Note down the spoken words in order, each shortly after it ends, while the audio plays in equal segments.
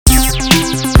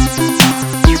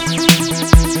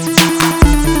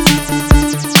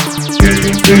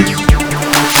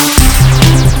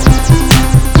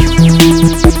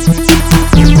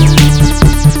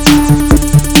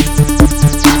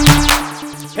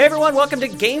Hey everyone, welcome to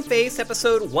GameFace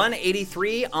episode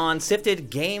 183 on Sifted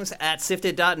Games at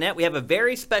Sifted.net. We have a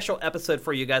very special episode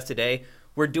for you guys today.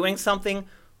 We're doing something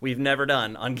we've never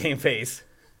done on GameFace.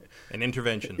 An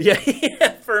intervention. Yeah,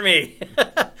 for me.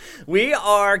 We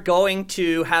are going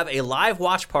to have a live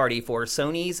watch party for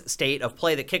Sony's State of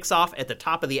Play that kicks off at the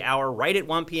top of the hour, right at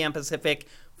 1 p.m. Pacific,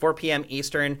 4 p.m.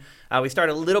 Eastern. We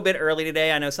started a little bit early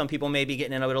today. I know some people may be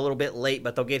getting in a little bit late,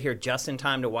 but they'll get here just in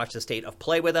time to watch the State of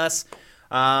Play with us.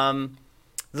 This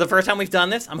is the first time we've done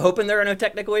this. I'm hoping there are no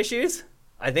technical issues.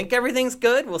 I think everything's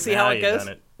good. We'll see how it goes.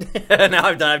 Done it. Now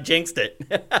I've jinxed it.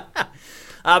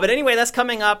 But anyway, that's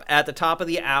coming up at the top of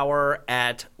the hour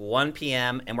at 1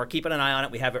 p.m., and we're keeping an eye on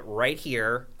it. We have it right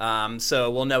here,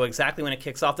 so we'll know exactly when it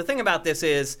kicks off. The thing about this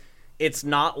is it's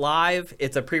not live.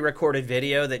 It's a pre-recorded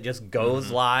video that just goes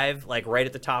live, like right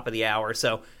at the top of the hour.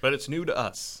 So, but it's new to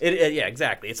us. Yeah,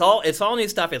 exactly. It's all new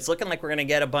stuff. It's looking like we're going to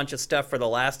get a bunch of stuff for The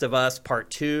Last of Us Part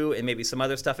 2 and maybe some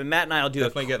other stuff. And Matt and I will do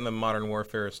definitely getting the Modern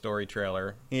Warfare story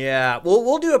trailer. Yeah,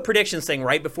 we'll do a predictions thing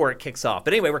right before it kicks off.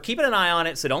 But anyway, we're keeping an eye on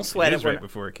it, so don't sweat it. Right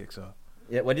before it kicks off.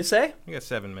 Yeah, what'd you say? We got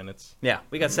 7 minutes. Yeah,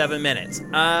 we got 7 minutes.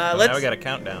 Now we got a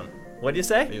countdown. What'd you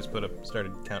say? They just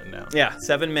started counting down. Yeah,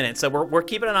 7 minutes. So we're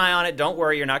keeping an eye on it. Don't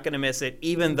worry, you're not going to miss it,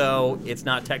 even though it's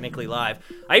not technically live.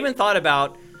 I even thought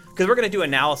about, because we're going to do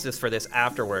analysis for this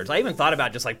afterwards, I even thought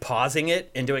about just like pausing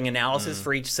it and doing analysis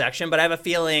for each section, but I have a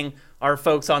feeling our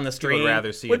folks on the stream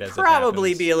would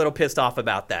probably be a little pissed off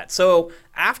about that. So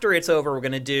after it's over, we're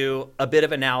going to do a bit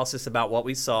of analysis about what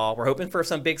we saw. We're hoping for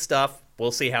some big stuff.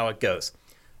 We'll see how it goes.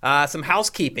 Some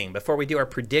housekeeping before we do our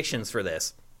predictions for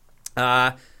this.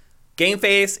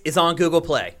 GameFace is on Google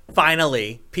Play.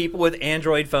 Finally, people with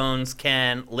Android phones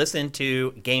can listen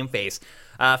to GameFace.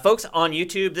 Folks on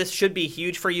YouTube, this should be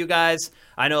huge for you guys.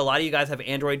 I know a lot of you guys have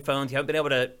Android phones. You haven't been able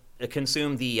to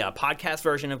consume the podcast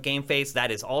version of GameFace.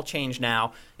 That is all changed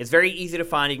now. It's very easy to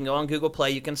find. You can go on Google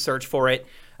Play. You can search for it.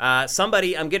 I'm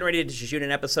getting ready to shoot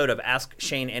an episode of Ask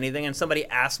Shane Anything, and somebody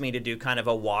asked me to do kind of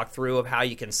a walkthrough of how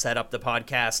you can set up the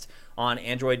podcast on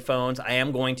Android phones. I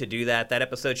am going to do that. That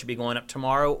episode should be going up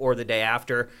tomorrow or the day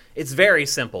after. It's very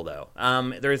simple, though.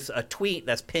 There's a tweet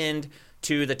that's pinned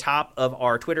to the top of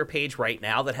our Twitter page right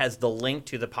now that has the link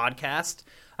to the podcast.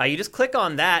 You just click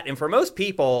on that, and for most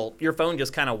people, your phone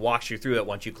just kind of walks you through it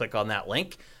once you click on that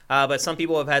link. But some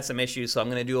people have had some issues, so I'm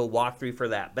going to do a walkthrough for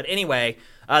that. But anyway,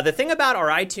 the thing about our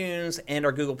iTunes and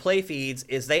our Google Play feeds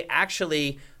is they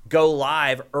actually go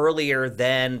live earlier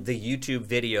than the YouTube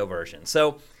video version.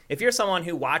 So if you're someone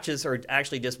who watches or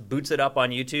actually just boots it up on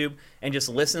YouTube and just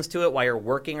listens to it while you're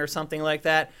working or something like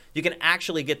that, you can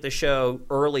actually get the show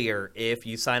earlier if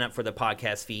you sign up for the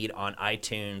podcast feed on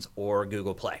iTunes or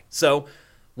Google Play. So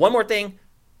one more thing,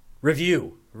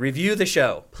 review the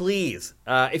show, please,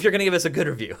 if you're going to give us a good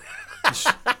review.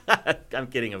 I'm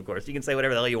kidding, of course. You can say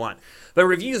whatever the hell you want. But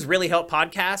reviews really help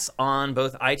podcasts on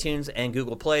both iTunes and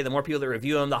Google Play. The more people that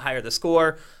review them, the higher the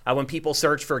score. When people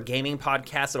search for gaming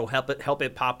podcasts, it'll help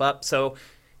it pop up. So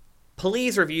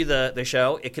please review the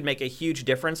show. It could make a huge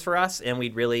difference for us, and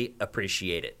we'd really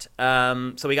appreciate it.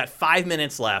 So we got 5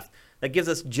 minutes left. That gives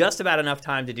us just about enough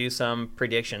time to do some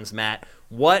predictions. Matt,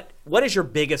 what is your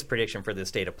biggest prediction for this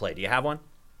State of Play? Do you have one?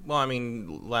 Well, I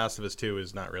mean, Last of Us 2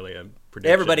 is not really a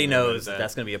prediction. Everybody knows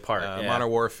that's going to be a part. Modern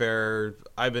Warfare,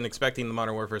 I've been expecting the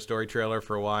Modern Warfare story trailer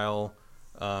for a while.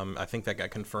 I think that got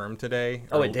confirmed today.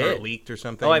 It did? Or leaked or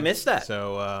something. Oh, I missed that.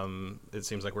 So it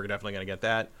seems like we're definitely going to get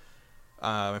that.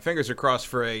 My fingers are crossed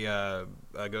for a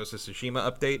Ghost of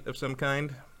Tsushima update of some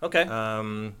kind. Okay.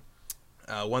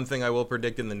 One thing I will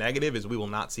predict in the negative is we will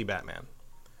not see Batman.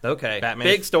 Okay.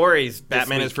 Big stories.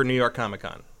 Batman is for New York Comic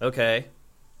Con. Okay.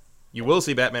 You will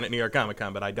see Batman at New York Comic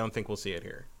Con, but I don't think we'll see it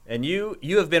here. And you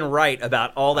have been right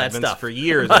about all that stuff for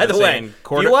years. By the way,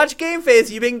 if you watch GameFace,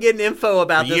 you've been getting info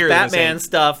about this Batman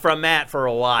stuff from Matt for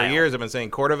a while. For years, I've been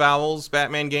saying Court of Owls,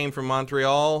 Batman game from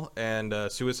Montreal, and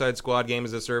Suicide Squad game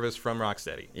as a service from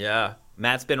Rocksteady. Yeah,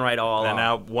 Matt's been right all along. And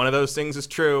now one of those things is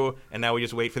true, and now we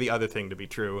just wait for the other thing to be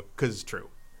true, because it's true.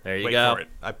 There you go. go. Wait for it.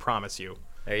 I promise you.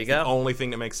 There you go. The only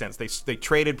thing that makes sense. They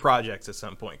traded projects at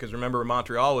some point, because remember,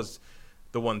 Montreal was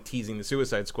the one teasing the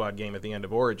Suicide Squad game at the end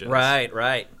of Origins. Right.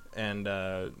 And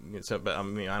but I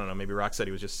mean, I don't know. Maybe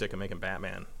Rocksteady was just sick of making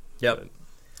Batman. Yep. But,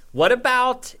 what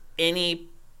about any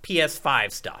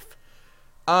PS5 stuff?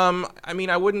 I mean,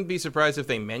 I wouldn't be surprised if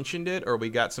they mentioned it, or we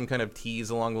got some kind of tease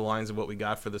along the lines of what we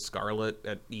got for the Scarlet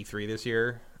at E3 this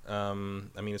year. I mean,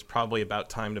 it's probably about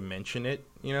time to mention it,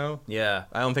 you know? Yeah.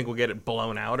 I don't think we'll get it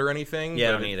blown out or anything. Yeah,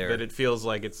 I don't either. But it feels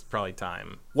like it's probably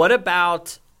time. What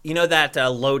about You know that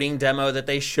loading demo that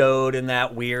they showed in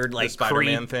that weird like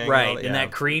Spider-Man thing, right? In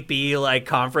that creepy like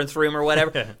conference room or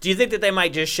whatever. Do you think that they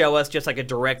might just show us just like a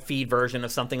direct feed version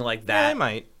of something like that? Yeah, they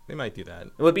might. They might do that.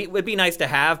 It would be nice to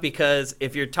have, because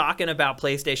if you're talking about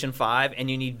PlayStation 5 and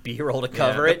you need B-roll to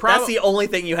cover it, that's the only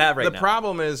thing you have right now. The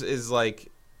problem is like,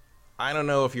 I don't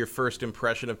know if your first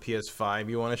impression of PS5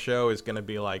 you want to show is going to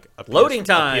be like a loading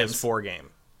times, a PS4 game.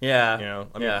 Yeah, you know.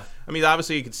 I mean,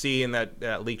 obviously you could see in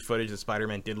that leaked footage that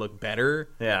Spider-Man did look better.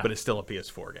 Yeah, but it's still a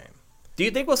PS4 game. Do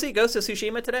you think we'll see Ghost of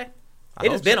Tsushima today?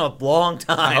 It has been a long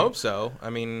time. I hope so. I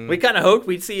mean, we kind of hoped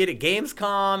we'd see it at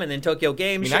Gamescom and then Tokyo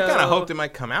Game Show. I kind of hoped it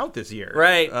might come out this year.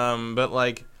 Right. But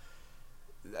like,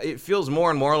 it feels more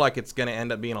and more like it's going to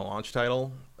end up being a launch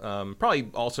title. Probably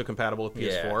also compatible with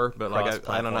PS4. But like,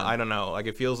 I don't know. Like,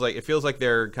 it feels like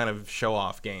their kind of show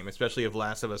off game, especially if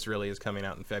Last of Us really is coming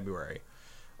out in February.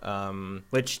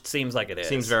 Which seems like it is.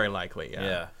 Seems very likely.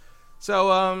 Yeah.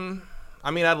 So,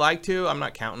 I mean, I'd like to. I'm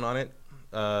not counting on it.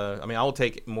 I mean, I will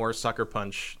take more Sucker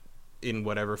Punch in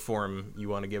whatever form you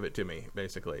want to give it to me,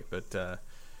 basically. But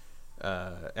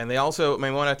and they also, I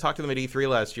mean, when I talked to them at E3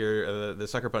 last year, the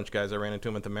Sucker Punch guys, I ran into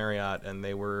them at the Marriott, and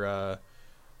they were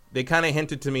they kind of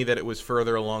hinted to me that it was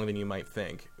further along than you might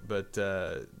think. But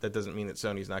that doesn't mean that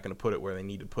Sony's not going to put it where they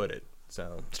need to put it.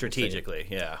 So strategically,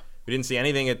 yeah. We didn't see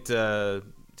anything at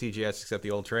TGS except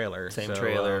the old trailer. Same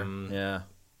trailer. Yeah.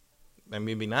 I mean,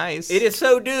 it'd be nice. It is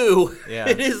so due. Yeah.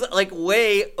 It is like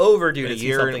way overdue to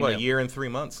see something new. A year and 3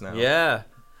 months now. Yeah.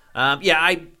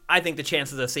 I think the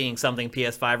chances of seeing something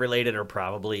PS5 related are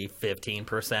probably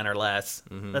 15% or less.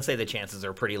 Mm-hmm. Let's say the chances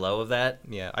are pretty low of that.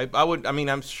 Yeah.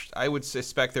 I would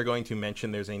suspect they're going to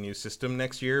mention there's a new system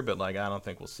next year, but like I don't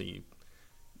think we'll see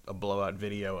a blowout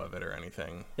video of it or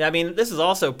anything. Yeah, I mean, this is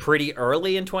also pretty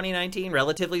early in 2019,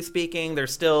 relatively speaking.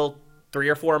 There's still 3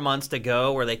 or 4 months to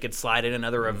go where they could slide in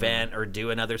another event or do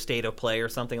another state of play or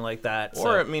something like that.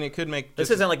 Or, I mean, it could make...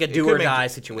 This isn't like a do-or-die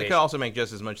situation. It could also make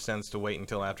just as much sense to wait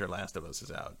until after Last of Us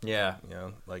is out. Yeah. You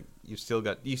know, like, you still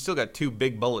got 2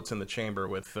 big bullets in the chamber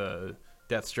with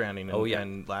Death Stranding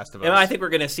and Last of Us. And I think we're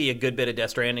going to see a good bit of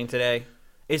Death Stranding today.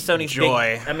 It's Sony's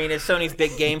it's Sony's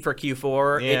big game for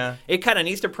Q4. Yeah. It kind of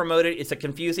needs to promote it. It's a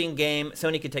confusing game.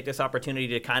 Sony could take this opportunity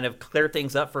to kind of clear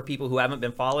things up for people who haven't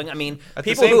been following. I mean,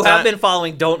 people who have been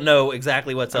following don't know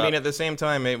exactly what's up. I mean, at the same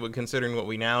time, considering what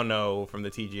we now know from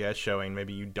the TGS showing,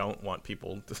 maybe you don't want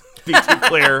people to be too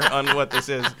clear on what this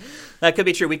is. That could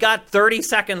be true. We got 30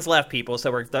 seconds left, people, so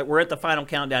we're at the final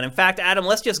countdown. In fact, Adam,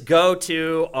 let's just go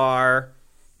to our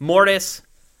Mortis.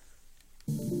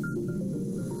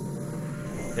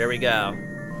 There we go.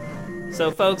 So,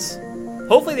 folks,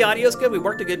 hopefully the audio's good. We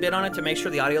worked a good bit on it to make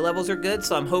sure the audio levels are good,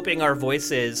 so I'm hoping our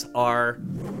voices are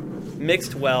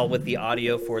mixed well with the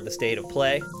audio for the state of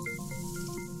play.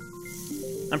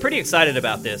 I'm pretty excited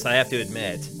about this, I have to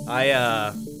admit.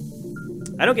 I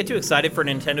don't get too excited for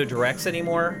Nintendo Directs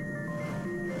anymore,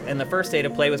 and the first state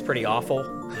of play was pretty awful.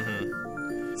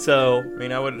 Mm-hmm. So, I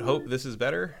mean, I would hope this is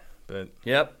better, but...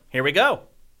 Yep, here we go.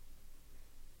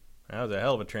 That was a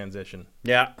hell of a transition.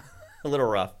 Yeah, a little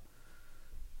rough.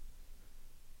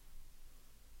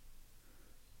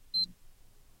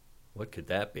 What could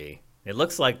that be? It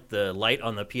looks like the light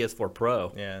on the PS4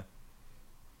 Pro. Yeah.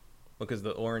 Well, because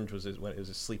the orange was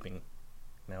sleeping.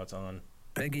 Now it's on.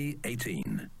 Peggy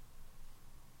 18.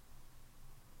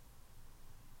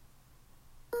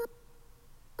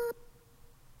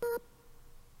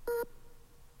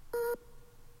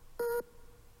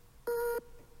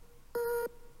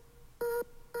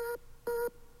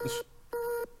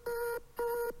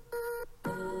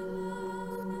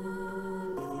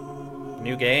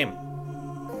 New game.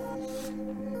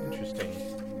 Interesting.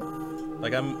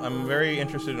 Like I'm very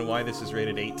interested in why this is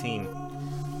rated 18.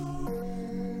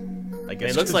 I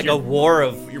guess it looks like a war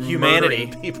of humanity.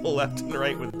 Murdering people left and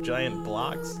right with giant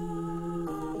blocks.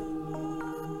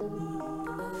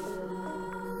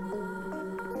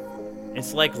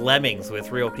 It's like Lemmings with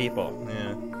real people.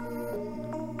 Yeah.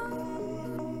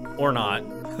 Or not.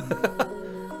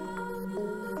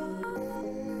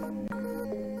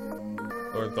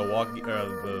 Or the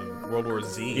World War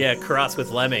Z. Yeah, cross with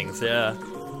Lemmings, yeah.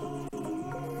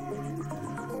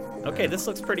 Okay, this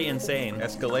looks pretty insane.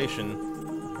 Escalation.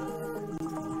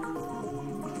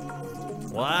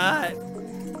 What?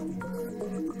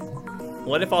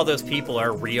 What if all those people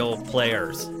are real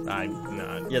players? I'm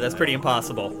not. Yeah, that's pretty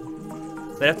impossible.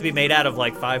 They'd have to be made out of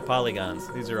like 5 polygons.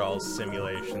 These are all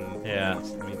simulation. Yeah.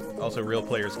 Things. I mean, also real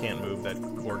players can't move that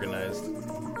organized.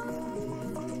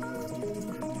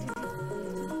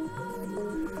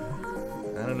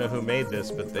 I don't know who made this,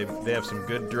 but they have some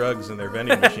good drugs in their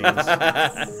vending machines.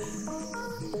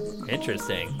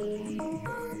 Interesting.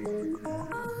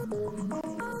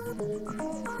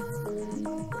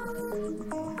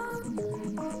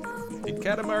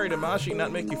 Katamari Damacy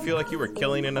not make you feel like you were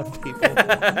killing enough people?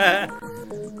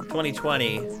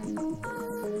 2020.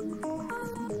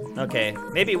 Okay,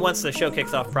 maybe once the show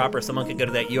kicks off proper, someone could go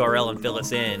to that URL and fill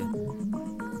us in.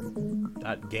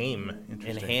 .game.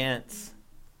 Interesting. Enhance.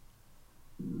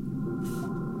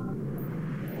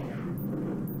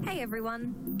 Hey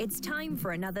everyone, it's time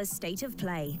for another State of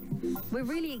Play. We're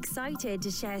really excited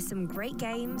to share some great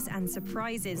games and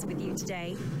surprises with you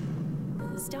today.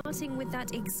 Starting with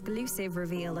that exclusive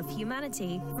reveal of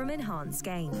humanity from Enhanced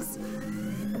Games.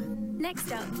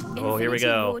 Next up, here we Infinity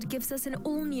go. Ward gives us an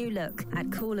all-new look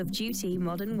at Call of Duty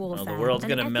Modern Warfare. Oh, the world's an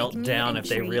gonna epic melt new down if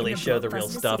they entry really in the show the real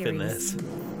blockbuster stuff in series. this.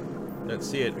 Let's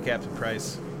see it, Captain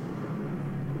Price.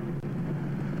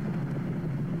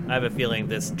 I have a feeling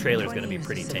this trailer's gonna be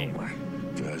pretty tame.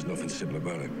 There's nothing simple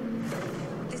about it.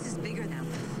 This is bigger now.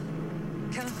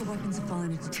 Chemical weapons have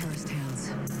fallen into terrorist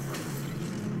hands.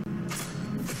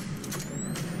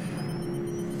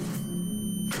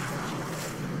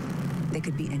 They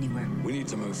could be anywhere. We need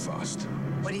to move fast.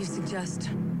 What do you suggest?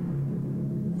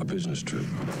 A business trip.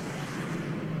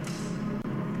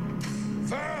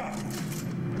 Farah!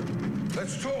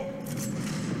 Let's talk!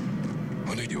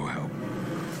 I need your help.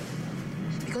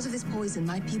 Because of this poison,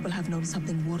 my people have known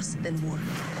something worse than war.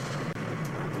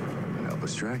 Help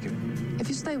us track it. If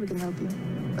you stay, we can help you.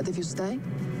 But if you stay,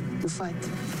 you fight.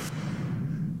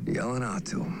 Yelling out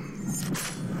to him.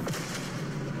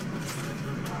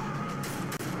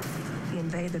 The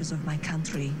invaders of my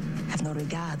country have no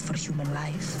regard for human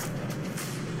life.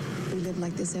 We live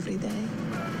like this every day.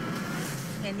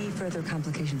 Any further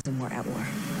complications and we're at war.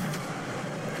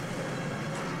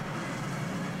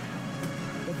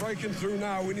 We're breaking through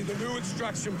now. We need a new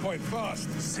extraction point fast.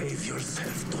 Save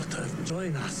yourself, daughter.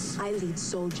 Join us. I lead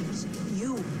soldiers.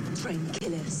 You train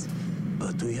killers.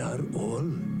 But we are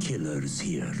all killers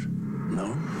here.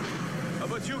 No? How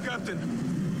about you, Captain?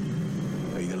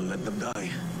 Are you gonna let them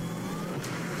die?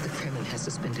 The Kremlin has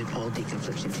suspended all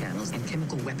deconfliction channels, and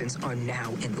chemical weapons are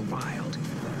now in the wild.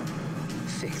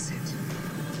 Fix it.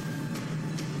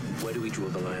 Where do we draw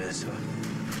the line, sir?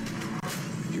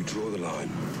 You draw the line.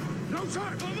 No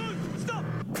time! Stop!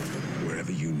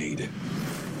 Wherever you need it.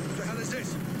 What the hell is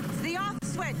this? It's the off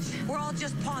switch. We're all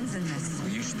just pawns in this. Will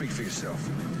you speak for yourself?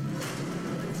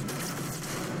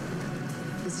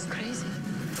 This is crazy.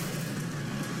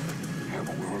 Yeah,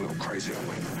 but we're all a little crazy, aren't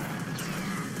we?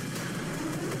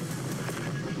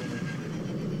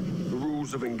 The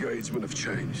rules of engagement have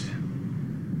changed.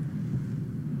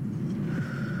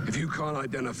 If you can't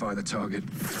identify the target,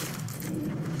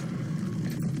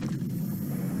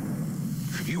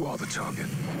 you are the target.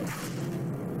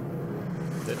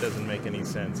 That doesn't make any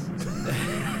sense.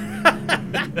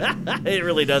 It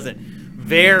really doesn't.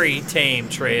 Very tame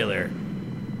trailer.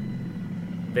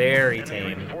 Very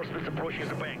tame. Reinforcements approaching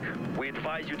the bank. We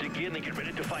advise you to get in and get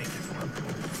ready to fight.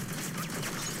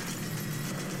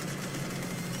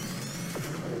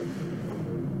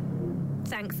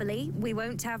 Thankfully, we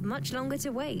won't have much longer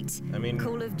to wait. I mean,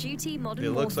 Call of Duty Modern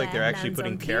it looks like they're Warfare actually lands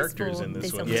putting on characters PS4 in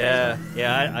this one. October.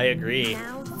 Yeah, I agree.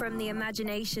 Now, from the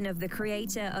imagination of the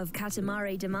creator of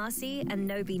Katamari Damacy and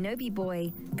Nobi Nobi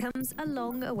Boy, comes a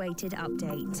long-awaited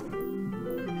update.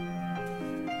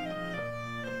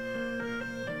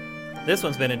 This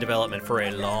one's been in development for a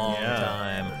long Yeah.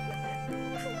 time.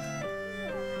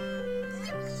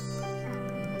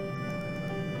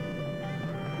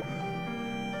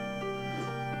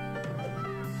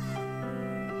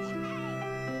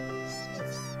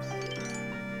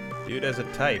 Dude has a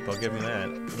type, I'll give him that.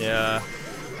 Yeah.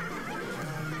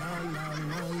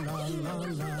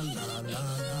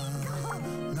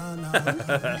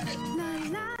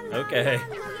 Okay.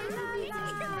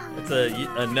 It's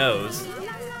a nose.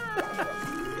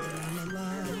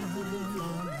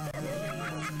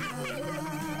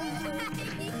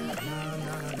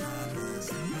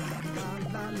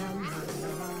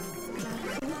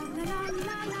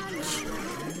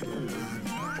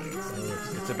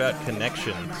 It's about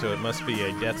connection, so it must be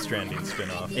a Death Stranding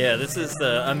spin-off. Yeah, this is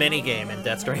a mini game in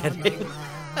Death Stranding.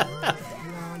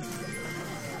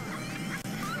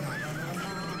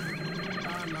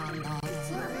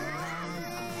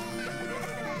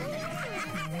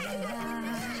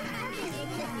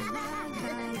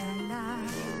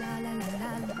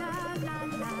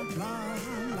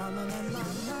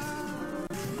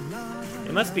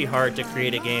 It must be hard to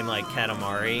create a game like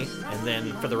Katamari and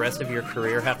then for the rest of your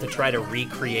career have to try to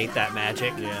recreate that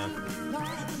magic. Yeah.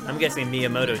 I'm guessing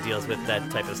Miyamoto deals with that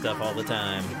type of stuff all the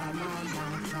time.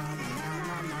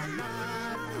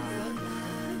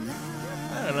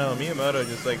 I don't know, Miyamoto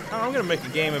just like, oh, I'm gonna make a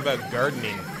game about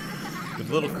gardening with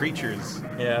little creatures.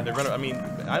 Yeah. They're running. I mean,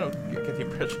 I don't get the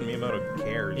impression Miyamoto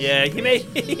cares. Yeah, he may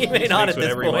not at this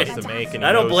whatever he point. wants to make, and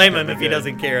I don't knows blame it's him gonna if be he good.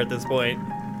 doesn't care at this point.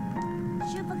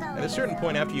 At a certain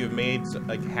point, after you've made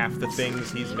like half the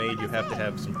things he's made, you have to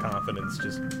have some confidence,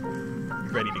 just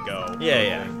ready to go.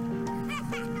 Yeah.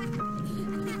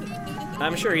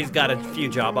 I'm sure he's got a few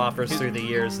job offers through the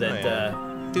years that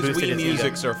His boosted Wii his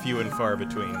musics are few and far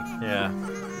between. Yeah,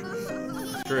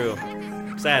 it's true.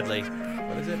 Sadly.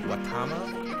 What is it?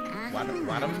 Watama?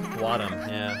 Wadham,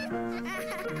 yeah.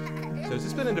 So has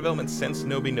this been in development since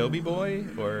Nobi Nobi Boy,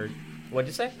 or What'd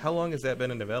you say? how long has that been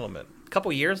in development? A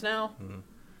couple years now?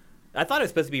 I thought it was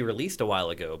supposed to be released a while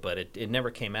ago, but it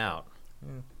never came out.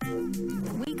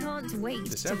 We can't wait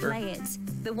December. to play it.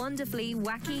 The wonderfully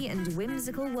wacky and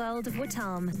whimsical world of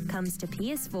Watam comes to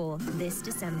PS4 this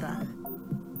December.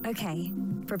 Okay,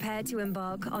 prepare to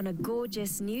embark on a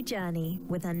gorgeous new journey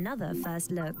with another first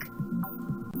look.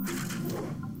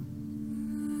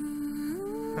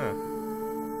 Huh.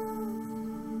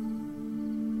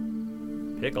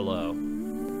 Piccolo.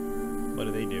 What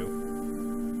do they do?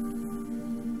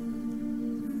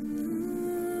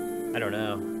 I don't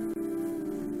know.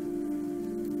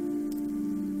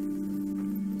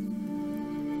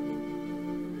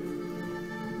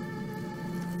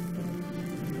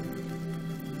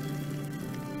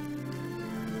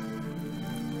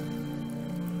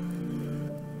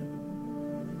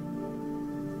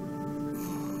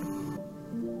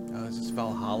 Oh, is this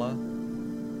Valhalla?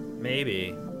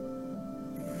 Maybe.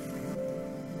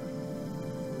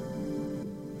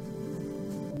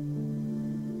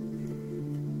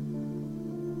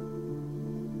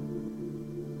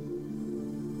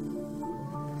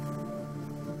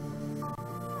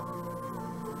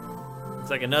 It's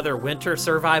like another winter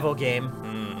survival game.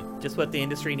 Just what the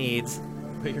industry needs.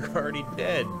 But you're already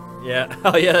dead. Yeah.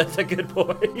 Oh, yeah, that's a good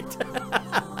point.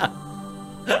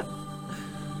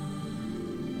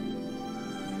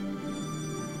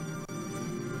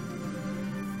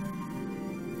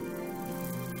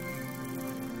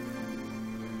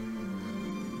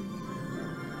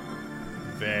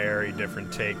 Very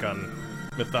different take on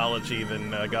mythology than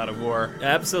God of War.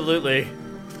 Absolutely.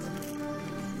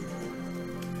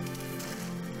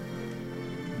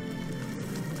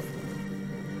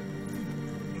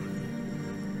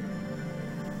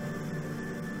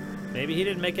 Maybe he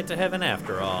didn't make it to heaven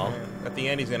after all. At the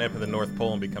end, he's gonna end up at the North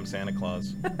Pole and become Santa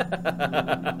Claus.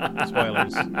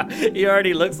 Spoilers. He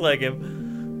already looks like him.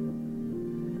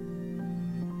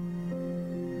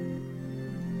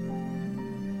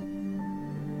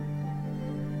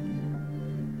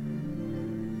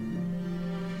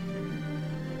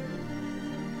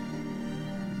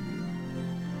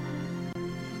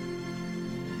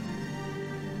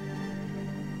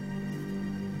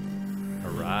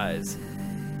 Arise.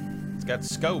 It's got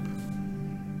scope.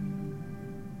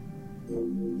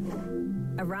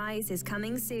 Arise is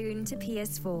coming soon to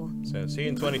PS4. So see you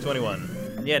in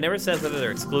 2021. Yeah, it never says whether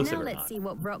they're exclusive Now or let's not. see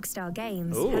what Rockstar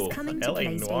Games Ooh, has coming to LA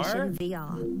Noire? PlayStation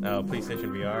VR. Oh,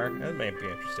 PlayStation VR. That may be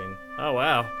interesting. Oh,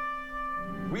 wow.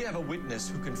 We have a witness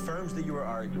who confirms that you were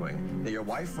arguing, that your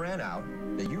wife ran out,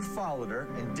 that you followed her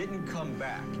and didn't come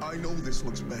back. I know this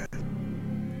looks bad,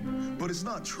 but it's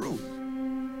not true.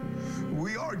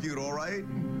 We argued, all right?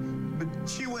 But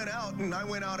she went out and I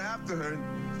went out after her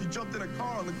and she jumped in a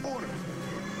car on the corner.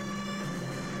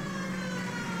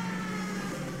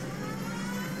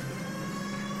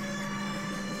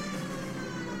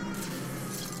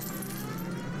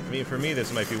 I mean, for me,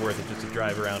 this might be worth it just to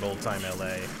drive around old-time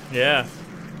LA. Yeah.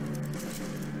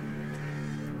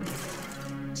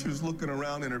 She was looking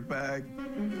around in her bag.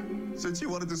 Said she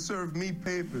wanted to serve me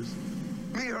papers.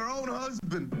 Me, her own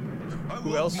husband.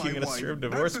 Who else are you going to serve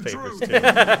divorce papers to?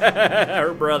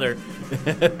 Her brother.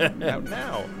 Out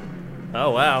now.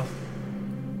 Oh, wow.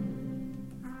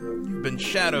 You've been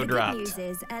shadow The good dropped. news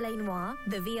is LA Noire,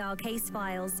 the VR case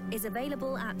files, is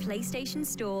available at PlayStation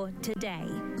Store today.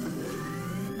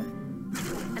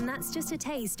 And that's just a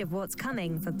taste of what's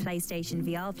coming for PlayStation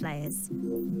VR players.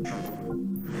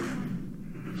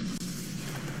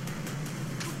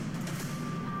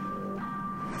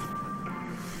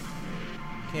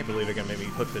 Can't believe they're going to maybe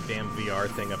hook the damn VR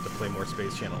thing up to play more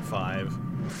Space Channel 5.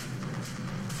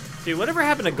 Dude, whatever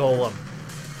happened to Golem?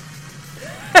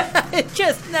 It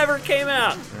just never came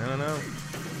out. I don't know.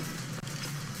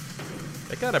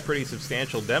 They got a pretty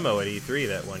substantial demo at E3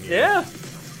 that one year. Yeah.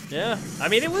 Yeah. I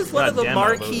mean, it was one Not of the demo, but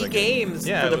it was marquee like games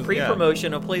yeah, for it the was-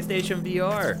 pre-promotion of PlayStation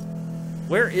VR.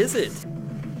 Where is it?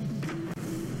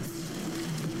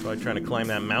 Probably trying to climb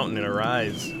that mountain in a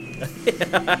rise.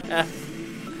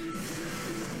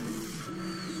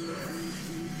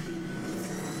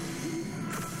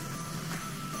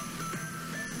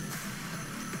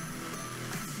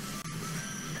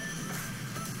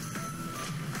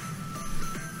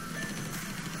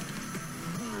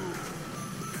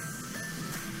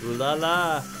 la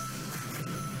la.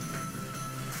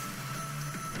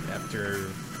 After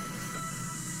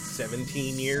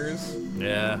 17 years.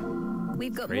 Yeah.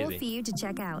 We've got Crazy. more for you to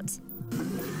check out.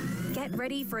 Get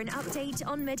ready for an update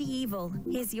on Medieval.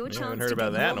 Here's your chance heard to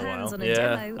about get that your in a hands while. on a Yeah,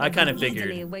 demo I of kind the of figured.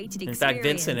 eagerly awaited In fact,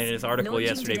 Vincent in experience. his article Launching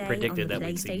yesterday today predicted on the that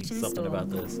we'd see PlayStation something Store. about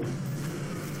this.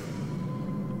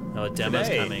 Oh, a demo's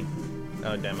Today. coming.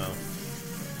 Oh, demo.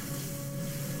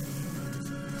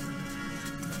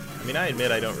 I mean, I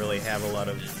admit I don't really have a lot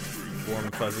of warm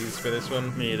fuzzies for this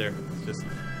one. Me either. It's just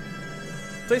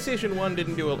PlayStation 1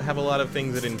 didn't have a lot of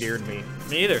things that endeared me.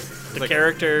 Me either. The like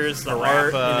characters, the art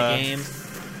in the Parappa. games.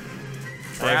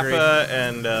 I agree. Parappa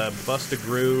and Bust a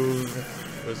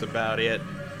Groove was about it.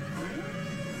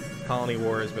 Colony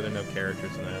Wars, but there are no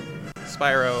characters in that.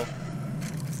 Spyro.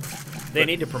 They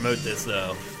need to promote this,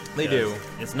 though. They do.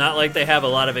 It's not like they have a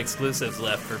lot of exclusives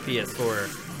left for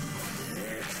PS4.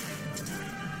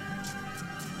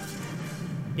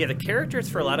 Yeah, the characters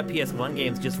for a lot of PS1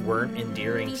 games just weren't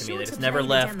endearing to me. They just never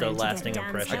left a lasting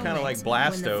impression. I kind of like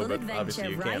Blasto, but obviously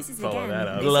you can't follow that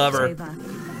up. Glover.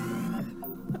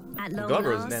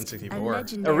 Glover was an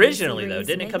N64. Originally, though,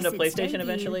 didn't it come to PlayStation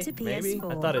eventually? Maybe.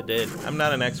 I thought it did. I'm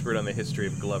not an expert on the history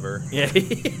of Glover. Yeah.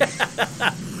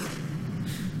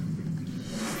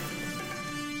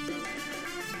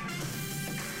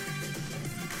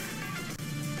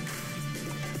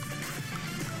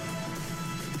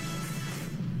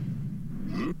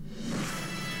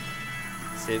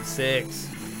 Civ 6.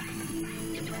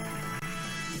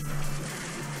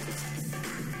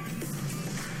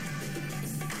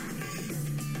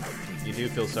 You do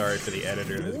feel sorry for the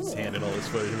editor that's handed all this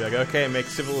footage. You're like, okay, make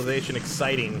Civilization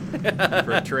exciting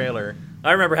for a trailer.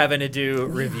 I remember having to do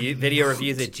video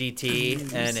reviews at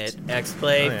GT and at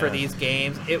X-Play for these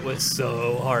games. It was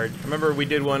so hard. I remember we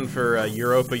did one for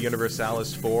Europa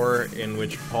Universalis 4, in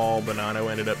which Paul Bonanno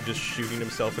ended up just shooting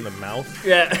himself in the mouth.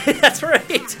 Yeah, that's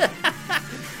right.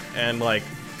 And like,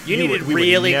 you needed we would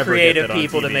really never creative get that on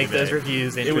people to TV make today. those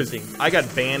reviews interesting. I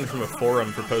got banned from a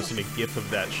forum for posting a GIF of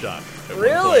that shot.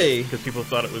 Really? Because people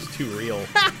thought it was too real.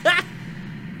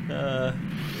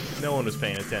 No one was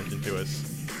paying attention to us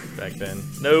back then.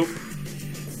 Nope.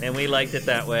 And we liked it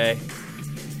that way.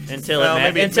 Until Well, it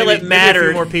maybe until a it few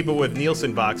mattered. more people with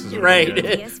Nielsen boxes. would be Right.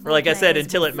 good. Or like I said, players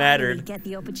until will it mattered. finally get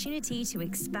the opportunity to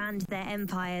expand their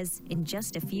empires in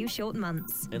just a few short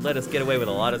months. And let us get away with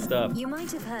a lot of stuff. You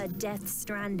might have heard Death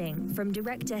Stranding from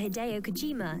director Hideo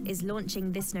Kojima is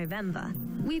launching this November.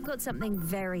 We've got something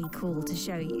very cool to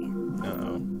show you.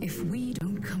 Uh-oh. If we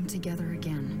don't come together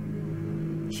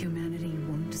again, humanity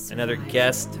won't survive. Another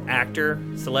guest actor,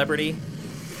 celebrity,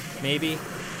 maybe.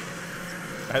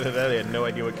 Either that, they had no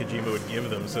idea what Kojima would give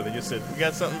them, so they just said, we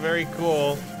got something very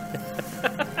cool.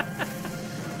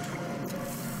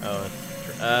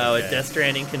 Oh, a Death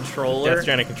Stranding controller. Death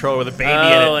Stranding controller with a baby in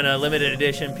Oh, it. and a limited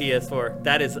edition PS4.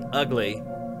 That is ugly.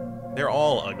 They're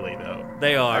all ugly, though.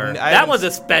 They are. I mean, that one's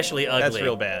especially ugly. That's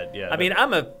real bad, yeah. I mean,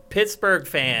 I'm a Pittsburgh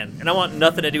fan, and I want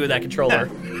nothing to do with that controller.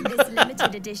 This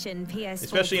limited edition PS4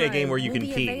 Especially in a Pro game where you will can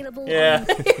be pee. available Yeah.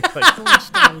 on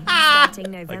launch day,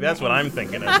 starting November Like, that's what I'm 8th.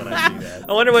 thinking of when I see that.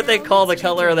 I wonder what they call the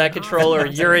color of that controller.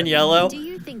 Urine yellow. Do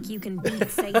you think you can beat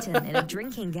Satan in a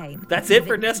drinking game? That's it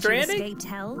for Convinced Death you Stranding? escaped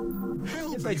hell?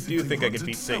 Yes, I do think I could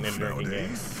beat Satan in a drinking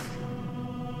game.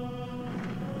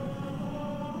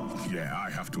 Yeah, I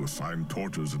have to assign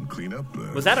torches and clean up.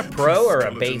 Was that a pro or a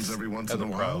skeletons base? every once That in a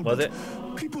was a pro. while, Was but it?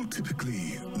 People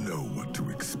typically know what to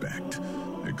expect.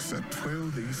 Except, well,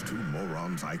 these two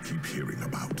morons I keep hearing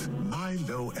about.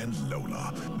 Milo and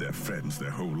Lola. They're friends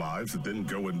their whole lives and then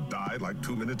go and die like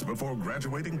 2 minutes before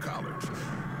graduating college.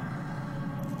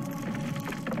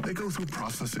 They go through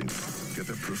processing, get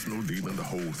their personal demon, the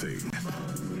whole thing.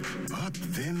 But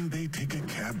then they take a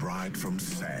cab ride from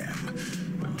Sam,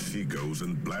 and she goes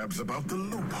and blabs about the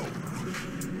loophole.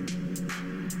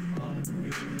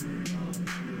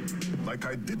 Like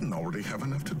I didn't already have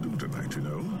enough to do tonight, you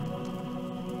know?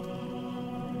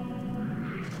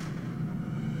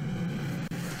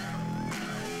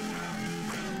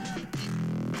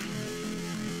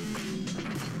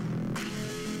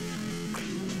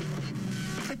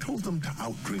 I told them to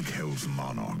outdrink Hell's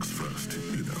monarchs first,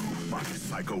 you know, my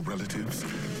psycho relatives.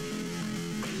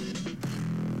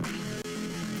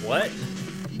 What?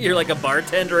 You're like a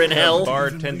bartender in hell?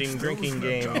 Bartending drinking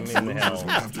game in hell.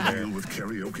 Have to deal with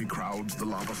karaoke crowds, the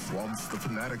lava swamps, the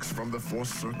fanatics from the Fourth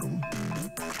Circle.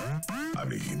 I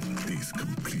mean, these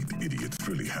complete idiots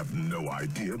really have no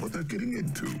idea what they're getting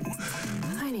into.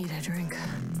 I need a drink.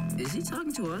 Is he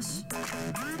talking to us?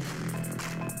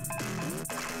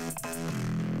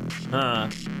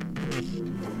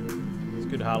 It's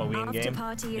Good Halloween After game.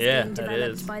 Party is Yeah, being that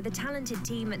developed is. by the talented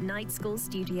team at Night School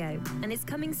Studio, and it's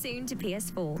coming soon to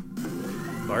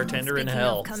PS4. Bartender in Speaking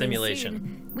Hell of coming simulation.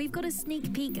 soon, we've got a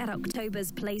sneak peek at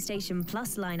October's PlayStation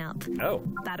Plus lineup. Oh,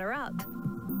 Batter up.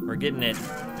 we're getting it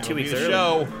 2 weeks It'll be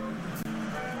early. a show.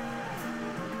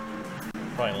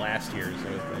 Probably last year's,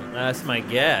 I would think. That's my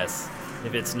guess.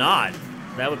 If it's not,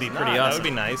 that would be pretty That awesome. would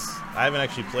be nice. I haven't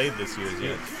actually played this year's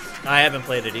yet. I haven't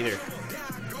played it either.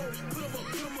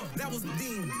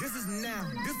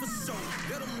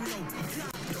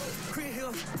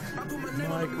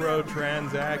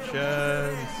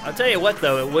 Microtransactions. I'll tell you what,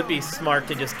 though, it would be smart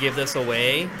to just give this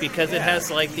away because it Yeah. has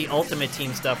like the Ultimate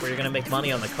Team stuff where you're gonna make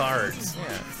money on the cards.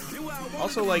 Yeah.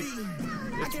 Also, like,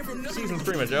 this season's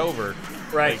pretty much over.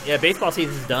 Right? Yeah, baseball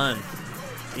season's done.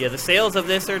 Yeah, the sales of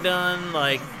this are done.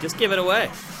 Like, just give it away.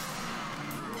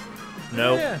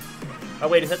 No. Yeah. Oh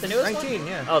wait, is that the newest 19, one?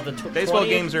 yeah. Oh, the Baseball 20th?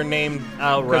 games are named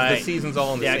Oh, because right. the season's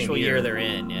all in the same actual year they're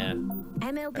in. Yeah.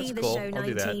 MLB That's The cool. Show I'll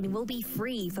do that. 19 will be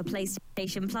free for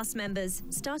PlayStation Plus members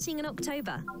starting in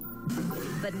October.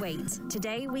 But wait,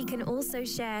 today we can also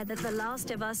share that The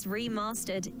Last of Us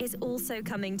Remastered is also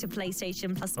coming to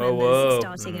PlayStation Plus Oh, members whoa.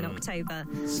 starting in October.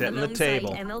 Setting the alongside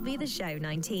table. MLB The Show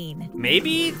 19.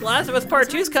 Maybe Last of Us Part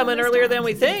 2's coming earlier than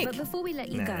we think. But before we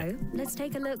let you Nah. go, let's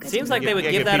take a look at Seems like they would Yeah,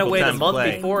 give give that people away the time to month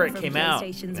play. before it from came out.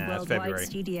 PlayStation's Nah, it's worldwide February.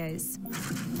 studios.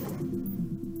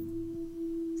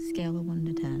 Scale of 1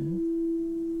 to 10.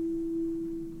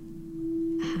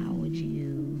 How would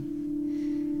you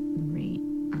rate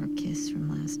our kiss from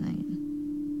last night?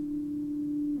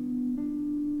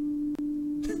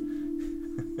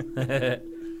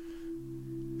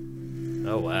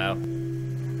 Oh wow.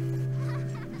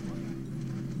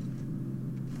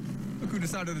 Look who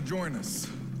decided to join us.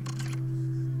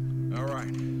 All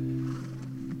right.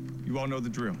 You all know the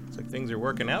drill. It's like things are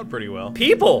working out pretty well.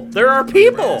 People! There are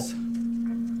people!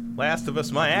 Last of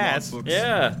Us, my ass.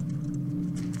 Yeah.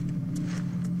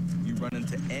 You run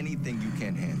into anything you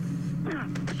can't handle.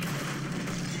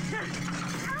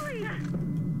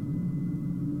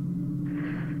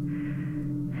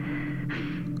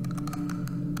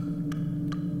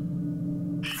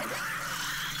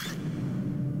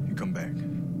 You come back.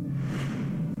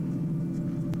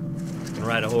 Can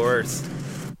ride a horse.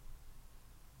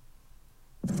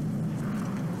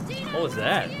 What was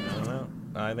that? I don't know.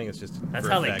 I think it's just. That's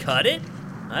for how effect. they cut it?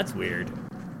 That's weird.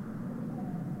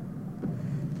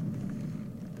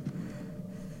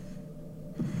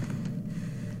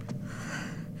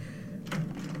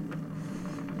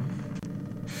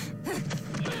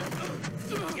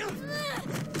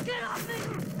 Get off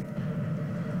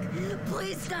me!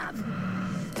 Please stop!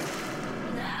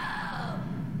 No!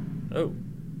 Oh.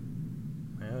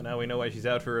 Well, now we know why she's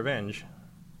out for revenge.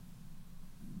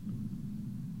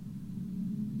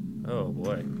 Oh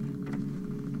boy.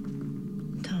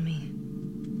 Tommy,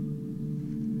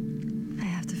 I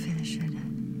have to finish it.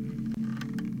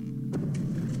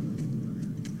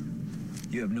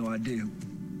 You have no idea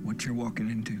what you're walking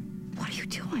into. What are you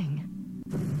doing?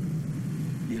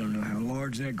 You don't know how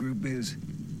large that group is,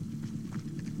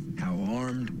 how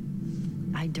armed.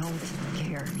 I don't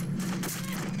care.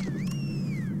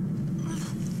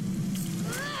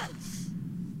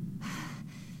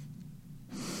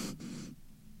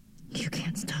 You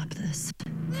can't stop this.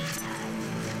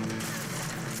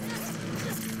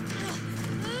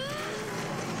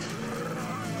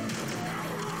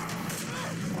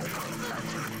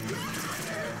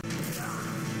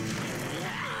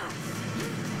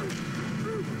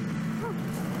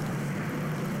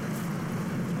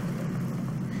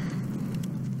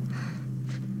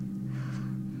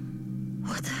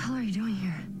 What the hell are you doing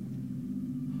here?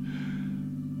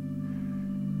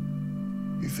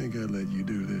 You think I'd let you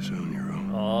do this on your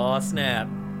own? Aw, snap.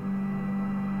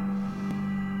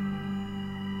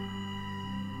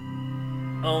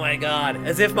 Oh my god.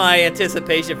 As if my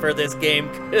anticipation for this game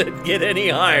could get any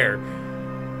higher.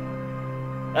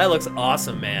 That looks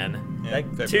awesome, man. Yeah, Like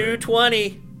February.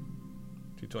 220.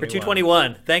 Or 221.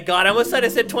 221. Thank God. I almost said I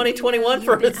said 2021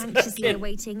 for a You've been anxiously second.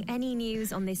 awaiting any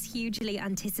news on this hugely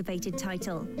anticipated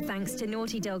title. Thanks to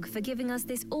Naughty Dog for giving us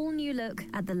this all-new look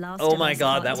at The Last Oh of my Us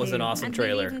God, Part that was 2. an awesome and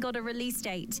trailer. we've even got a release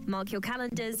date. Mark your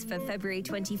calendars for February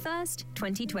 21st,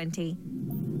 2020.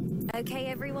 Okay,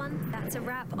 everyone, that's a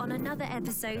wrap on another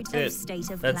episode of it. State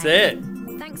of That's Play. it.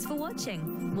 Thanks for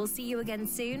watching. We'll see you again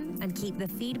soon, and keep the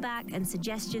feedback and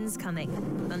suggestions coming.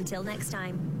 Until next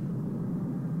time.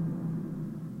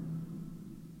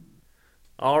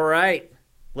 All right.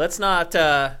 Let's not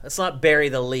bury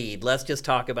the lead. Let's just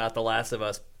talk about The Last of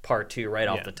Us Part 2 right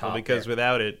off the top. Well, because there.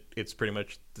 without it, it's pretty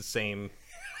much the same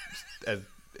as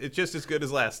it's just as good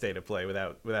as last State of Play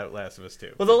without Last of Us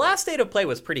 2. Well, the last State of Play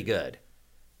was pretty good.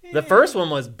 The first one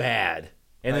was bad.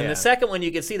 And then the second one,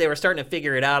 you could see they were starting to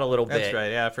figure it out a little bit. That's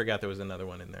right. Yeah, I forgot there was another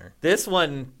one in there. This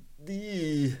one,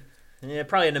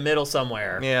 probably in the middle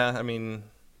somewhere. Yeah, I mean,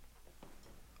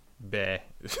 bleh.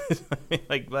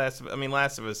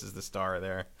 Last of Us is the star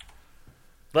there.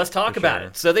 Let's talk about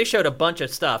it. So they showed a bunch of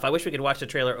stuff. I wish we could watch the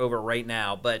trailer over right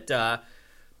now, but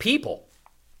people.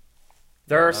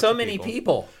 There are so many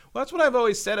people. Well, that's what I've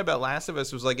always said about Last of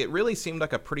Us was like it really seemed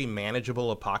like a pretty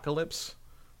manageable apocalypse.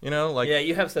 You know, like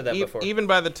you have said that before. Even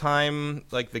by the time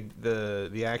like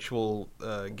the actual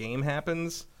game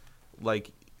happens,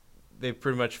 like they've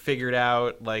pretty much figured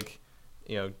out like,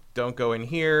 you know, don't go in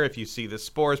here. If you see the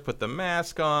spores, put the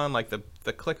mask on. Like the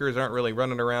clickers aren't really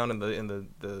running around in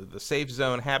the safe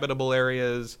zone, habitable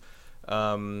areas.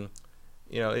 You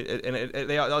know,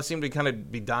 they all seem to kind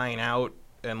of be dying out.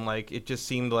 And, like, it just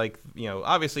seemed like, you know,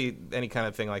 obviously any kind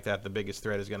of thing like that, the biggest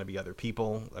threat is going to be other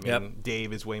people. I mean,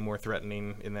 Dave is way more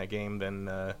threatening in that game than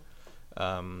the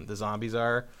zombies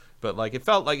are. But, like, it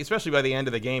felt like, especially by the end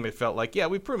of the game, it felt like, yeah,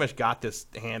 we pretty much got this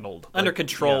handled. Under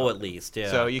control, you know, at least,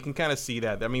 yeah. So you can kind of see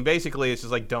that. I mean, basically, it's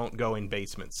just like, don't go in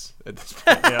basements at this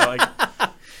point. You know, like,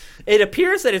 it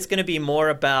appears that it's going to be more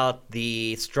about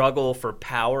the struggle for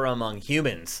power among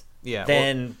humans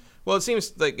than... Well, it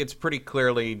seems like it's pretty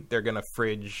clearly they're going to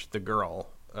fridge the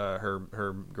girl,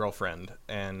 her girlfriend.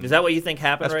 And is that what you think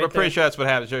happened right there? I'm pretty sure that's what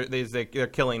happens. They're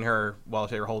killing her while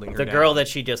they're holding her down. The girl that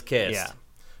she just kissed.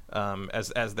 Yeah.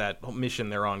 As that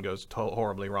mission they're on goes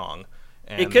horribly wrong.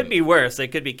 And it could be worse. They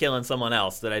could be killing someone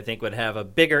else that I think would have a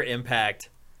bigger impact.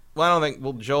 Well, I don't think...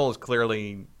 Well, Joel is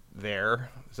clearly there,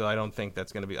 so I don't think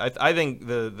that's going to be... I think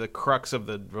the crux of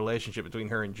the relationship between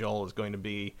her and Joel is going to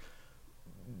be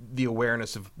the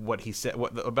awareness of what he said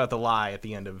about the lie at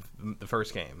the end of the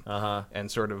first game,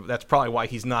 and sort of that's probably why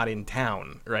he's not in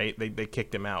town, right? They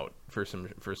kicked him out for some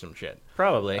shit,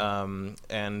 probably,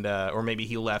 and or maybe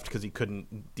he left because he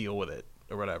couldn't deal with it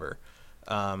or whatever.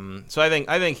 So I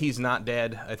think he's not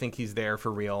dead. I think he's there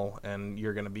for real, and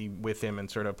you're going to be with him, and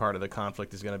sort of part of the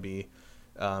conflict is going to be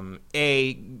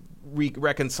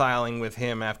reconciling with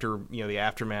him after, you know, the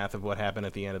aftermath of what happened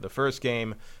at the end of the first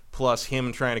game, plus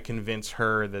him trying to convince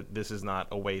her that this is not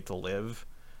a way to live,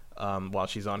 while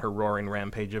she's on her roaring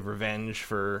rampage of revenge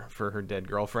for her dead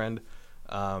girlfriend.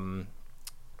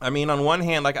 I mean, on one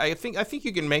hand, like I think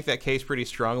you can make that case pretty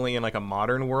strongly in like a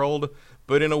modern world,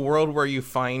 but in a world where you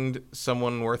find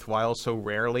someone worthwhile so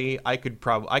rarely, I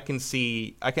can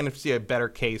see a better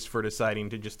case for deciding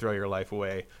to just throw your life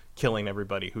away, killing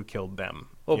everybody who killed them.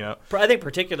 Well, you know? I think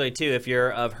particularly too, if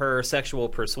you're of her sexual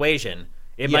persuasion,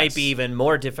 it might be even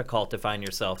more difficult to find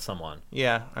yourself someone.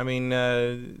 Yeah, I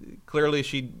mean, clearly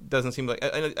she doesn't seem like.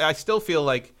 I still feel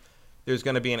like there's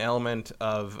going to be an element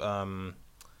of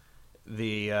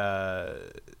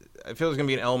I feel there's going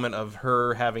to be an element of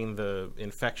her having the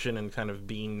infection and kind of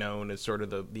being known as sort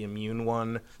of the immune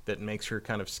one that makes her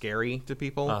kind of scary to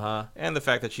people. And the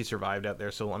fact that she survived out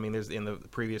there. So, I mean, there's in the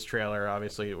previous trailer,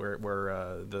 obviously,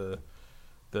 where the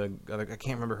other, I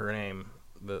can't remember her name,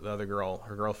 the other girl,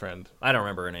 her girlfriend. I don't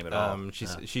remember her name at all. She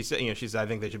said, you know, she's I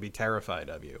think they should be terrified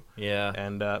of you. Yeah.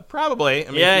 And probably.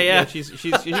 I mean, yeah.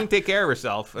 She can take care of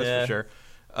herself. That's for sure.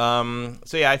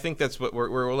 So yeah, I think that's what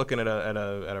we're looking at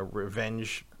a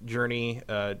revenge journey,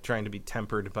 trying to be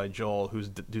tempered by Joel,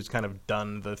 who's kind of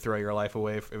done the throw your life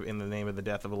away in the name of the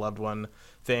death of a loved one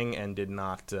thing, and did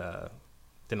not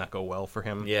go well for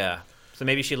him. Yeah. So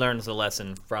maybe she learns the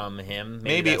lesson from him.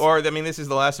 Maybe or I mean, this is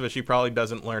The Last of Us. She probably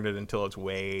doesn't learn it until it's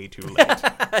way too late.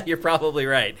 You're probably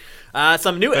right.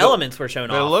 Some new elements were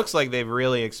shown off. But it looks like they've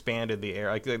really expanded the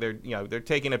area. Like they're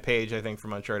taking a page, I think,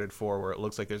 from Uncharted 4, where it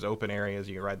looks like there's open areas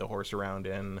you can ride the horse around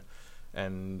in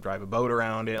and drive a boat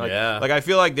around it. Like I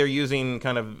feel like they're using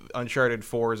kind of Uncharted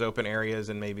 4's open areas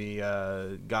and maybe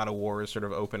God of War's sort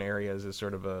of open areas as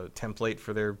sort of a template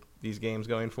for these games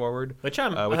going forward. Which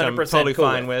I'm totally cool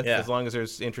fine with, yeah. as long as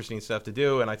there's interesting stuff to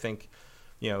do. And I think,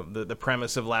 you know, the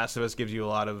premise of Last of Us gives you a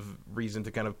lot of reason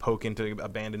to kind of poke into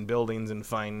abandoned buildings and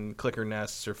find clicker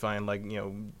nests or find, like, you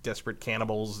know, desperate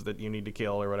cannibals that you need to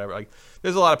kill or whatever. Like,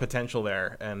 there's a lot of potential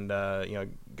there. And, you know,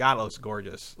 God, it looks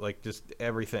gorgeous. Like, just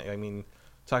everything. I mean,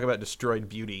 talk about destroyed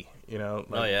beauty, you know?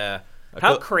 Like, oh, yeah.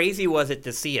 How crazy was it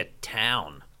to see a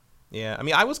town? Yeah, I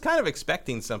mean, I was kind of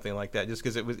expecting something like that just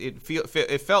because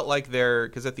it felt like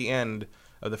because at the end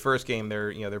of the first game,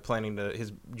 they're planning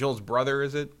to Joel's brother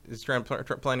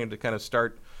planning to kind of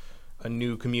start a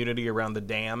new community around the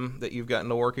dam that you've gotten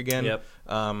to work again. Yep.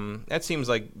 That seems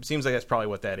like that's probably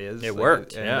what that is. It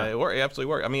worked. It absolutely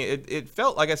worked. I mean, it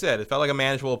felt, like I said, it felt like a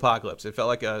manageable apocalypse. It felt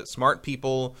like smart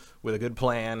people with a good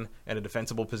plan and a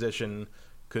defensible position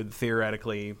could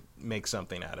theoretically make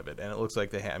something out of it. And it looks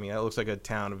like it looks like a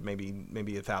town of maybe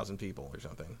 1,000 people or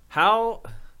something. How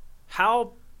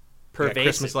pervasive?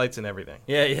 Christmas lights and everything.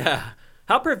 Yeah.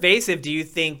 How pervasive do you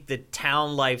think the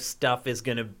town life stuff is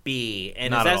going to be?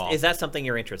 And is that something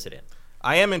you're interested in?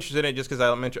 I am interested in it just because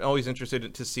I'm always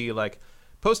interested to see, like,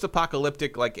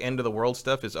 post-apocalyptic, like, end of the world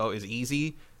stuff is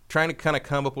easy. Trying to kind of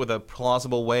come up with a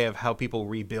plausible way of how people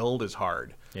rebuild is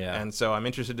hard. Yeah. And so I'm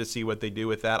interested to see what they do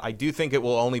with that. I do think it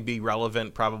will only be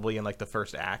relevant probably in, like, the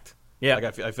first act. Yeah.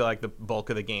 Like, I feel like the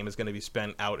bulk of the game is going to be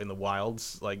spent out in the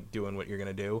wilds, like, doing what you're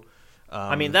going to do.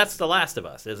 I mean, that's The Last of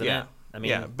Us, isn't it? I mean,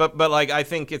 yeah, but like, I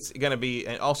think it's going to be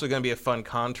also going to be a fun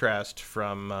contrast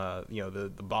from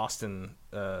the Boston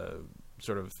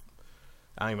sort of,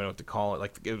 I don't even know what to call it.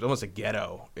 Like, it was almost a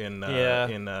ghetto in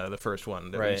the first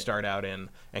one that we start out in,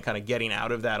 and kind of getting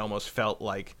out of that almost felt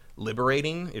like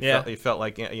liberating. It felt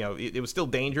like, it was still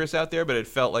dangerous out there, but it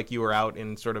felt like you were out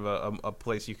in sort of a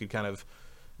place you could kind of,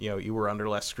 you were under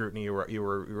less scrutiny, you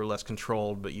were less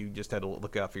controlled, but you just had to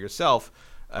look out for yourself.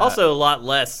 Also, a lot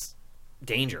less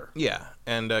danger. Yeah,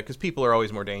 and because people are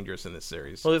always more dangerous in this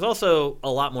series. Well, there's also a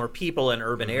lot more people in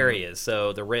urban areas,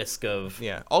 so the risk of...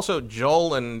 Yeah. Also,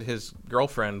 Joel and his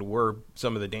girlfriend were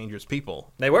some of the dangerous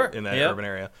people. They were. In that urban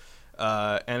area.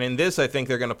 And in this, I think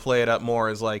they're going to play it up more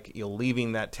as, like,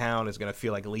 leaving that town is going to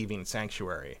feel like leaving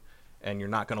Sanctuary. And you're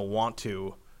not going to want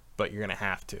to, but you're going to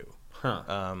have to.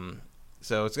 Huh.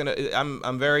 So it's going to...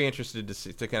 I'm very interested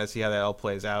to kind of see how that all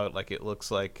plays out. Like, it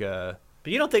looks like...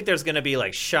 But you don't think there's going to be,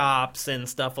 like, shops and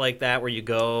stuff like that where you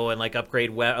go and, like, upgrade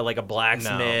like a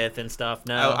blacksmith and stuff?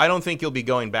 No, I don't think you'll be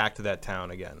going back to that town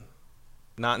again.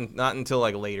 Not until,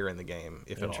 like, later in the game,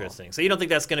 if at all. Interesting. So you don't think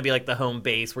that's going to be, like, the home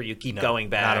base where you keep going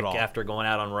back after going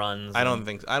out on runs? I don't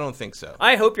think so.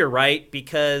 I hope you're right,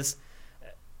 because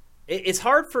it's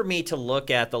hard for me to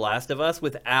look at The Last of Us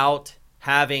without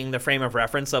having the frame of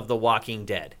reference of The Walking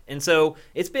Dead. And so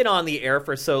it's been on the air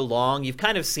for so long. You've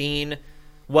kind of seen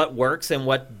what works and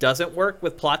what doesn't work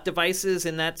with plot devices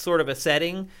in that sort of a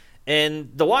setting.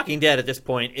 And The Walking Dead at this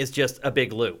point is just a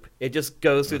big loop. It just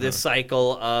goes through this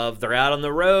cycle of they're out on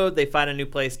the road, they find a new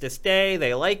place to stay,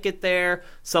 they like it there,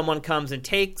 someone comes and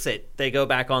takes it, they go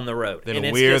back on the road.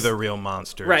 Then we're the real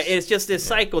monsters. Right, it's just this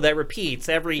cycle that repeats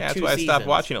every 2 seasons. That's why I stopped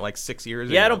watching it like 6 years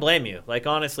ago. Yeah, I don't blame you. Like,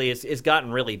 honestly, it's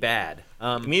gotten really bad.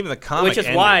 And even the comic which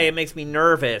is why it makes me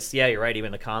nervous. Yeah, you're right,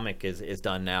 even the comic is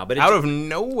done now. But out of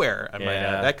nowhere, I might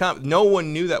add. No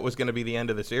one knew that was going to be the end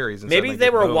of the series. Maybe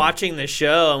they were watching the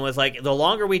show and was like, the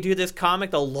longer we do this comic,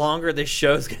 the longer this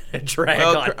show's going to drag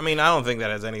on. I mean, I don't think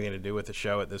that has anything to do with the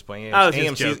show at this point.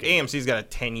 AMC's got a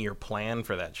 10-year plan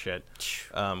for that shit,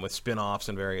 with spin-offs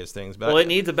and various things. But it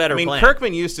needs a better plan.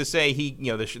 Kirkman used to say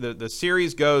the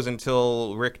series goes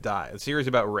until Rick dies. The series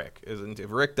about Rick if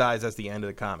Rick dies, that's the end of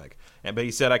the comic. But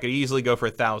he said I could easily go for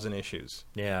 1,000 issues.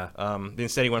 Yeah.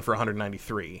 Instead, he went for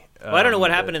 193. Well, I don't know what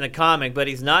happened in the comic, but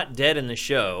he's not dead in the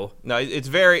show. No,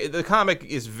 the comic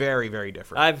is very, very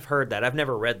different. I've heard that. I've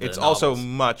never read the It's novels. also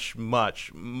much,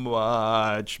 much,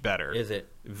 much better. Is it?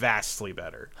 Vastly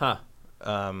better. Huh.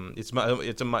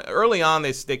 Early on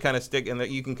they kind of stick, and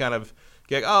you can kind of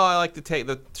get, I like to take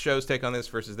the show's take on this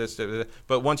versus this.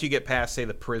 But once you get past, say,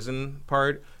 the prison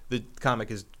part, the comic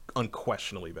is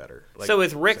unquestionably better. So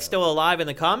is Rick still alive in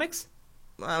the comics?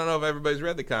 I don't know if everybody's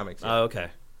read the comics yet. Oh,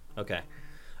 okay.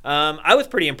 I was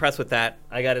pretty impressed with that,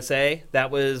 I gotta say.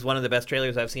 That was one of the best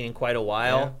trailers I've seen in quite a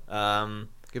while. Yeah.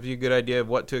 Gives you a good idea of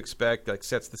what to expect, like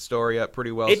sets the story up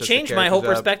pretty well. It changed my whole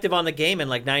perspective on the game in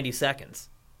like 90 seconds.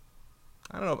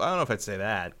 I don't know if I'd say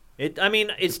that.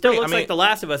 It still looks like The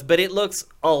Last of Us, but it looks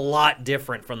a lot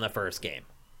different from the first game.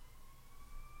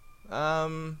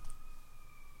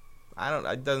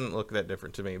 It doesn't look that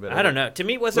different to me, but I don't know. To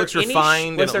me, was there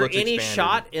any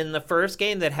shot in the first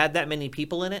game that had that many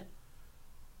people in it?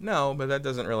 No, but that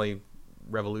doesn't really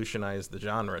revolutionize the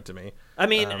genre to me. I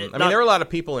mean, there were a lot of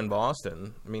people in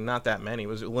Boston. I mean, not that many. It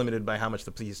was limited by how much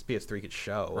the PS3 could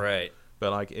show. Right.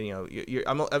 But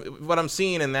what I'm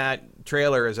seeing in that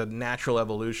trailer is a natural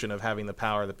evolution of having the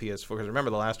power of the PS4. Because remember,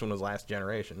 the last one was last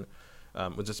generation.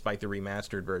 Despite the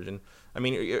remastered version. I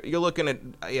mean, you're looking at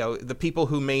the people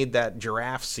who made that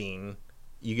giraffe scene.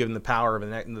 You give them the power of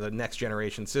the next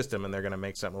generation system, and they're going to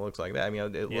make something that looks like that. I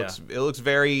mean, it looks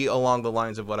very along the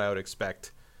lines of what I would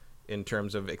expect in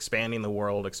terms of expanding the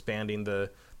world, expanding the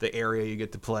area you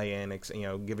get to play in.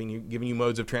 Giving you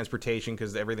modes of transportation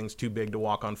because everything's too big to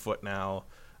walk on foot now.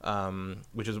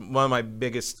 which is one of my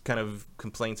biggest kind of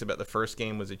complaints about the first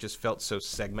game. Was it just felt so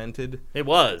segmented. It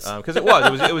was. Because it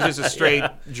was just a straight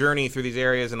journey through these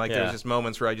areas, and like there was just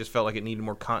moments where I just felt like it needed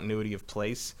more continuity of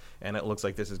place, and it looks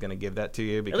like this is going to give that to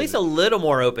you. At least a little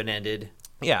more open-ended.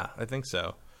 Yeah, I think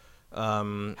so. How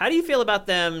do you feel about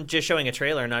them just showing a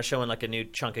trailer and not showing like a new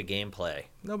chunk of gameplay?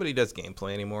 Nobody does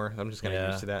gameplay anymore. I'm just kind of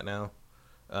used to that now.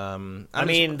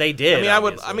 They did. I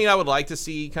would like to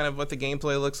see kind of what the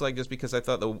gameplay looks like, just because I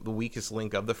thought the weakest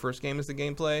link of the first game is the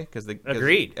gameplay.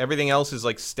 Agreed. Everything else is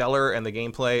like stellar, and the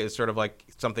gameplay is sort of like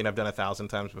something I've done 1,000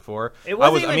 times before. I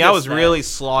was really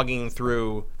slogging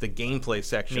through the gameplay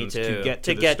sections to get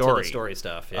to the story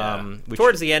stuff. Yeah.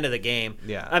 Towards the end of the game.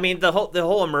 Yeah. I mean, the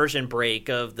whole immersion break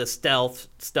of the stealth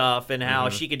stuff and how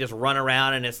she could just run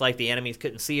around and it's like the enemies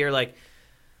couldn't see her. Like,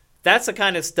 that's the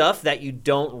kind of stuff that you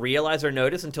don't realize or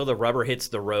notice until the rubber hits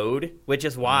the road, which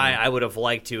is why I would have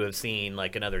liked to have seen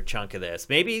like another chunk of this.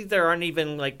 Maybe there aren't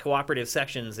even like cooperative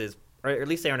sections, or at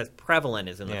least they aren't as prevalent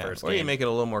as in the first game. Or you make it a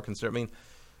little more conservative. I mean,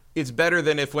 it's better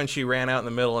than if when she ran out in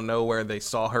the middle of nowhere, they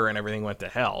saw her and everything went to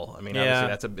hell. I mean,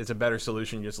 obviously it's a better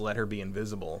solution. Just let her be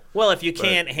invisible. Well, if you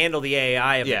can't handle the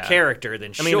AI of the character,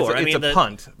 then sure. It's a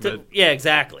punt. Yeah,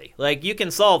 exactly. Like, you can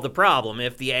solve the problem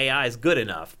if the AI is good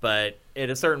enough, but at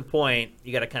a certain point,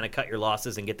 you got to kind of cut your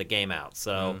losses and get the game out.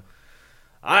 So,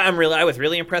 I was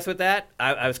really impressed with that.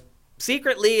 I was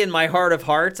secretly, in my heart of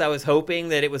hearts, I was hoping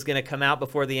that it was going to come out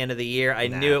before the end of the year. I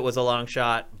knew it was a long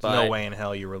shot, but there's no way in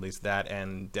hell you release that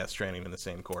and Death Stranding in the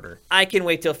same quarter. I can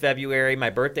wait till February. My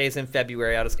birthday's in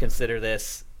February. I'll just consider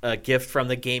this a gift from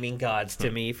the gaming gods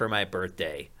to me for my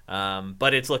birthday.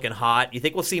 But it's looking hot. You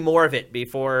think we'll see more of it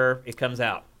before it comes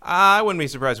out? I wouldn't be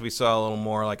surprised if we saw a little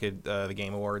more like the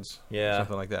Game Awards. Yeah.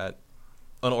 Something like that.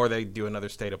 Or they do another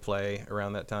State of Play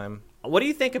around that time. What do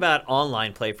you think about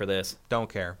online play for this? Don't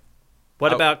care.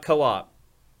 What about co-op?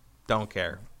 Don't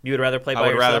care. You would rather play by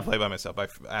yourself? I would rather play by myself.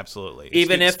 Absolutely.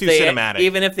 It's too cinematic.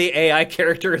 Even if the AI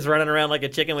character is running around like a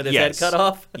chicken with his head cut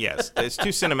off? Yes. It's too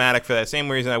cinematic for that. Same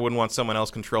reason I wouldn't want someone else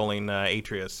controlling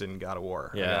Atreus in God of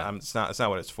War. Yeah. I mean, it's not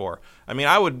what it's for. I mean,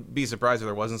 I would be surprised if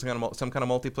there wasn't some kind of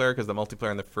multiplayer, because the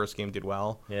multiplayer in the first game did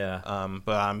well. Yeah.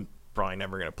 But I'm probably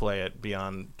never going to play it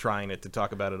beyond trying it to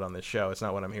talk about it on this show. It's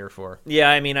not what I'm here for. Yeah,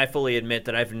 I mean, I fully admit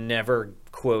that I've never,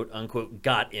 quote unquote,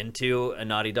 got into a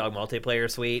Naughty Dog multiplayer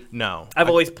suite. No. I've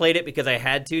always played it because I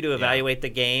had to evaluate the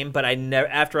game, but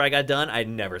after I got done, I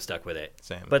never stuck with it.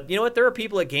 Same. But you know what? There are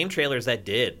people at Game Trailers that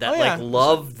did, that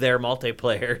loved their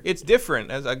multiplayer. It's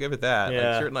different, I'll give it that.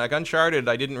 Yeah. Certainly, like Uncharted,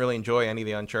 I didn't really enjoy any of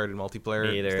the Uncharted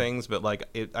multiplayer things, but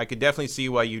I could definitely see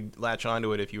why you'd latch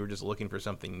onto it if you were just looking for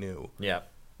something new. Yeah.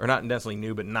 Or not necessarily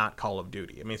new, but not Call of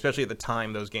Duty. I mean, especially at the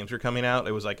time those games were coming out,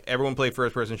 it was like everyone played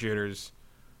first-person shooters,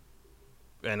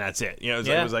 and that's it. You know,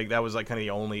 it was like that was like kind of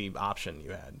the only option you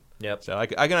had. Yep. So I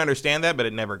can understand that, but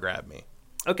it never grabbed me.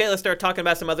 Okay, let's start talking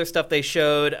about some other stuff they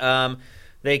showed.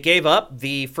 They gave up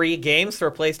the free games for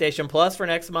PlayStation Plus for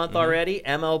next month already.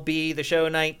 MLB The Show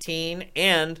 19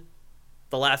 and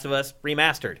The Last of Us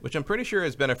Remastered, which I'm pretty sure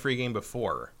has been a free game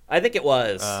before. I think it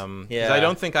was. I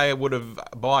don't think I would have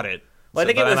bought it. Well, I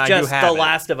think it was just The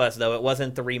Last of Us, though. It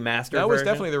wasn't the remastered version. That was version.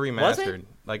 definitely the remastered.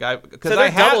 Was it? So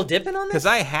they're double dipping on this? Because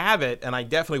I have it, and I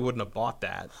definitely wouldn't have bought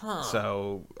that. Huh.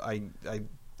 So I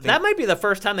that might be the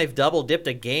first time they've double dipped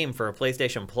a game for a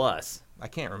PlayStation Plus. I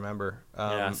can't remember.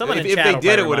 Someone in if chat they will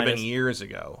did, it probably would have remind been us. years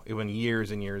ago. It would have been years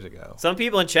and years ago. Some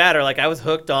people in chat are like, I was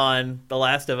hooked on The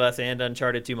Last of Us and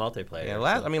Uncharted 2 multiplayer. Yeah,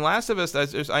 Last of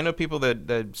Us, I know people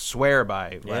that swear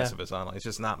by Last of Us online. It's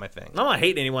just not my thing. I'm not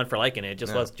hating anyone for liking it.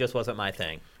 It just wasn't my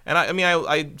thing. And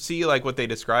I see like what they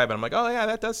describe, and I'm like, oh yeah,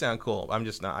 that does sound cool. I'm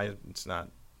just not. It's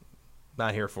not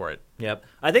here for it. Yep.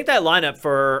 I think that lineup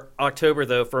for October,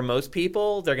 though, for most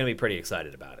people, they're going to be pretty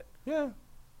excited about it. Yeah,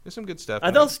 there's some good stuff.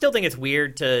 I still think it's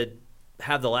weird to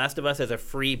have The Last of Us as a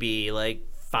freebie like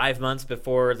 5 months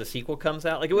before the sequel comes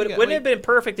out. Like, wouldn't it have been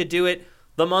perfect to do it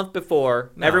the month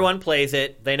before? No. Everyone plays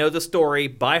it. They know the story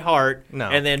by heart. No.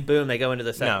 And then, boom, they go into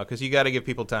the second. No, because you got to give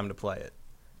people time to play it.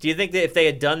 Do you think that if they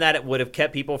had done that, it would have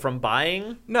kept people from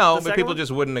buying? No, but people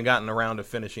just wouldn't have gotten around to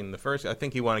finishing the first. I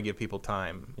think you want to give people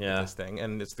time with this thing.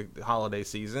 And it's the holiday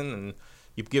season, and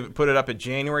you put it up in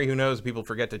January. Who knows? People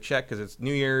forget to check because it's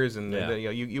New Year's, and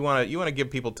you want to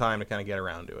give people time to kind of get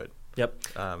around to it. Yep.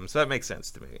 So that makes sense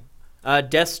to me.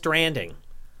 Death Stranding.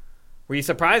 Were you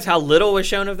surprised how little was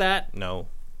shown of that? No.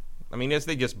 I mean,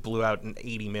 they just blew out in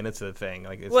 80 minutes of the thing.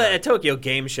 Like, a Tokyo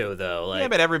Game Show, though. Yeah,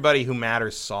 but everybody who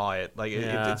matters saw it. Like,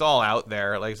 it's all out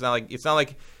there. Like, it's not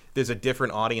like there's a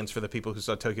different audience for the people who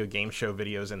saw Tokyo Game Show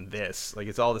videos and this. Like,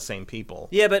 it's all the same people.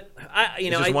 Yeah, but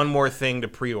it's just one more thing to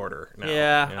pre-order now.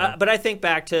 Yeah, but I think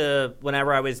back to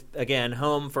whenever I was, again,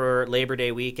 home for Labor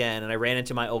Day weekend, and I ran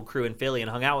into my old crew in Philly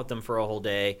and hung out with them for a whole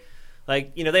day.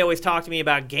 Like, they always talk to me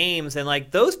about games, and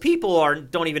like those people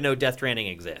don't even know Death Stranding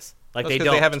exists. Like, they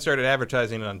don't. They haven't started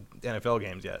advertising on NFL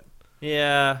games yet.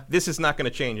 Yeah. This is not going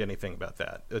to change anything about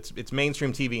that. It's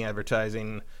mainstream TV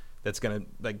advertising that's going to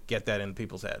like get that in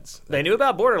people's heads. They knew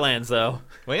about Borderlands, though.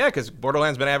 Well, yeah, because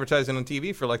Borderlands been advertising on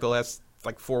TV for like the last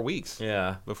 4 weeks.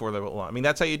 Yeah. Before the launch. I mean,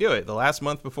 that's how you do it. The last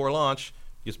month before launch,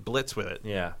 you just blitz with it.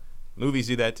 Yeah. Movies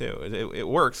do that too. It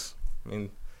works. I mean,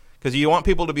 because you want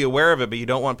people to be aware of it, but you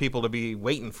don't want people to be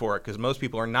waiting for it, because most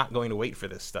people are not going to wait for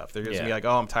this stuff. They're just going to be like,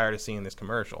 oh, I'm tired of seeing this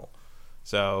commercial.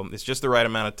 So it's just the right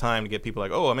amount of time to get people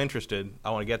like, oh, I'm interested.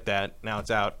 I want to get that. Now it's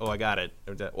out. Oh, I got it.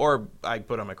 Or I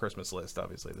put it on my Christmas list,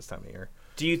 obviously, this time of year.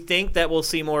 Do you think that we'll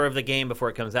see more of the game before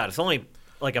it comes out? It's only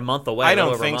like a month away. I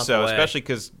don't think so, especially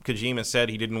because Kojima said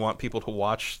he didn't want people to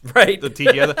watch the right.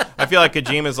 TGS. I feel like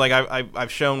Kojima's like,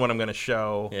 I've shown what I'm going to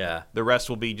show. Yeah. The rest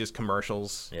will be just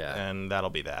commercials. Yeah. And that'll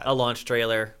be that. A launch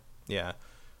trailer. Yeah.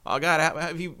 Oh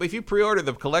God! If you pre-ordered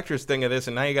the collector's thing of this,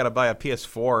 and now you got to buy a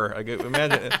PS4,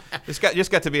 imagine this just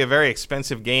got to be a very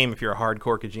expensive game if you're a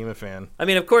hardcore Kojima fan. I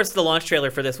mean, of course, the launch trailer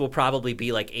for this will probably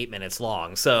be like 8 minutes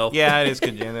long. So yeah, it is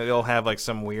Kojima. It'll have like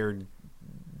some weird,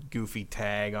 goofy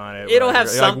tag on it. It'll have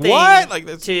something like,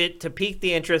 what? to pique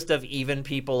the interest of even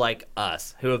people like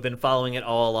us who have been following it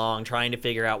all along, trying to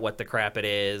figure out what the crap it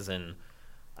is. And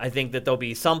I think that there'll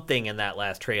be something in that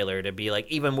last trailer to be like,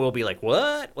 even we'll be like,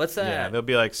 what? What's that? Yeah, there'll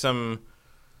be like some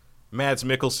Mads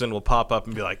Mikkelsen will pop up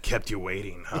and be like, kept you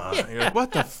waiting, huh? Yeah. You're like,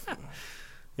 what the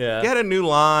Yeah. Get a new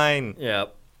line. Yeah.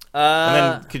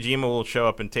 And then Kojima will show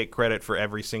up and take credit for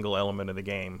every single element of the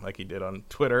game, like he did on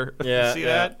Twitter. Yeah, See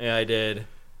that? Yeah, I did.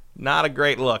 Not a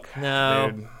great look.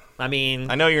 No. Dude. I mean,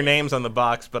 I know your name's on the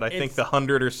box, but I think the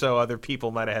 100 or so other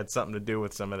people might have had something to do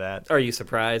with some of that. Are you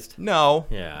surprised? No.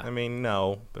 Yeah. I mean,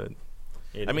 no, but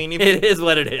it is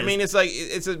what it is. I mean, it's like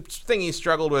it's a thing he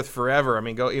struggled with forever. I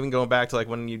mean, going back to like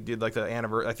when you did like the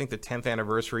I think the 10th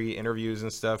anniversary interviews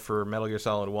and stuff for Metal Gear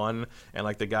Solid 1, and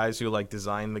like the guys who like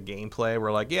designed the gameplay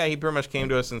were like, yeah, he pretty much came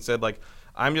to us and said like,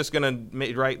 I'm just going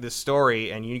to write this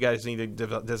story, and you guys need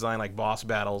to design, like, boss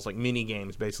battles, like,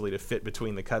 mini-games, basically, to fit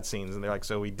between the cutscenes. And they're like,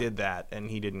 so we did that, and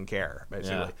he didn't care,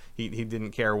 basically. Yeah. He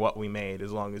didn't care what we made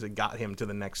as long as it got him to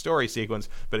the next story sequence.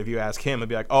 But if you ask him, it'd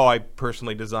be like, oh, I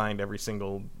personally designed every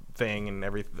single thing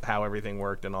and how everything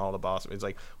worked and all the boss. It's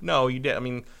like, no, you did. I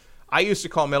mean, I used to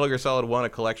call Metal Gear Solid 1 a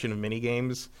collection of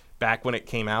mini-games back when it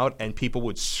came out, and people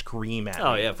would scream at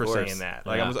me for saying that.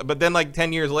 Like, but then, like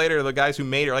 10 years later, the guys who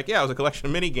made it are like, "Yeah, it was a collection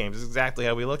of mini games." It's exactly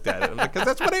how we looked at it, because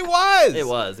that's what it was. It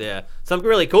was, yeah. Some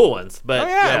really cool ones, but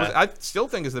I still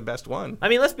think it's the best one. I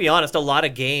mean, let's be honest. A lot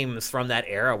of games from that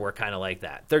era were kind of like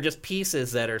that. They're just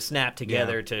pieces that are snapped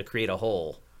together to create a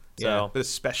whole. So, yeah, but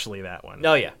especially that one.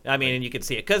 Oh, yeah. I mean, and you could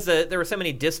see it because there were so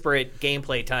many disparate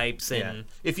gameplay types. And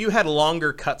if you had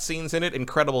longer cutscenes in it,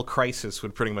 Incredible Crisis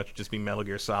would pretty much just be Metal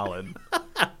Gear Solid.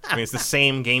 I mean, it's the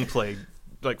same gameplay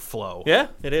like flow. Yeah,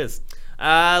 it is.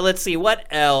 Let's see. What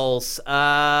else?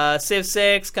 Civ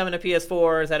 6 coming to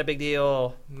PS4. Is that a big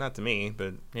deal? Not to me,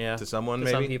 but to someone to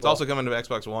maybe. Some people. It's also coming to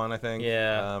Xbox One, I think.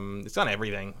 Yeah. It's on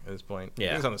everything at this point. Yeah. I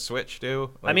think it's on the Switch, too.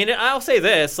 Like, I mean, I'll say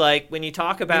this. Like, when you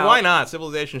talk about... why not?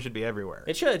 Civilization should be everywhere.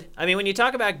 It should. I mean, when you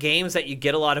talk about games that you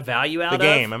get a lot of value out of... The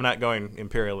game. I'm not going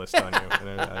imperialist on you.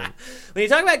 When you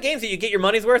talk about games that you get your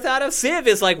money's worth out of, Civ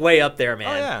is, like, way up there,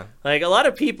 man. Oh, yeah. Like, a lot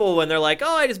of people, when they're like,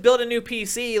 oh, I just built a new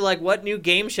PC, like, what new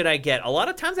game should I get? A lot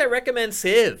of times I recommend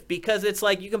Civ, because it's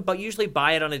like you can usually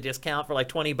buy it on a discount for, like,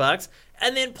 $20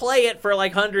 and then play it for,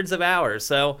 like, hundreds of hours.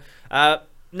 So,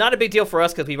 not a big deal for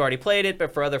us because we've already played it,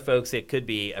 but for other folks, it could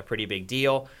be a pretty big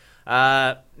deal.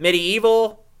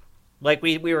 Medieval, like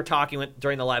we were talking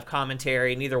during the live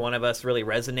commentary, neither one of us really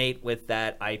resonate with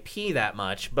that IP that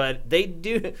much, but they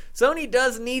do. Sony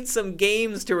does need some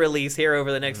games to release here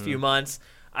over the next few months.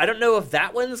 I don't know if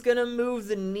that one's going to move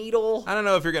the needle. I don't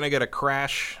know if you're going to get a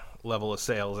Crash level of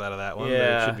sales out of that one, but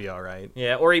it should be all right.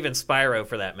 Yeah, or even Spyro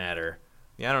for that matter.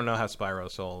 Yeah, I don't know how Spyro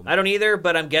sold. I don't either,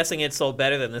 but I'm guessing it sold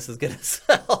better than this is going to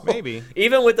sell. Maybe.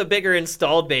 Even with the bigger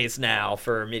installed base now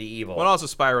for Medieval. Well, also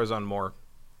Spyro's on more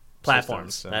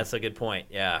platforms. Systems, so. That's a good point,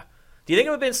 yeah. Do you think it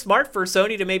would have been smart for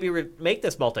Sony to maybe make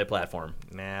this multi-platform?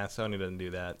 Nah, Sony doesn't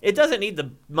do that. It doesn't need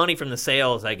the money from the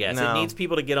sales, I guess. No. It needs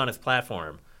people to get on its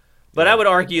platform. But I would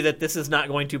argue that this is not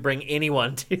going to bring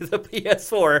anyone to the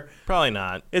PS4. Probably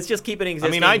not. It's just keeping existing.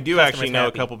 I mean, I do actually know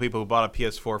happy. a couple people who bought a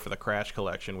PS4 for the Crash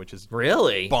collection, which is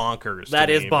really bonkers. That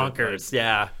to is me, bonkers.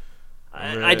 Yeah.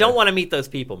 I don't want to meet those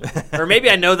people, man. Or maybe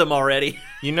I know them already.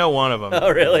 You know one of them. Oh,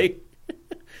 really?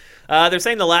 They're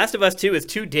saying The Last of Us 2 is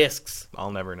 2 discs.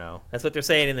 I'll never know. That's what they're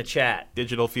saying in the chat.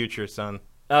 Digital future, son.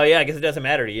 Oh, yeah, I guess it doesn't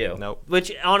matter to you. Nope.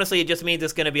 Which, honestly, it just means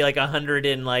it's going to be like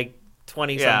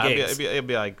 120 some gigs. It'd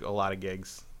be like a lot of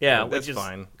gigs. Yeah, that's which is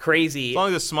fine. Crazy. As long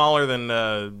as it's smaller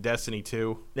than Destiny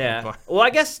 2. Yeah. Well, I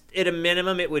guess at a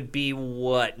minimum it would be,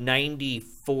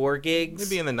 94 gigs?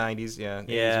 It'd be in the 90s, yeah.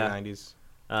 80s or 90s.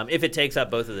 If it takes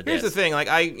up both of the discs. Here's the thing, like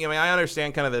I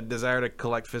understand kind of the desire to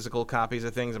collect physical copies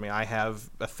of things. I mean, I have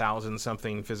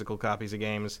 1,000-something physical copies of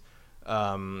games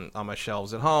on my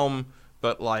shelves at home,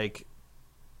 but like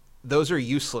those are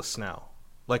useless now.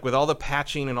 Like with all the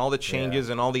patching and all the changes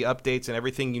and all the updates and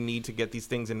everything you need to get these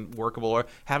things in workable, or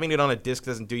having it on a disc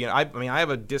doesn't do you. I have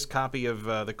a disc copy of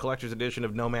the collector's edition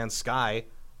of No Man's Sky.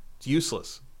 It's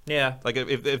useless. Yeah, like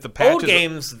if the patches, old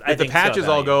games, if the patches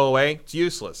all go away, it's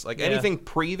useless. Like anything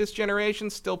pre this generation,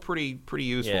 still pretty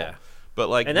useful. Yeah. But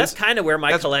like, and that's kind of where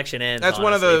my collection ends. That's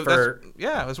honestly, one of the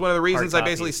that's one of the reasons I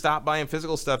basically copies. stopped buying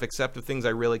physical stuff, except the things I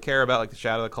really care about, like the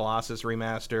Shadow of the Colossus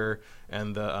remaster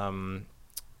and the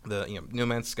No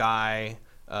Man's Sky.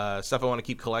 Stuff I want to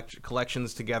keep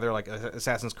collections together, like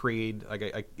Assassin's Creed,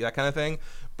 like that kind of thing.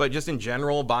 But just in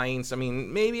general, buying. I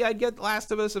mean, maybe I'd get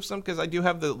Last of Us because I do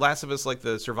have the Last of Us, like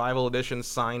the Survival Edition,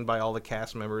 signed by all the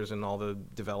cast members and all the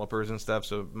developers and stuff.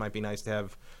 So it might be nice to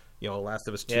have, Last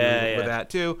of Us 2 with that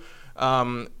too.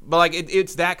 But like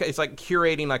it's like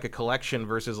curating like a collection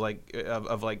versus like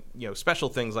of like special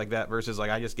things like that versus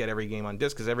like I just get every game on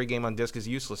disc because every game on disc is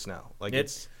useless now. Like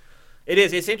It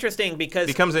is. It's interesting because...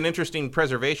 It becomes an interesting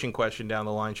preservation question down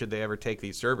the line should they ever take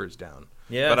these servers down.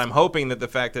 Yeah. But I'm hoping that the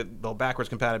fact that the backwards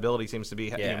compatibility seems to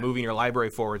be... moving your library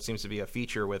forward seems to be a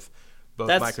feature with both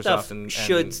Microsoft and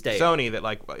Sony that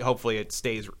like hopefully it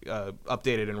stays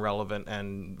updated and relevant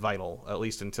and vital, at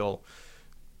least until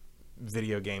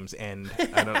video games end.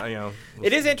 I don't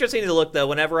It is interesting to look, though.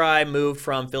 Whenever I moved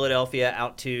from Philadelphia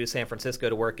out to San Francisco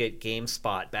to work at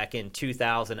GameSpot back in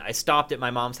 2000, I stopped at my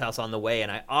mom's house on the way,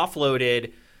 and I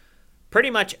offloaded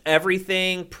pretty much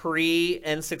everything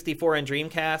pre-N64 and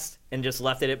Dreamcast and just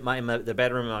left it at the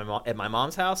bedroom at my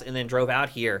mom's house and then drove out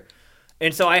here.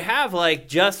 And so I have, like,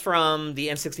 just from the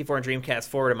N64 and Dreamcast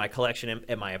forward in my collection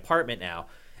at my apartment now.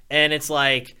 And it's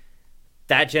like...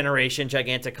 that generation,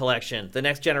 gigantic collection. The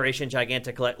next generation,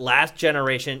 gigantic collection. Last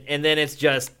generation, and then it's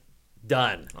just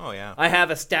done. Oh, yeah. I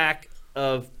have a stack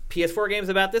of PS4 games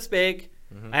about this big.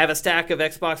 I have a stack of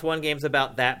Xbox One games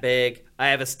about that big. I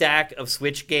have a stack of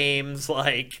Switch games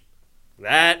like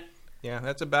that. Yeah,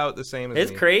 that's about the same as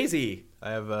It's me. crazy.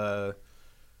 I have a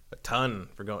ton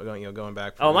for going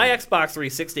back. My Xbox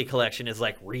 360 collection is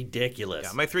like ridiculous.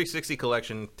 Yeah, my 360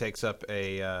 collection takes up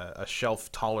a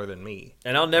shelf taller than me.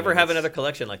 And I'll never have another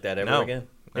collection like that ever again.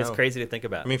 It's crazy to think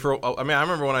about. I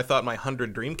remember when I thought my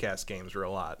 100 Dreamcast games were a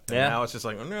lot. And now it's just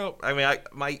like, no. I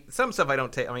mean, some stuff I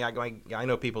don't take. I mean, I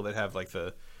know people that have like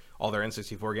all their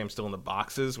N64 games still in the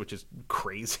boxes, which is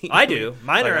crazy. I do.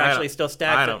 Mine are actually still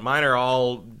stacked. I don't. Mine are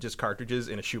all just cartridges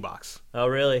in a shoebox. Oh,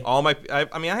 really?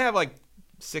 I have like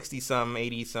 60-some,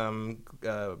 80-some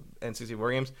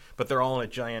N64 games, but they're all in a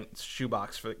giant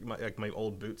shoebox for my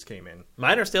old boots came in.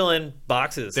 Mine are still in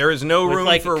boxes. There is no room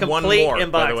for one more,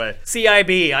 by the way.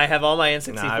 CIB, I have all my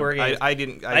N64 games. I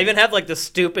didn't. I even have like the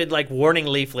stupid like warning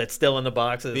leaflet still in the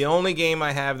boxes. The only game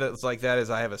I have that's like that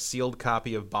is I have a sealed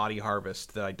copy of Body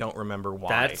Harvest that I don't remember why.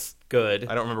 That's good.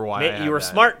 I don't remember why. You were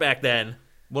smart back then.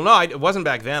 Well, no, it wasn't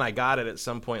back then. I got it at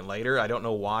some point later. I don't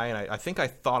know why, and I think I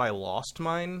thought I lost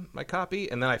my copy,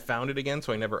 and then I found it again,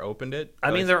 so I never opened it.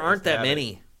 I mean, there aren't that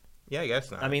many. Yeah, I guess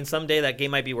not. I mean, someday that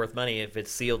game might be worth money if it's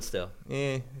sealed still.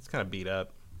 It's kind of beat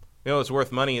up. What's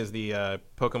worth money is the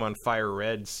Pokemon Fire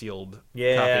Red sealed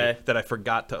copy that I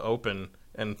forgot to open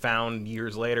and found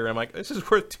years later. I'm like, this is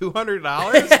worth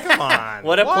 $200? Come on.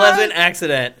 What a pleasant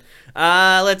accident.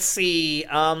 Let's see.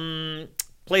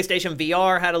 PlayStation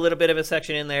VR had a little bit of a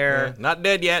section in there.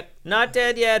 Yeah, not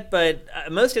dead yet, but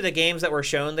most of the games that were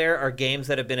shown there are games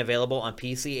that have been available on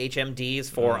PC HMDs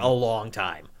for a long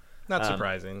time. Not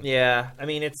surprising. Yeah, I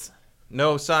mean, it's...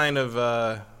 No sign of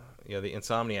the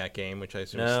Insomniac game, which I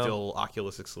assume is still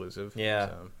Oculus exclusive. Yeah.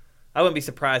 So. I wouldn't be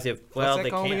surprised if, What's that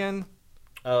they called can't. again?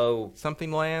 Oh.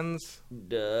 Something Lands?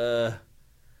 You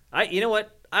know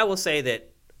what? I will say that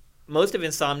most of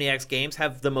Insomniac's games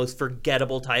have the most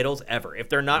forgettable titles ever. If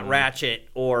they're not Ratchet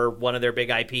or one of their big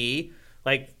IP,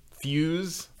 like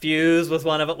Fuse was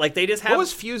one of them. Like they just have. What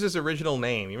was Fuse's original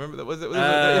name? You remember that? It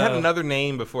had another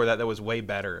name before that was way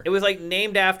better. It was like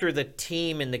named after the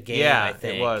team in the game. I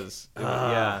think it was.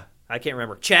 Yeah, I can't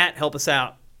remember. Chat, help us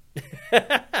out.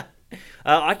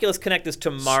 Oculus Connect is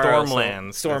tomorrow. Stormlands.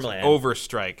 Stormlands.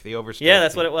 Overstrike. The Overstrike. Yeah,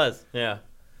 that's what it was. Yeah.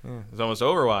 It was almost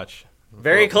Overwatch.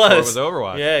 Very Before close. it was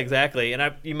Overwatch. Yeah, exactly.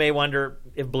 And you may wonder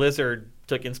if Blizzard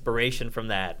took inspiration from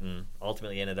that and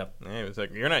ultimately ended up. Yeah, it was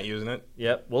like, you're not using it.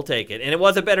 Yep, we'll take it. And it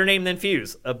was a better name than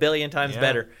Fuse. A billion times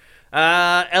better.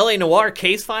 LA Noire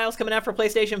case files coming out for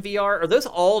PlayStation VR. Are those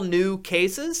all new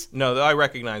cases? No, I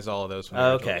recognize all of those from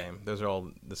the original game. Those are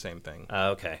all the same thing.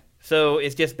 Okay. So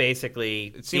it's just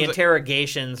basically the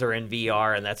interrogations are in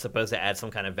VR, and that's supposed to add some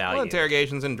kind of value. Well,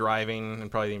 interrogations and driving and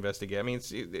probably the investigation. I mean,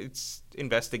 it's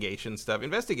investigation stuff.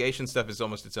 Investigation stuff is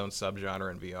almost its own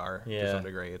subgenre in VR to some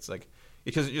degree. It's like,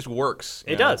 because it just works.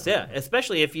 It does, yeah.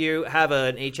 Especially if you have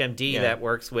an HMD that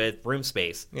works with room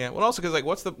space. Yeah. Well, also because like,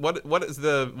 what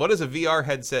does a VR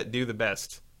headset do the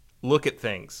best? Look at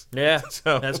things. Yeah,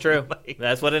 so, that's true. Like,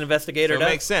 that's what an investigator does.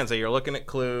 It makes sense. Like, you're looking at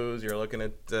clues, you're looking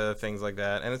at things like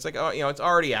that, and it's like, oh, it's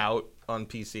already out on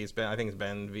PC. I think it's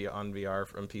been on VR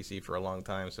from PC for a long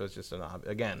time. So it's just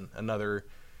another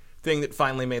thing that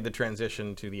finally made the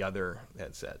transition to the other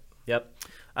headset. Yep.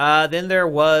 Then there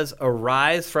was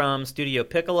Arise from Studio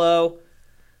Piccolo,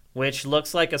 which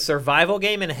looks like a survival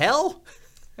game in hell.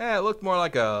 Yeah, it looked more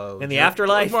like in the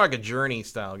afterlife. It looked more like a Journey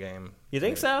style game. You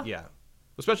think so? Yeah.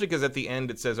 Especially because at the end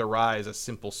it says Arise, a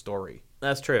simple story.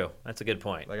 That's true. That's a good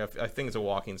point. Like I think it's a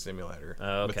walking simulator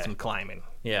with some climbing.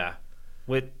 Yeah,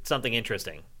 with something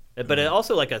interesting. But it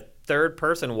also like a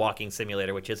third-person walking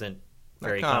simulator, which isn't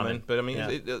very common. But I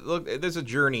mean, look, there's a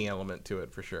journey element to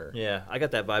it for sure. Yeah, I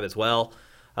got that vibe as well.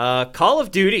 Call of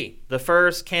Duty, the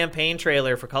first campaign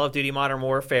trailer for Call of Duty Modern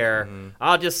Warfare.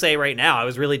 I'll just say right now, I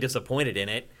was really disappointed in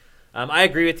it. I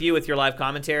agree with you with your live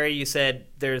commentary. You said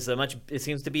it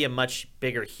seems to be a much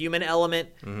bigger human element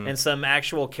and some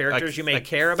actual characters you may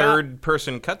care about.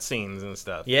 Third-person cutscenes and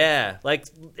stuff. Yeah, like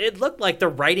it looked like the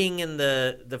writing and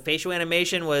the facial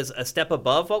animation was a step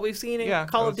above what we've seen in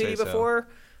Call of Duty before.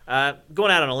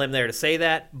 Going out on a limb there to say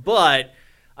that, but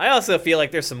I also feel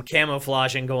like there's some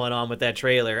camouflaging going on with that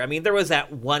trailer. I mean, there was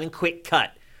that one quick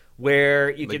cut where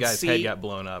you could see the guy's head got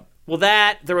blown up. Well,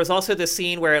 there was also the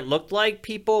scene where it looked like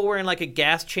people were in like a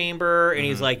gas chamber, and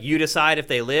he's like, you decide if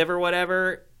they live or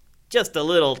whatever. Just a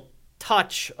little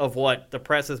touch of what the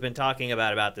press has been talking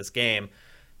about this game.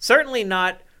 Certainly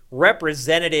not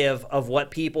representative of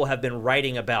what people have been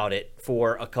writing about it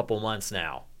for a couple months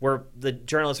now, where the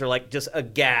journalists are like just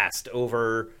aghast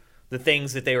over the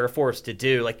things that they were forced to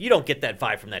do. Like, you don't get that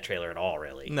vibe from that trailer at all,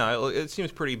 really. No, it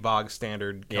seems pretty bog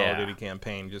standard Call of Duty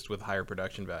campaign, just with higher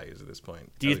production values at this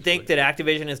point. Do you think that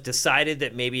Activision has decided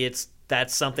that maybe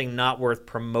that's something not worth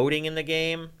promoting in the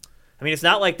game? I mean, it's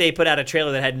not like they put out a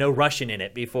trailer that had no Russian in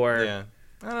it before. Yeah.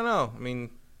 I don't know. I mean,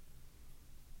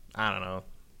 I don't know.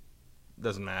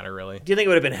 Doesn't matter, really. Do you think it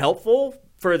would have been helpful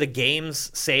for the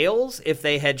game's sales if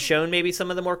they had shown maybe some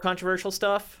of the more controversial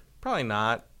stuff? Probably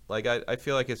not. Like, I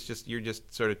feel like you're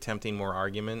just sort of tempting more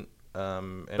argument.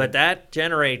 But that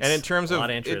generates and in terms a of lot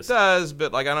of interest. It does,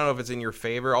 but like I don't know if it's in your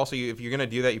favor. Also, if you're going to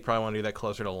do that, you probably want to do that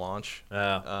closer to launch.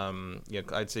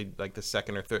 I'd say like the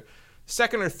second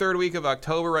or third week of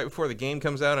October, right before the game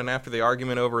comes out, and after the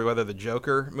argument over whether the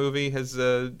Joker movie has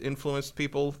influenced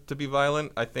people to be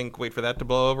violent. I think wait for that to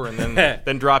blow over, and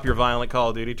then drop your violent Call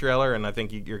of Duty trailer, and I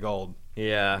think you're gold.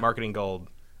 Yeah, marketing gold.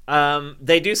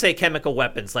 They do say chemical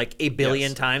weapons like a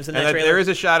billion times in that trailer. There is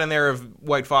a shot in there of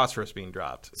white phosphorus being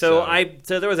dropped. So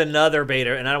there was another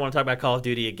beta, and I don't want to talk about Call of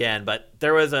Duty again, but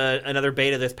there was another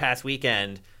beta this past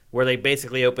weekend where they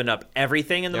basically opened up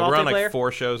everything in the multiplayer. We're on like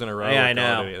 4 shows in a row. Yeah, I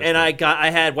know. And I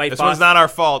had white. This one's not our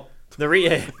fault. The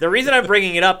reason I'm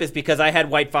bringing it up is because I had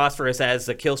white phosphorus as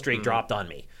the kill streak dropped on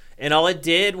me, and all it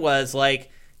did was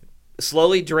like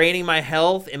slowly draining my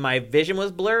health, and my vision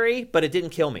was blurry, but it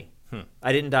didn't kill me.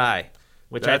 I didn't die,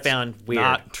 which I found weird.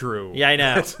 Not true. Yeah, I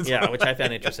know. Yeah, which I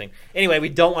found interesting. Anyway, we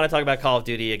don't want to talk about Call of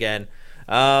Duty again.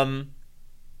 And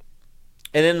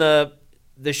then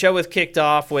the show was kicked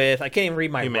off with, I can't even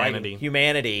read my writing.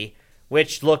 Humanity,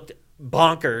 which looked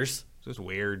bonkers. This is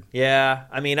weird. Yeah,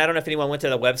 I mean, I don't know if anyone went to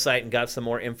the website and got some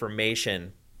more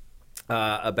information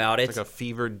about it. It's like a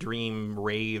fever dream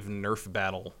rave Nerf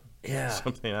battle. Yeah,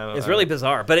 something. It's really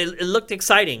bizarre, but it looked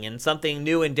exciting and something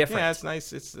new and different. Yeah, it's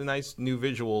nice. It's a nice new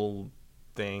visual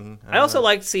thing. I also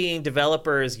like seeing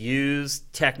developers use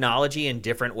technology in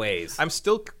different ways. I'm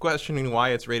still questioning why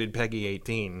it's rated PEGI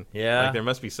 18. Yeah, like there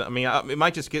must be some. I mean, it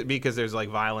might just be because there's like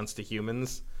violence to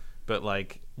humans, but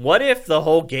like, what if the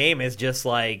whole game is just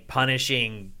like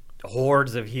punishing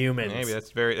hordes of humans. Maybe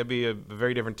that'd be a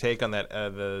very different take on that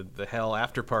the hell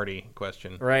after party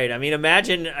question. Right. I mean,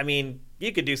 imagine. I mean,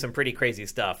 you could do some pretty crazy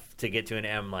stuff to get to an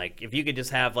M. Like if you could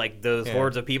just have like those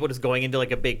hordes of people just going into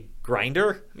like a big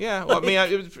grinder. Yeah. Well, I mean,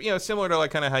 it was similar to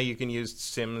like kind of how you can use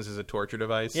Sims as a torture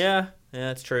device. Yeah. Yeah,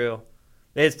 that's true.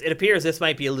 It appears this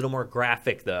might be a little more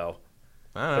graphic though.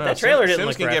 I don't know. That trailer didn't Sims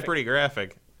look can graphic. get pretty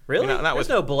graphic. Really? There's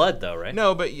no blood though, right?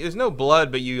 No, but there's no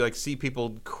blood. But you like see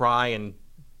people cry and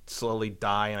slowly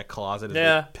die in a closet as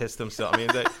they piss themselves.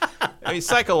 I mean,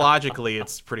 psychologically,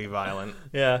 it's pretty violent.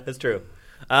 Yeah, that's true.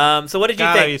 So what did you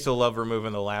think? I used to love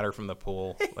removing the ladder from the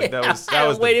pool. Like that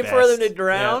was waiting the for them best. to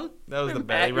drown. Yeah, that was the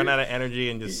best. They run out of energy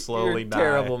and just slowly die.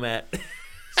 Terrible, Matt.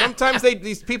 Sometimes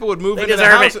these people would move into the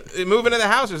house. Move into the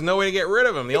house. There's no way to get rid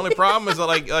of them. The only problem is that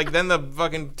like then the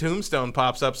fucking tombstone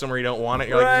pops up somewhere you don't want it.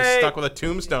 You're like just stuck with a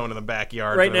tombstone in the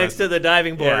backyard. Right next to the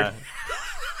diving board.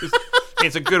 Yeah.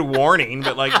 It's a good warning,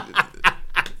 but like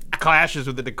clashes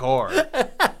with the decor.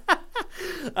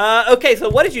 Okay, so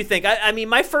what did you think? I mean,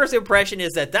 my first impression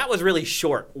is that was really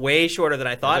short, way shorter than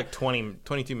I thought. It was like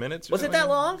 22 minutes. Was it that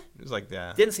long? It was like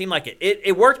that. Didn't seem like it.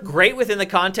 It worked great within the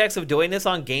context of doing this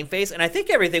on GameFace, and I think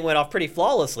everything went off pretty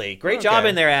flawlessly. Great job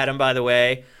in there, Adam, by the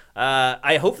way.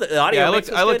 I hope that the audio I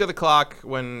looked at the clock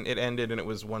when it ended, and it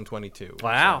was 1:22.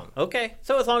 Wow. So. Okay.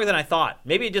 So it's longer than I thought.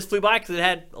 Maybe it just flew by because it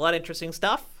had a lot of interesting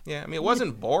stuff. Yeah, I mean, it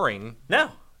wasn't boring. No,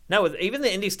 even the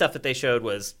indie stuff that they showed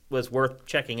was worth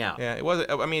checking out. Yeah, it was.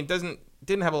 I mean, it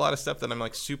didn't have a lot of stuff that I'm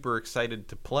like super excited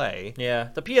to play. Yeah,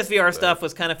 the PSVR stuff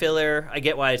was kind of filler. I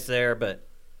get why it's there, but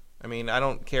I mean, I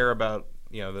don't care about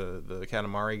the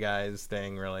Katamari guys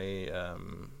thing really.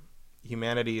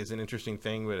 Humanity is an interesting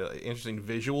thing, but interesting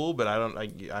visual. But I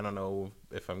don't know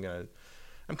if I'm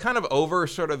kind of over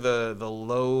sort of the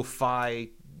lo-fi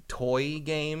toy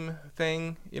game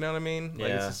thing. You know what I mean? Yeah.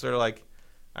 Like it's just sort of like,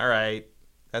 all right.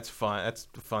 That's fun. That's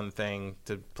a fun thing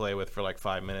to play with for like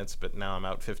 5 minutes, but now I'm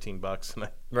out $15, and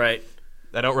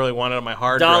I don't really want it on my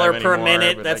hard drive anymore. $1 per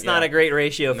minute. That's not a great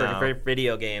ratio for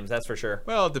video games. That's for sure.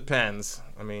 Well, it depends.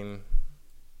 I mean,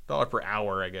 $1 per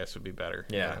hour, I guess, would be better.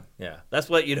 Yeah. That's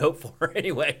what you'd hope for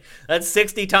anyway. That's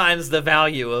 60 times the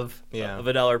value of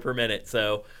 $1 per minute.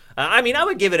 So, I mean, I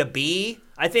would give it a B.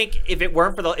 I think if it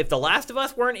weren't if The Last of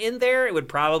Us weren't in there, it would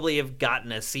probably have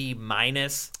gotten a C-.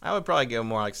 I would probably go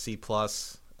more like C+.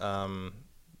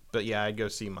 But yeah, I'd go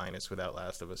C- without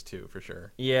Last of Us 2 for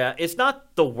sure. Yeah, it's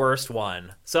not the worst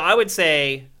one. So I would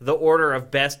say the order of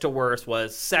best to worst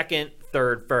was second,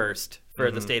 third, first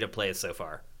for the state of play so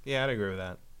far. Yeah, I'd agree with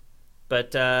that.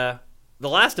 But The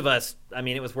Last of Us, I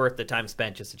mean, it was worth the time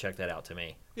spent just to check that out to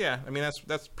me. Yeah, I mean,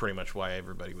 that's pretty much why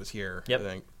everybody was here, Yep, I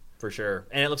think. For sure.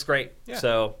 And it looks great. Yeah.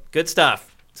 So, good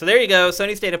stuff. So there you go,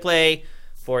 Sony State of Play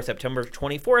for September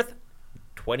 24th.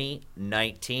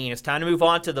 2019. It's time to move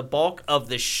on to the bulk of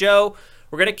the show.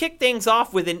 We're going to kick things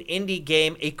off with an indie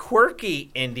game, a quirky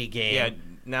indie game. Yeah,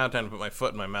 now time to put my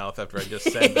foot in my mouth after I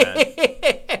just said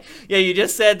that. Yeah, you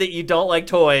just said that you don't like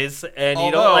toys and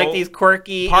you don't like these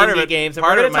quirky indie games. And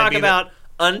we're going to talk about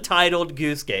Untitled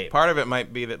Goose Game. Part of it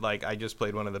might be that like I just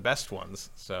played one of the best ones,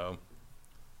 so...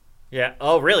 Yeah.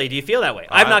 Oh, really? Do you feel that way?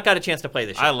 I've not got a chance to play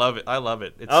this yet. I love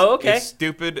it. It's, okay. It's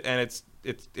stupid, and it's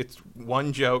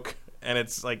one joke, and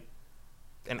it's like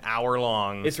an hour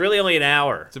long. It's really only an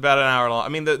hour. It's about an hour long. I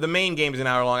mean, the main game is an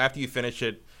hour long. After you finish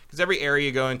it, because every area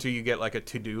you go into, you get like a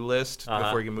to-do list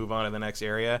before you can move on to the next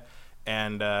area.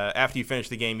 And after you finish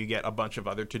the game, you get a bunch of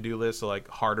other to-do lists, so like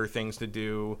harder things to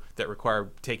do that require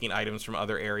taking items from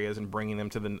other areas and bringing them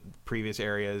to the previous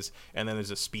areas. And then there's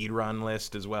a speed run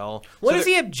list as well. What is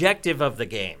the objective of the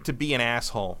game? To be an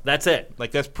asshole. That's it.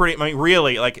 Like that's pretty. I mean,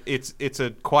 really, like it's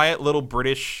a quiet little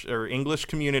British or English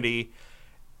community,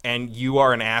 and you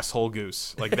are an asshole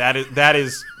goose. Like that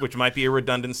is which might be a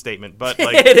redundant statement, but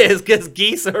like it is because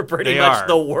geese are pretty much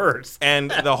the worst. And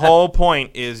the whole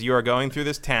point is you are going through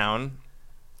this town,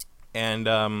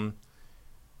 and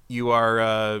you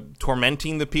are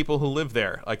tormenting the people who live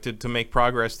there, like to make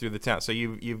progress through the town. So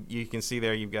you can see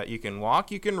there you can walk,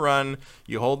 you can run,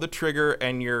 you hold the trigger,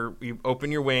 and you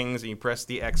open your wings and you press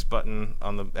the X button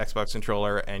on the Xbox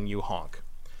controller and you honk.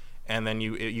 And then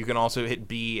you can also hit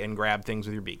B and grab things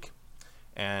with your beak,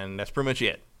 and that's pretty much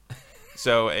it.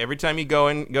 So every time you go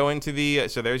into the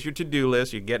so there's your to-do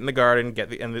list. You get in the garden, get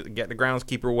the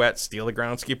groundskeeper wet, steal the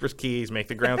groundskeeper's keys, make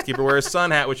the groundskeeper wear a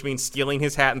sun hat, which means stealing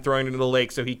his hat and throwing it into the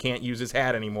lake so he can't use his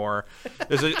hat anymore.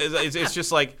 It's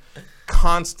just like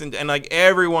constant, and like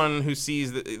everyone who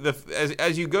sees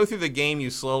as you go through the game, you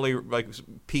slowly like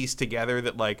piece together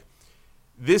that like.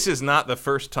 This is not the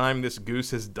first time this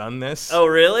goose has done this. Oh,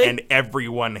 really? And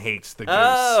everyone hates the goose.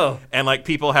 Oh. And, like,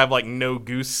 people have, like, no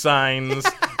goose signs.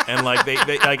 And like they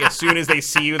like as soon as they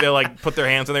see you, they'll like put their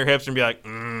hands on their hips and be like,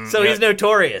 So he's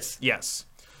notorious. Yes.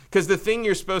 Because the thing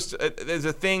you're supposed to, there's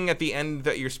a thing at the end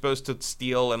that you're supposed to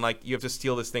steal, and like you have to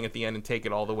steal this thing at the end and take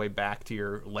it all the way back to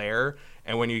your lair.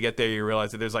 And when you get there, you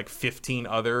realize that there's like 15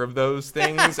 other of those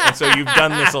things, and so you've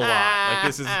done this a lot.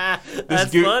 Like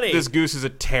That's funny. This goose is a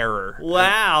terror.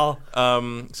 Wow.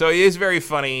 So it is very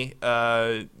funny.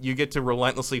 You get to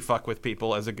relentlessly fuck with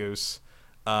people as a goose.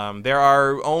 There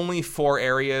are only 4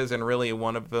 areas, and really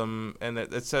one of them, and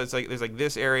it says like there's like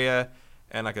this area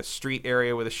and like a street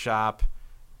area with a shop.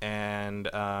 And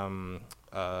like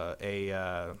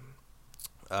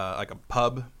a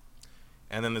pub,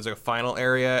 and then there's a final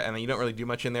area, and then you don't really do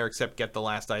much in there except get the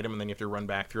last item, and then you have to run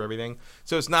back through everything.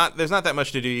 So there's not that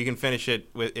much to do. You can finish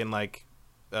it in like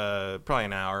probably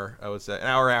an hour. I would say an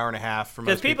hour and a half for most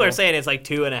people. Because people are saying it's like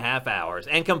 2.5 hours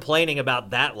and complaining about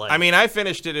that length. I mean, I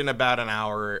finished it in about an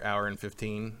hour and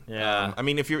 15. Yeah. I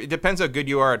mean, it depends how good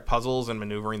you are at puzzles and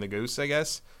maneuvering the goose, I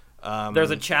guess. There's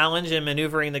a challenge in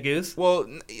maneuvering the goose? Well,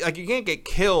 like you can't get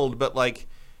killed, but like...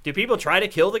 Do people try to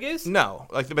kill the goose? No.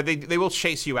 But they will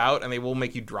chase you out, and they will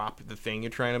make you drop the thing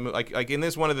you're trying to move. Like in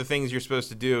this, one of the things you're supposed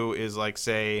to do is like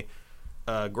say,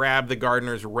 grab the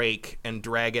gardener's rake and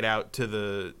drag it out to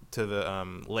the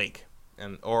lake.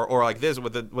 And or like this,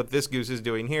 what this goose is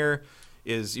doing here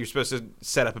is you're supposed to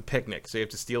set up a picnic. So you have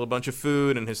to steal a bunch of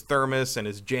food and his thermos and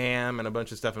his jam and a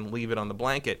bunch of stuff and leave it on the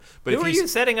blanket. But who are you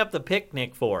setting up the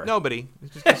picnic for? Nobody.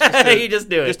 You just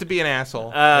do it. Just to be an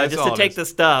asshole. Just to take the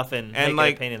stuff and make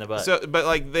like, it a pain in the butt.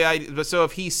 So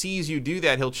if he sees you do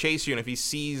that, he'll chase you. And if he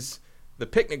sees the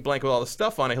picnic blanket with all the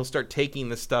stuff on it, he'll start taking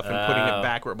the stuff and putting it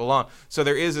back where it belongs. So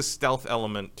there is a stealth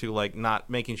element to like not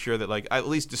making sure that like at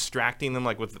least distracting them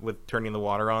like with turning the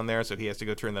water on there, so he has to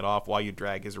go turn that off while you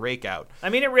drag his rake out. I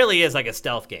mean, it really is like a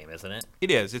stealth game, isn't it? It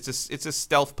is. It's a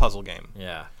stealth puzzle game.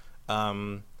 Yeah.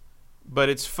 But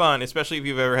it's fun, especially if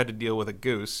you've ever had to deal with a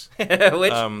goose.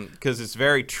 Which? Because it's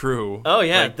very true. Oh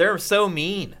yeah, like, they're so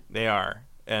mean. They are,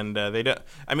 and they don't.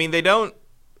 I mean, they don't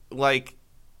like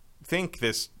think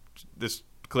this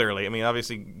clearly. I mean,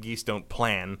 obviously geese don't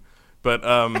plan, but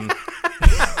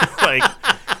like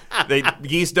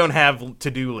geese don't have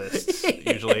to-do lists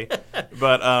usually.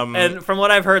 But and from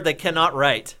what I've heard, they cannot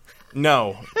write.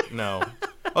 No.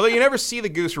 Although you never see the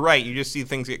goose write, you just see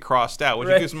things get crossed out, which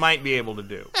a goose might be able to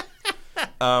do.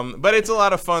 But it's a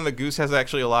lot of fun. The goose has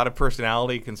actually a lot of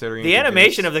personality, considering the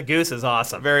animation of the goose is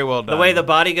awesome. Very well done. The way the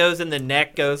body goes and the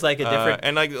neck goes like a different.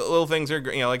 And like little things are,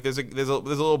 like there's a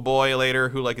little boy later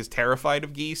who like is terrified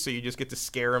of geese, so you just get to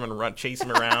scare him and chase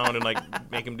him around and like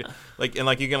make him you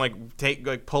can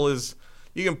like pull his.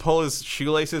 You can pull his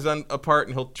shoelaces apart,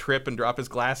 and he'll trip and drop his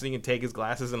glasses. And you can take his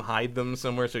glasses and hide them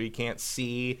somewhere so he can't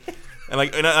see. And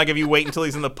like if you wait until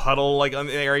he's in the puddle, like on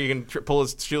the area, you can pull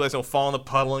his shoelace and he'll fall in the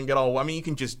puddle and get all. I mean, you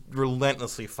can just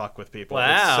relentlessly fuck with people.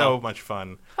 Wow. It's so much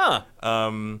fun. Huh.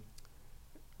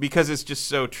 Because it's just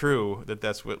so true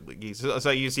that's what geese. So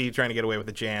you see trying to get away with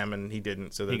the jam, and he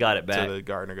didn't. So he got it back. So the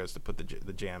gardener goes to put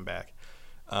the jam back.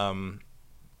 How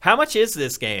much is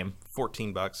this game?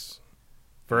 $14.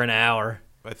 For an hour.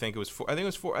 I think it was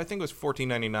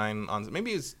 $14.99 on.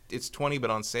 Maybe it's $20, but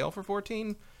on sale for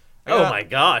 $14. Oh my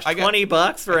gosh,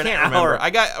 $20 for an hour.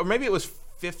 Remember. Or maybe it was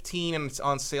 $15 and it's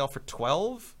on sale for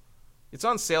 $12. It's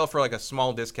on sale for like a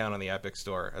small discount on the Epic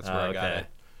Store. That's where I got it.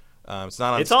 It's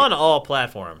not on. It's on all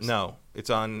platforms. No, it's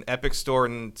on Epic Store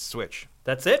and Switch.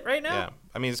 That's it right now. Yeah,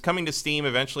 I mean it's coming to Steam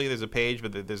eventually. There's a page,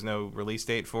 but there's no release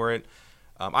date for it.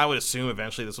 I would assume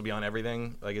eventually this will be on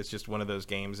everything. Like it's just one of those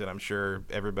games that I'm sure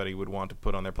everybody would want to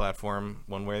put on their platform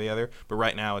one way or the other. But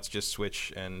right now it's just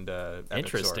Switch and Epic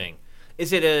Interesting. Store.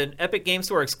 Is it an Epic Game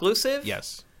Store exclusive?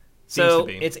 Yes. So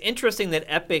it's interesting that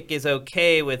Epic is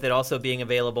okay with it also being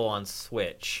available on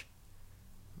Switch.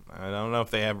 I don't know if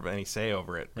they have any say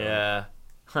over it. Yeah.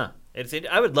 Huh.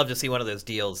 I would love to see one of those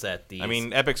deals that the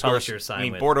Epic Store publishers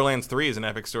sign with. Borderlands 3 is an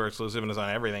Epic Store exclusive and is on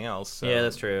everything else. So, yeah,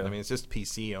 that's true. I mean, it's just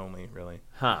PC only, really.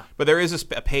 Huh. But there is a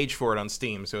page for it on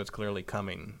Steam, so it's clearly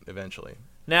coming eventually.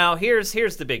 Now, here's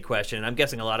the big question. I'm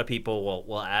guessing a lot of people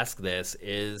will ask this: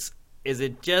 Is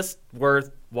it just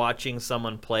worth watching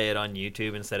someone play it on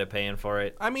YouTube instead of paying for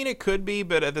it? I mean, it could be,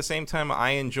 but at the same time,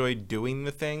 I enjoy doing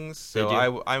the things. So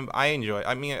I enjoy.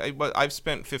 I mean, I've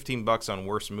spent $15 on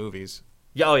worse movies.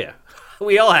 Oh yeah,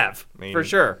 we all have, for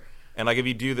sure. And like if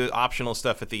you do the optional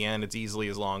stuff at the end, it's easily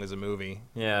as long as a movie.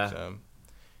 Yeah. So,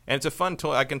 and it's a fun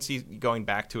toy. I can see going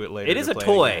back to it later. It is a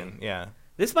toy. Yeah.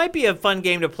 This might be a fun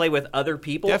game to play with other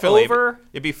people. Definitely. Over.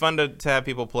 It'd be fun to have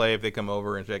people play if they come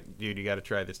over and say, dude, you got to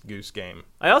try this Goose Game.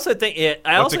 I also think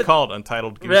What's it called?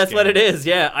 Untitled Goose Game. That's what it is,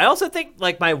 yeah. I also think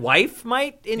like my wife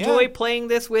might enjoy playing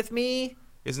this with me.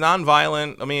 It's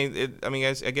non-violent. I mean,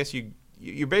 I guess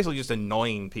you're basically just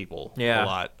annoying people a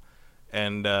lot,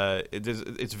 and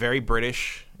it's very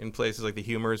British in places. Like the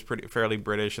humor is fairly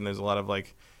British, and there's a lot of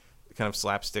like kind of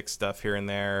slapstick stuff here and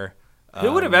there.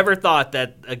 Who would have ever thought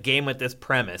that a game with this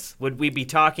premise would we be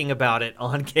talking about it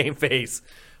on GameFace?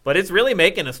 But it's really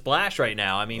making a splash right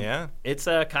now. I mean, it's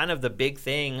kind of the big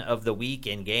thing of the week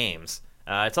in games.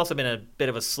 It's also been a bit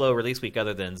of a slow release week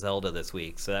other than Zelda this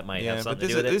week, so that might have something to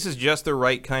do with it. This is just the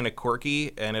right kind of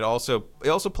quirky, and it also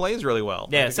plays really well.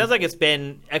 Yeah, it sounds like it's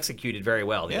been executed very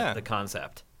well, the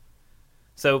concept.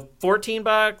 So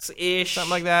 $14-ish?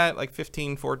 Something like that, like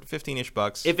 15-ish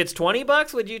bucks. If it's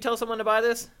 $20, would you tell someone to buy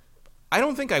this? I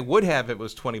don't think I would have if it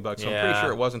was $20. So I'm pretty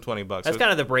sure it wasn't $20. That's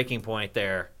kind of the breaking point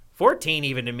there. 14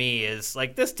 even to me is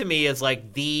like the perfect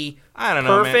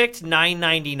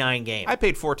 $9.99 game. I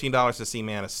paid $14 to see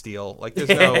Man of Steel. Like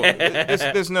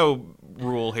there's no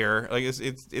rule here. Like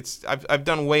I've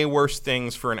done way worse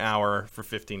things for an hour for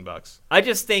 $15. I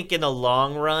just think in the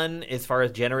long run, as far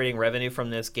as generating revenue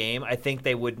from this game, I think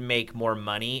they would make more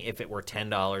money if it were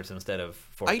 $10 instead of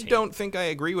 $14. I don't think I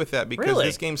agree with that because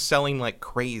this game's selling like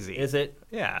crazy. Is it?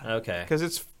 Yeah. Okay. Because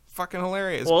it's fucking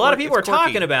hilarious. Well, a lot of people are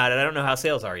talking about it. I don't know how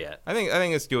sales are yet. I think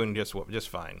it's doing just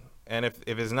fine. And if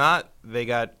it's not, they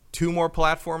got 2 more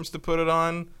platforms to put it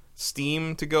on,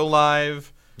 Steam to go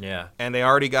live. Yeah. And they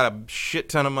already got a shit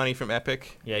ton of money from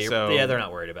Epic. Yeah, they're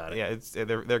not worried about it. Yeah,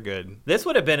 they're good. This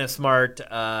would have been a smart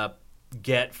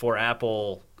get for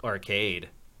Apple Arcade.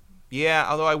 Yeah,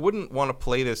 although I wouldn't want to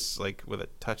play this like with a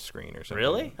touchscreen or something.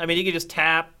 Really? I mean, you could just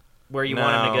tap where you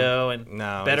want him to go, and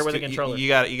better with a controller. You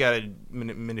got to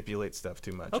manipulate stuff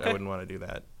too much. Okay. I wouldn't want to do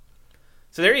that.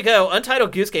 So there you go,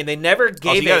 Untitled Goose Game. They never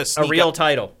gave it a real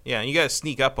title. Yeah, and you got to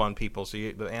sneak up on people, so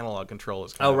the analog control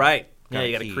is. Right. Yeah,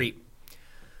 you got to creep.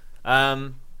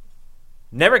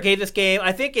 Never gave this game.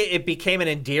 I think it became an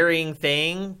endearing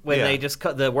thing when they just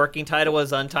the working title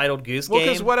was Untitled Goose Game. Well,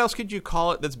 because what else could you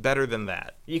call it that's better than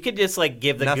that? You could just like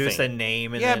give the goose a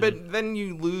name. And but then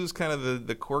you lose kind of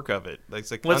the quirk of it. Like,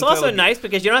 it's also nice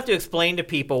because you don't have to explain to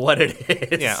people what it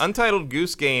is. Yeah, Untitled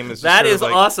Goose Game is. That is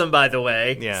awesome, by the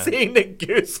way. Yeah. Seeing the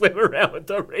goose swim around with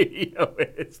the radio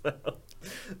it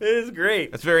is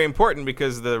great. That's very important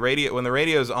because when the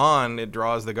radio's on, it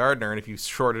draws the gardener, and if you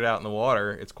short it out in the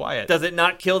water, it's quiet. Does it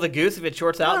not kill the goose if it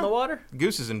shorts out in the water?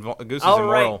 Goose is immortal.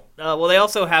 Right. Well, they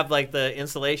also have like the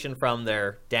insulation from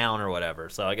their down or whatever,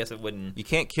 so I guess it wouldn't. You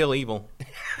can't kill evil.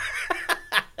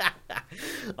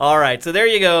 All right, so there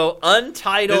you go.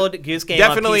 Untitled Goose Game.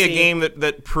 Definitely on PC. A game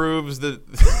that proves that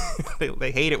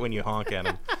they hate it when you honk at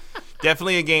them.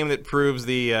 Definitely a game that proves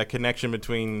the connection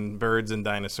between birds and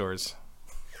dinosaurs.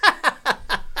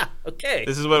 Okay.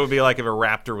 This is what it would be like if a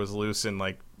raptor was loose in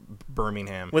like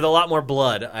Birmingham. With a lot more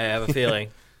blood, I have a feeling.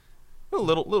 A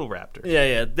little raptor.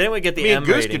 Yeah. Then we get the M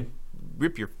goose rating. could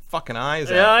rip your fucking eyes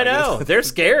out. Yeah, I know. They're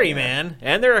scary, man.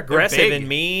 And they're aggressive and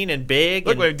mean and big.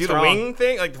 Look, and they do strong. the wing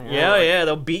thing. Like, yeah,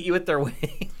 they'll beat you with their wings.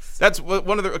 That's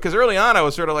one of the because early on I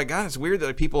was sort of like, God, it's weird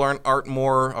that people aren't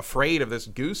more afraid of this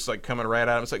goose like coming right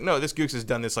at them. It's like, no, this goose has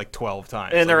done this like 12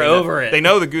 times, and they're over it. They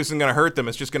know the goose isn't going to hurt them.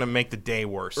 It's just going to make the day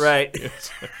worse. Right.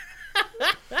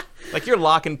 Like you're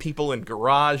locking people in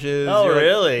garages. Oh,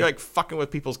 really? You're like fucking with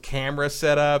people's camera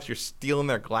setups. You're stealing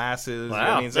their glasses.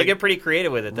 Wow. I mean, They get pretty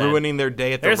creative with it. Then. Ruining their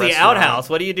day at the restaurant. There's the outhouse.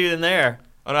 What do you do in there?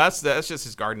 Oh, no, that's just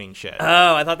his gardening shed.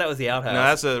 Oh, I thought that was the outhouse. No,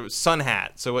 that's a sun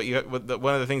hat. So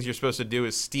one of the things you're supposed to do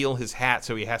is steal his hat,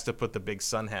 so he has to put the big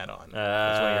sun hat on.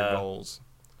 That's one of your goals.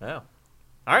 Oh.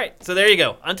 All right, so there you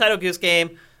go. Untitled Goose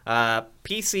Game,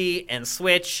 PC and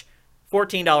Switch,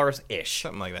 $14-ish.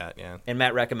 Something like that, yeah. And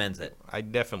Matt recommends it. I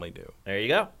definitely do. There you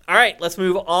go. All right, let's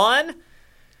move on.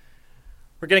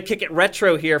 We're going to kick it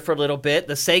retro here for a little bit.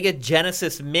 The Sega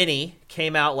Genesis Mini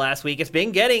came out last week. It's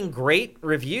been getting great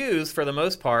reviews for the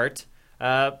most part.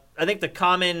 I think the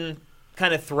common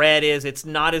kind of thread is it's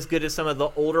not as good as some of the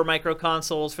older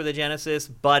microconsoles for the Genesis,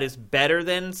 but it's better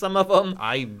than some of them.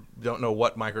 I don't know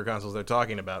what microconsoles they're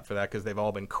talking about for that because they've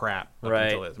all been crap up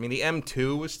until this. I mean, the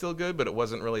M2 was still good, but it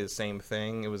wasn't really the same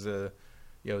thing. It was a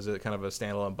kind of a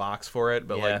standalone box for it,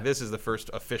 but like this is the first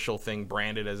official thing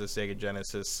branded as a Sega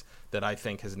Genesis that I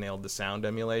think has nailed the sound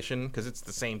emulation because it's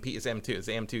the same piece. It's M2. It's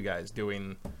the M2 guys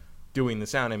doing the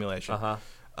sound emulation.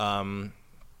 And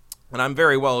I'm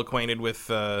very well acquainted with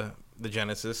the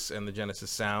Genesis and the Genesis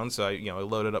sound, so I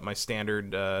loaded up my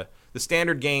standard the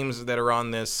standard games that are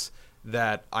on this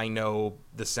that I know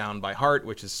the sound by heart,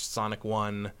 which is Sonic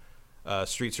 1,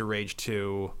 Streets of Rage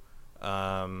 2.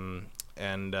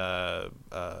 And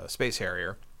Space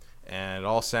Harrier, and it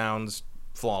all sounds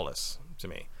flawless to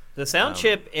me. The sound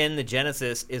chip in the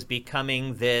Genesis is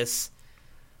becoming this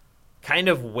kind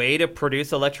of way to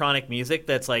produce electronic music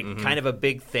that's like kind of a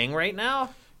big thing right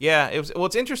now. Yeah,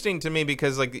 it's interesting to me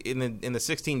because like in the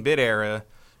 16-bit era,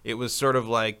 it was sort of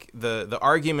like the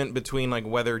argument between like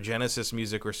whether Genesis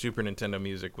music or Super Nintendo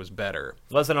music was better.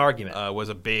 Was an argument. Was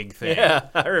a big thing. Yeah,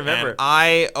 I remember. And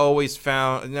I always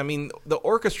found, I mean, the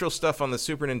orchestral stuff on the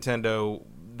Super Nintendo,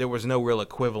 there was no real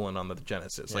equivalent on the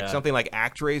Genesis. Like something like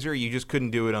ActRaiser, you just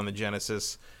couldn't do it on the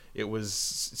Genesis. It was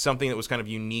something that was kind of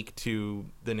unique to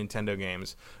the Nintendo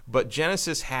games. But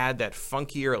Genesis had that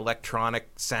funkier electronic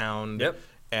sound. Yep.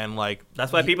 And like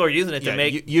that's why people are using it to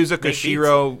make Yuzo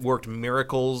Koshiro worked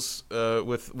miracles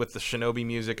with the Shinobi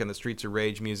music and the Streets of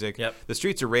Rage music. Yep. The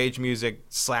Streets of Rage music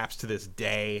slaps to this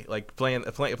day. Like playing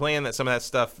that some of that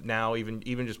stuff now,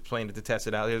 even just playing it to test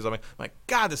it out. I'm like,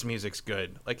 God, this music's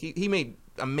good. Like he made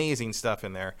amazing stuff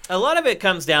in there. A lot of it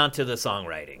comes down to the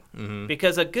songwriting,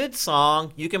 because a good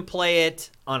song, you can play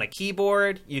it on a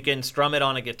keyboard, you can strum it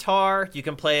on a guitar, you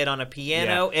can play it on a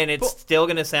piano, and it's still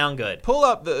going to sound good. Pull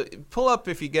up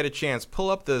if you get a chance. Pull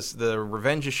up the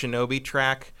Revenge of Shinobi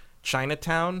track,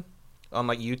 Chinatown, on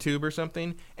like YouTube or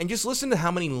something, and just listen to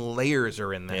how many layers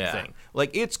are in that thing.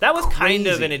 Like that was crazy. Kind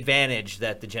of an advantage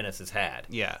that the Genesis had.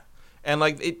 Yeah, and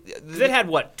like it had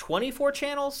what, 24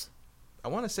 channels? I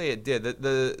want to say it did.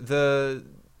 The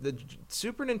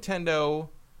Super Nintendo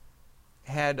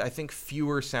had, I think,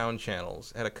 fewer sound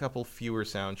channels. Had a couple fewer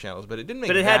sound channels, but it didn't make.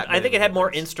 But it had, I think, it had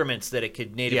more instruments that it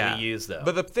could natively use, though.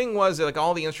 But the thing was that like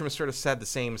all the instruments sort of had the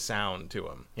same sound to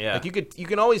them. Yeah. Like you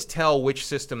can always tell which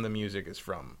system the music is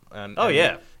from.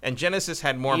 And Genesis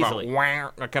had more Easily. of a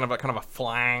wah, kind of a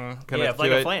flang. Like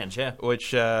a flange. Yeah.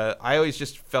 Which I always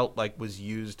just felt like was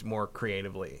used more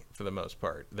creatively for the most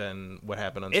part than what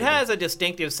happened on. It has a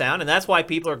distinctive sound, and that's why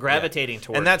people are gravitating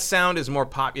towards. And that sound is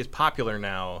is popular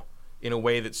now. In a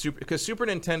way that because Super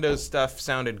Nintendo's stuff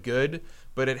sounded good,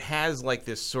 but it has like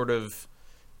this sort of,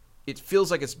 it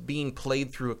feels like it's being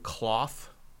played through a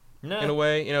cloth in a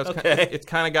way. You know, it's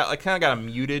kind of got a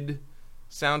muted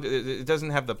sound. It doesn't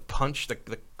have the punch,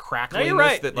 the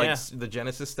crackliness that like the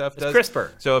Genesis stuff does. It's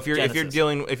crisper. So if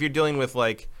you're dealing with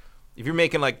like, if you're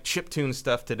making like chiptune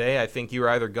stuff today, I think you're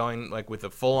either going like with a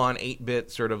full-on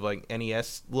 8-bit sort of like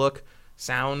NES look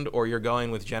sound, or you're going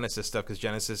with Genesis stuff, because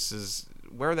Genesis is.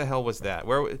 Where the hell was that?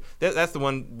 That's the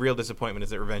one real disappointment,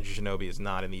 is that Revenge of Shinobi is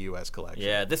not in the U.S. collection.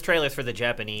 Yeah, this trailer's for the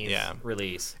Japanese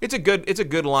release. It's a good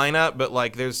lineup, but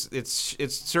like it's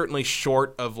certainly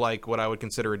short of like what I would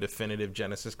consider a definitive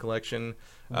Genesis collection.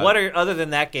 Other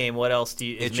than that game? What else do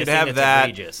you? It should have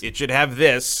that. It should have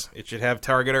this. It should have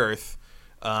Target Earth.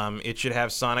 It should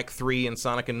have Sonic 3 and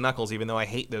Sonic and Knuckles, even though I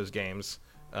hate those games.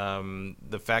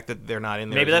 The fact that they're not in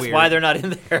there. Maybe that's weird. why they're not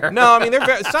in there. No, I mean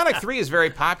Sonic 3 is very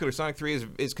popular. Sonic 3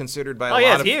 is considered by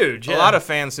a lot of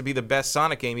fans to be the best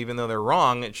Sonic game, even though they're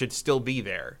wrong. It should still be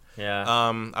there. Yeah.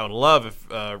 I would love if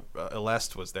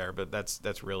Celeste was there, but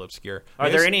that's real obscure. Are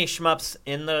there any shmups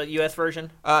in the U.S. version?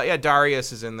 Yeah,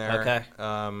 Darius is in there. Okay.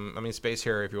 I mean Space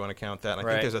Harrier, if you want to count that. And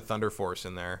I think there's a Thunder Force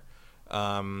in there.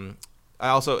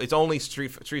 It's only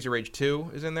Streets of Rage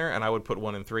 2 is in there, and I would put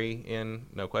 1 and 3 in,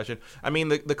 no question. I mean,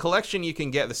 the collection you can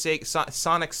get, the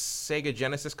Sonic Sega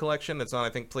Genesis collection that's on,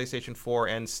 I think, PlayStation 4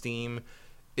 and Steam,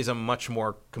 is a much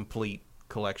more complete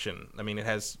collection. I mean, it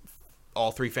has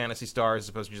all 3 Phantasy Stars as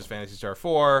opposed to just Phantasy Star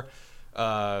 4.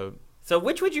 So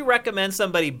which would you recommend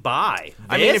somebody buy?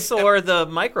 Or the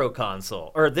micro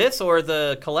console? Or this or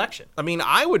the collection? I mean,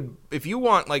 I would, if you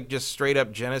want, like, just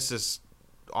straight-up Genesis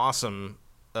awesome...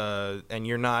 and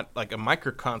you're not like a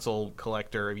micro console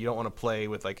collector, if you don't want to play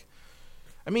with like,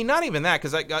 I mean, not even that,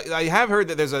 because I have heard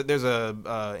that there's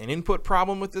an input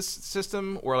problem with this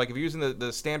system, or like if you're using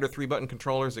the standard 3-button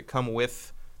controllers that come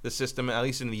with the system, at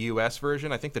least in the US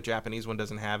version. I think the Japanese one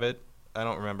doesn't have it. I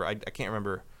don't remember. I can't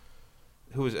remember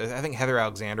who was. I think Heather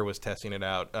Alexander was testing it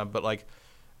out, but like.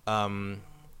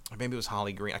 Maybe it was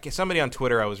Holly Green. Somebody on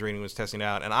Twitter I was reading was testing it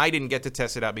out, and I didn't get to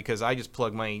test it out because I just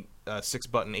plugged my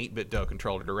 6-button 8-bit DOE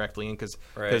controller directly in, because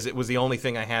it was the only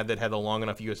thing I had that had a long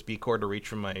enough USB cord to reach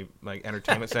from my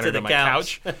entertainment center to my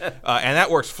couch, and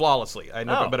that works flawlessly.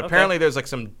 But apparently there's like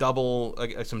some double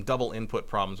input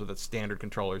problems with the standard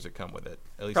controllers that come with it.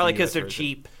 At least probably because they're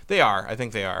cheap. They are. I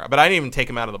think they are. But I didn't even take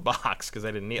them out of the box because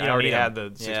I didn't need. I already had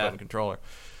the 6-button controller.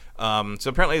 So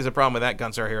apparently there's a problem with that.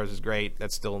 Gunstar Heroes is great.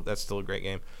 That's still a great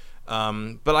game.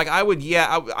 But like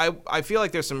I feel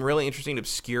like there's some really interesting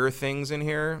obscure things in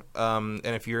here. And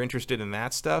if you're interested in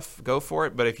that stuff, go for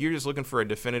it. But if you're just looking for a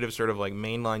definitive sort of like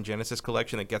mainline Genesis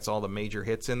collection that gets all the major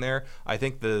hits in there, I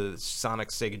think the Sonic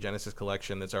Sega Genesis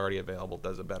collection that's already available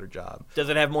does a better job. Does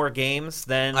it have more games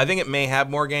than? I think it may have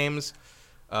more games.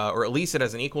 or at least it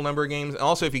has an equal number of games. And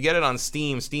also, if you get it on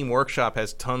Steam, Steam Workshop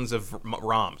has tons of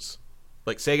ROMs.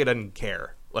 Like, Sega doesn't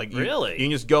care. Like, really? You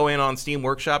can just go in on Steam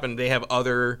Workshop, and they have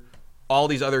all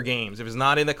these other games. If it's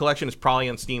not in the collection, it's probably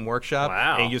on Steam Workshop.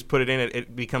 Wow. And you just put it in,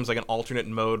 it becomes like an alternate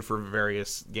mode for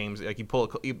various games. Like, you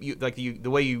pull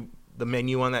the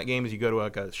menu on that game is you go to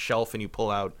like a shelf and you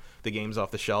pull out the games off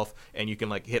the shelf, and you can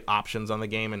like hit options on the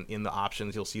game, and in the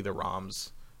options you'll see the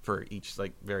ROMs for each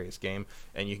like various game,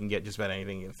 and you can get just about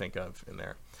anything you can think of in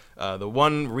there. The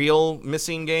one real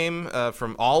missing game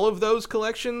from all of those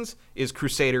collections is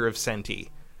Crusader of Senti,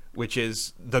 which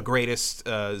is the greatest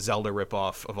Zelda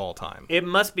ripoff of all time. It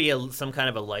must be some kind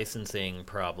of a licensing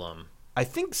problem. I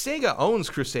think Sega owns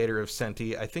Crusader of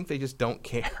Senti. I think they just don't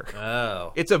care.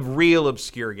 Oh. It's a real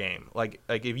obscure game. Like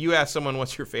if you ask someone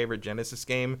what's your favorite Genesis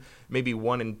game, maybe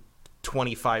 1 in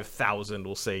 25,000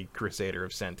 will say Crusader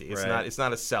of Senti. It's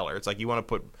not a seller. It's like you want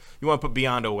to put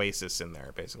Beyond Oasis in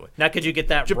there, basically. Now, could you get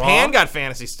that Japan ROM? got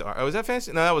Phantasy Star. Oh, was that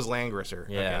Phantasy? No, that was Langrisser.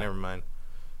 Yeah. Okay, never mind.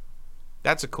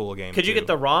 That's a cool game. Could you get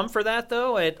the ROM for that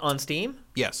though on Steam?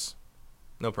 Yes.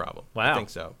 No problem. Wow. I think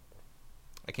so.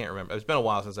 I can't remember. It's been a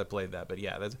while since I played that, but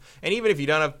yeah, and even if you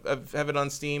don't have it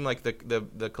on Steam, like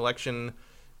the collection,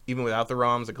 even without the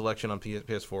ROMs, the collection on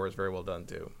PS4 is very well done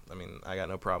too. I mean, I got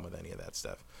no problem with any of that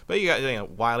stuff. But you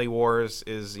got Wily Wars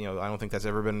is I don't think that's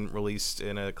ever been released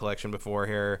in a collection before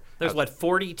here. There's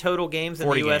 40 total games in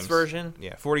the US version?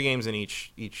 Yeah, 40 games in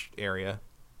each area.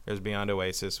 There's Beyond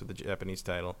Oasis with the Japanese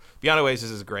title. Beyond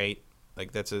Oasis is great.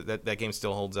 Like that game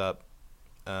still holds up.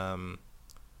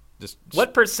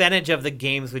 What percentage of the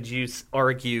games would you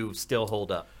argue still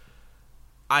hold up?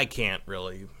 I can't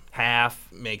really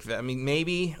make that. I mean,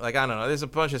 maybe I don't know. There's a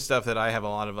bunch of stuff that I have a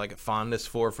lot of like fondness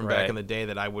for from back in the day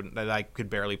that I could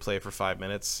barely play for 5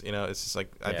 minutes. It's just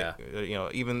like I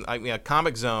think even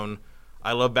Comic Zone,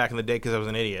 I loved back in the day because I was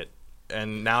an idiot.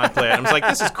 And now I play it, and I'm just like,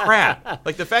 this is crap.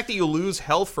 Like, the fact that you lose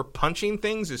health for punching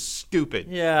things is stupid.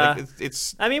 Yeah. Like,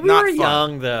 it's I mean, we not were fun.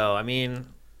 young, though. I mean,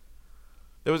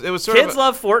 it was sort kids of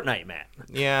love Fortnite, Matt.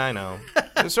 Yeah, I know.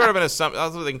 It was sort of an assumption.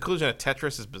 Also, the inclusion of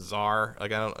Tetris is bizarre.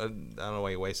 Like, I don't know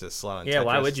why you wasted a slot on Tetris. Yeah,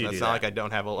 why would you That's do not that? like I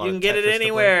don't have a lot You of can get Tetris it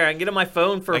anywhere. I can get it on my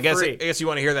phone for free. I guess you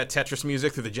want to hear that Tetris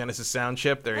music through the Genesis sound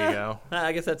chip. There you go.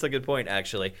 I guess that's a good point,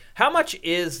 actually. How much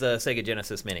is the Sega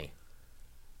Genesis Mini?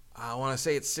 I want to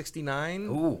say it's $69.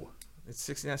 Ooh. It's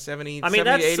 69, 70, I mean, 70,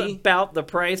 that's 80. about the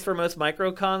price for most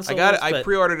micro consoles. I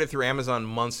pre-ordered it through Amazon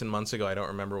months and months ago. I don't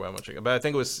remember how much, but I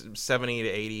think it was 70 to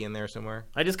 80 in there somewhere.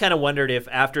 I just kind of wondered if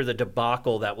after the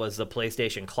debacle that was the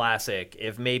PlayStation Classic,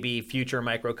 if maybe future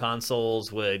micro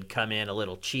consoles would come in a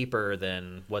little cheaper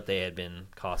than what they had been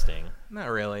costing. Not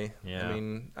really. Yeah.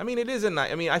 I mean, it is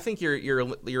I think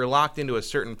you're locked into a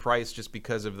certain price just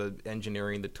because of the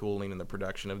engineering, the tooling, and the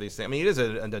production of these things. I mean, it is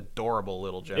an adorable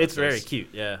little Genesis. It's very cute.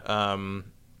 Yeah.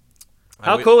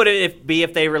 How cool would it be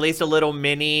if they released a little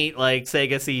mini like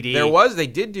Sega CD? They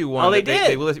did do one. Oh, they did.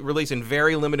 They released in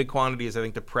very limited quantities, I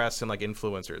think, to press and like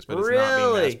influencers, but it's really?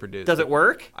 not being mass produced. Does it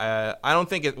work? I don't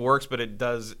think it works, but it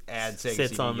does add Sega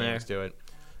Sits CD on games there. to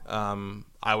it.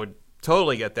 I would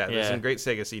totally get that. There's Yeah. some great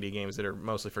Sega CD games that are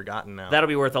mostly forgotten now. That'll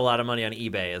be worth a lot of money on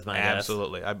eBay, is my guess.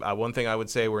 Absolutely. One thing I would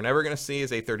say we're never going to see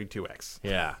is a 32X.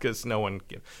 Yeah. Because no one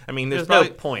can. I mean, there's no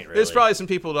probably, point, really. There's probably some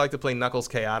people who like to play Knuckles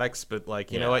Chaotix,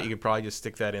 but you know what? You could probably just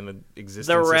stick that in the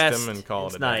existing system and call it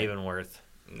a day. It's not even worth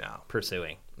No.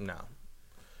 pursuing. No.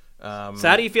 So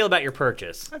how do you feel about your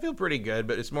purchase? I feel pretty good,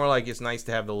 but it's more like it's nice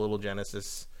to have the little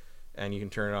Genesis, and you can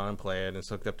turn it on and play it. And it's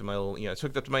hooked up to my little, it's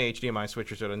hooked up to my HDMI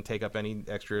switcher, so it doesn't take up any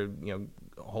extra,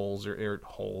 holes or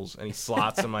any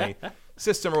slots in my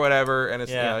system or whatever. And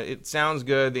it's, it sounds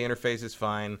good. The interface is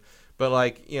fine,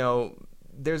 but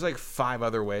there's 5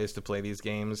 other ways to play these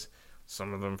games.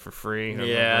 Some of them for free.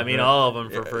 Yeah, I mean, all of them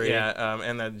for free. Yeah,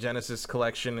 and the Genesis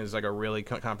collection is a really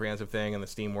comprehensive thing, and the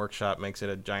Steam Workshop makes it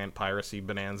a giant piracy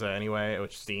bonanza anyway,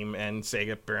 which Steam and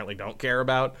Sega apparently don't care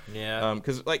about. Yeah.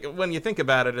 Because when you think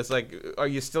about it, it's like, are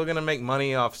you still going to make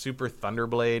money off Super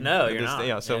Thunderblade? No, you're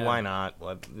not. So why not?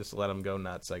 Just let them go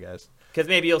nuts, I guess. Because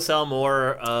maybe you'll sell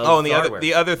more of and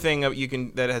the other thing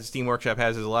that Steam Workshop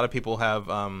has is a lot of people have,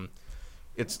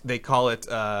 they call it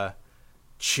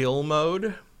chill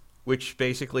mode, which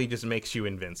basically just makes you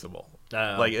invincible.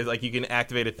 Like you can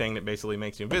activate a thing that basically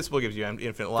makes you invincible, gives you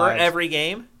infinite lives. For every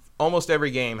game? Almost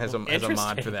every game has a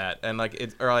mod for that. And like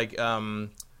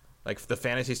the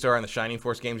Phantasy Star and the Shining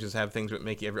Force games just have things that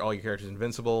make all your characters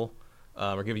invincible,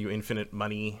 or give you infinite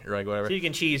money or whatever. So you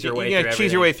can cheese your way through everything.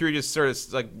 Cheese your way through, just sort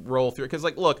of roll through. Because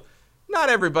look, not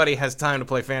everybody has time to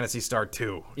play Phantasy Star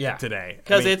 2 today.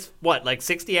 Because it's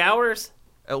 60 hours?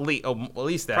 At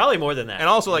least that. Probably more than that. And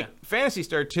also, Phantasy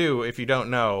Star 2, if you don't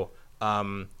know,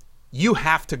 you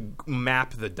have to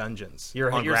map the dungeons on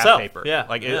graph yourself. paper. Yeah.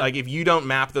 Like if you don't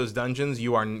map those dungeons,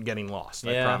 you are getting lost.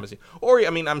 I Yeah. promise you. Or I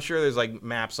mean, I'm sure there's like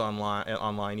maps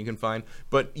online you can find,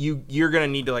 but you're gonna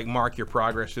need to like mark your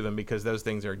progress through them because those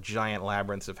things are giant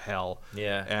labyrinths of hell.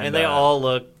 Yeah, and they all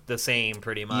look the same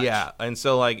pretty much. Yeah, and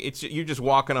so like you're just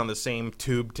walking on the same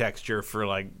tube texture for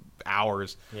like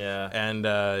hours. Yeah,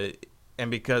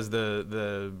 and because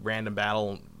the random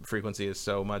battle frequency is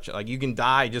so much, like you can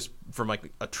die just from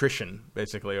like attrition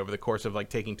basically over the course of like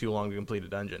taking too long to complete a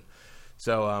dungeon.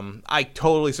 So I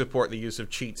totally support the use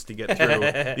of cheats to get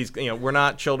through these. We're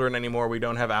not children anymore. We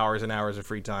don't have hours and hours of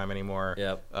free time anymore.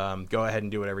 Yep. Go ahead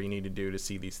and do whatever you need to do to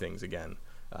see these things again.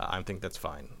 I think that's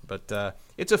fine. But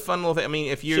it's a fun little thing. I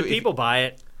mean, should people buy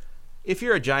it? If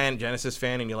you're a giant Genesis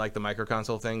fan and you like the micro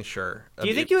console thing, sure. Do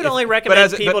you think you would only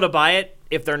recommend people to buy it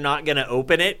if they're not going to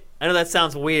open it? I know that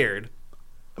sounds weird.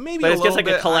 Maybe, but it's just like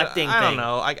a collecting thing. I don't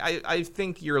know. I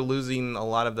think you're losing a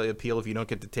lot of the appeal if you don't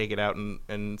get to take it out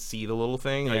and see the little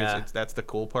thing. Like that's the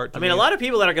cool part. I mean, a lot of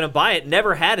people that are going to buy it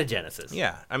never had a Genesis.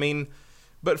 Yeah, I mean,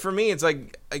 but for me, it's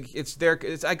like it's there.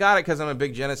 I got it because I'm a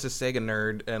big Genesis Sega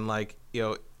nerd, and like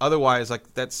otherwise,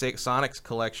 like that Sonic's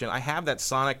collection. I have that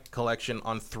Sonic collection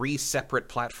on 3 separate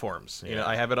platforms. Yeah.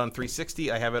 I have it on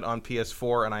 360, I have it on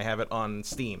PS4, and I have it on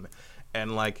Steam,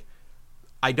 and like.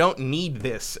 I don't need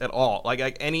this at all.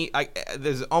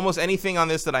 There's almost anything on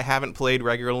this that I haven't played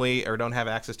regularly or don't have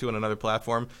access to on another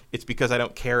platform. It's because I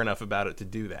don't care enough about it to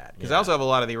do that. Because I also have a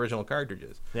lot of the original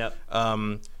cartridges. Yep.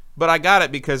 But I got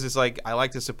it because it's like I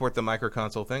like to support the micro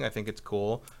console thing. I think it's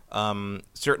cool.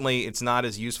 Certainly, it's not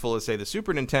as useful as say the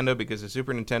Super Nintendo because the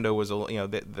Super Nintendo was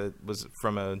was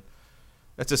from a.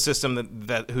 That's a system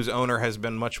that whose owner has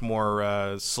been much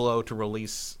more slow to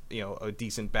release, a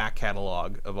decent back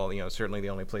catalog of all. Certainly the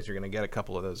only place you're going to get a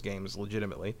couple of those games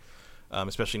legitimately,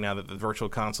 especially now that the Virtual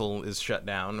Console is shut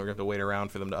down. We're going to have to wait around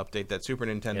for them to update that Super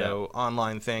Nintendo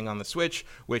online thing on the Switch,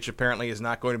 which apparently is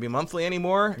not going to be monthly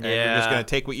anymore. And you're just going to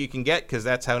take what you can get because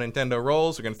that's how Nintendo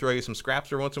rolls. They're going to throw you some scraps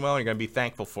every once in a while, and you're going to be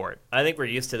thankful for it. I think we're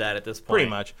used to that at this point. Pretty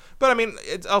much. But I mean,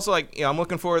 it's also like, I'm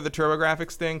looking forward to the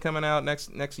TurboGrafx thing coming out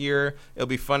next year. It'll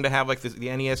be fun to have like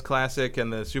the NES Classic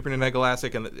and the Super Nintendo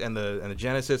Classic and the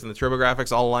Genesis and the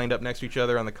TurboGrafx all lined up next to each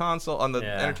other on the console, on the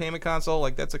entertainment console.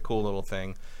 Like that's a cool little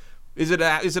thing. Is it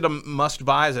a must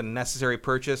buy? Is it a necessary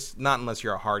purchase? Not unless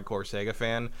you're a hardcore Sega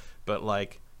fan. But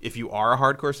like, if you are a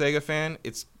hardcore Sega fan,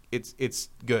 it's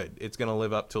good. It's gonna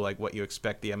live up to like what you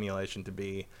expect the emulation to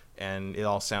be, and it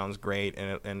all sounds great,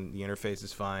 and the interface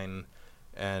is fine,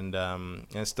 and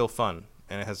it's still fun,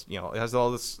 and it has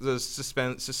all the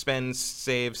suspend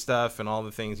save stuff and all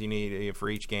the things you need for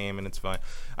each game, and it's fine.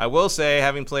 I will say,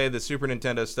 having played the Super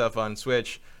Nintendo stuff on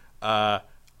Switch,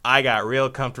 I got real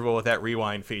comfortable with that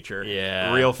rewind feature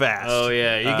real fast. Oh,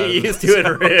 yeah. You get used to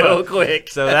it real quick.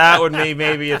 So that would be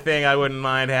maybe a thing I wouldn't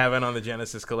mind having on the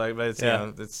Genesis Collect, but it's,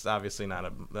 it's obviously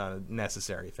not a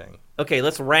necessary thing. Okay,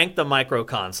 let's rank the micro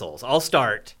consoles. I'll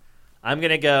start. I'm going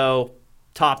to go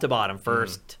top to bottom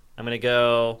first. I'm going to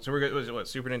go... So we're good. What,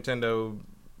 Super Nintendo...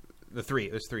 There's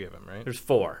 3 of them, right? There's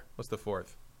 4. What's the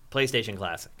 4th? PlayStation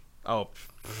Classic. Oh,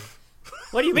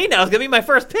 what do you mean? That was going to be my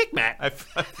first pick, Matt.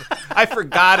 I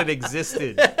forgot it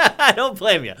existed. I don't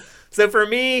blame you. So for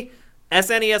me,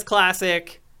 SNES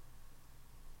Classic,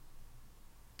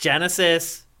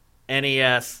 Genesis,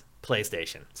 NES,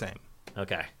 PlayStation. Same.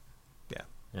 Okay.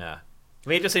 Yeah. I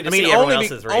mean, interesting to see everyone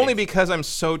else's ratings. Only because I'm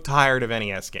so tired of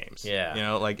NES games.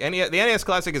 Yeah. Like the NES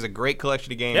Classic is a great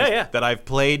collection of games that I've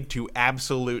played to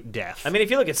absolute death. I mean,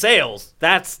 if you look at sales,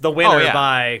 that's the winner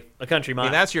by a country mile. I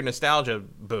mean, that's your nostalgia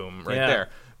boom right there.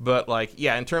 But like,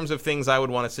 in terms of things I would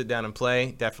want to sit down and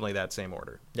play, definitely that same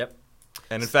order. Yep.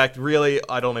 And in fact, really,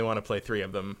 I'd only want to play 3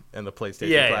 of them, and the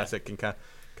PlayStation Classic can kind of.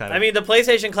 I mean, the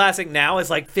PlayStation Classic now is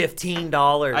like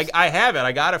 $15. I have it.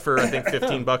 I got it for, I think,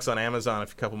 $15 on Amazon a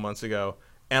couple months ago.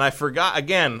 And I forgot,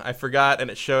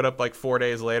 and it showed up like 4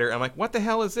 days later. I'm like, what the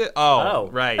hell is it? Oh.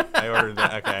 Right. I ordered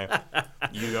that. Okay.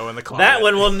 You go in the closet. That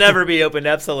one will never be opened,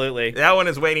 absolutely. That one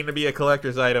is waiting to be a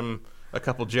collector's item a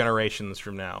couple generations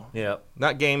from now. Yep.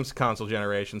 Not games console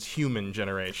generations, human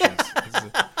generations.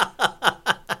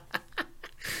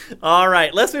 All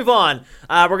right, let's move on.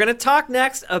 We're going to talk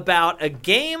next about a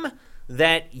game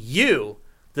that you,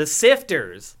 the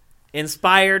Sifters,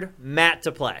 inspired Matt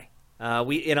to play.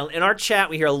 In our chat,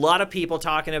 we hear a lot of people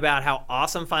talking about how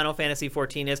awesome Final Fantasy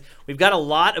XIV is. We've got a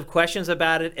lot of questions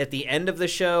about it at the end of the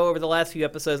show over the last few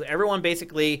episodes. Everyone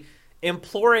basically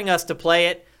imploring us to play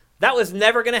it. That was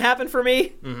never going to happen for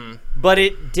me, but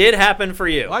it did happen for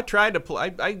you. Well, I tried to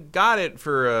play. I got it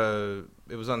for...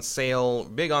 it was on sale,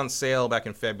 big on sale back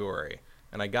in February,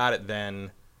 and I got it then,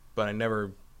 but I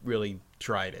never really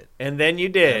tried it. And then you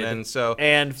did. And so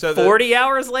 40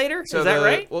 hours later? Is that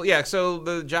right? Well, yeah. So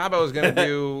the job I was going to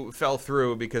do fell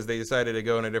through because they decided to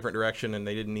go in a different direction and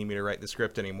they didn't need me to write the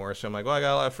script anymore. So I'm like, well, I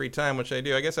got a lot of free time. What should I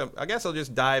do? I guess I'll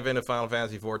just dive into Final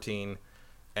Fantasy XIV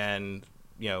and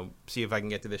see if I can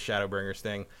get to this Shadowbringers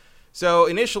thing. So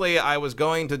initially, I was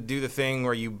going to do the thing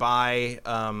where you buy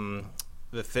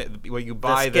the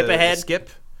skip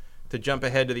to jump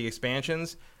ahead to the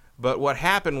expansions. But what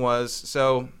happened was,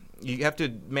 you have to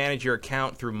manage your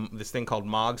account through this thing called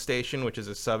MOG Station, which is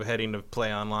a subheading of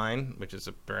Play Online, which is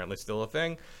apparently still a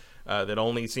thing, that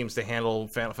only seems to handle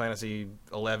Final Fantasy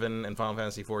XI and Final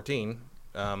Fantasy XIV.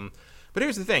 But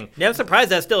here's the thing. Yeah, I'm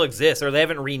surprised that still exists, or they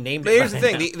haven't renamed it. But here's the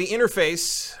thing. The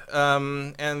interface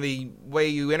and the way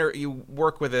you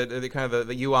work with it,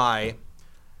 the UI,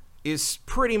 is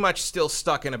pretty much still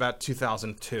stuck in about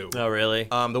 2002. Oh, really?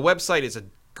 The website is a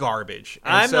garbage.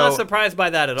 And I'm not surprised by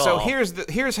that at all. So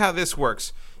here's how this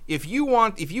works. If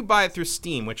you buy it through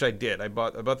Steam, which I did, I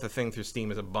bought the thing through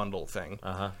Steam as a bundle thing.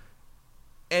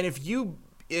 And if you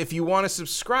want to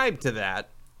subscribe to that,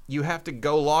 you have to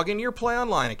go log into your Play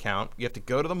Online account. You have to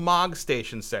go to the MOG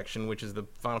Station section, which is the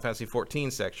Final Fantasy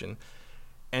XIV section,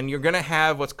 and you're going to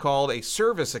have what's called a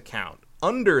service account.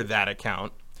 Under that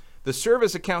account, the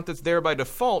service account that's there by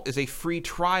default is a free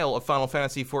trial of Final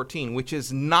Fantasy XIV, which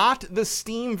is not the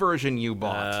Steam version you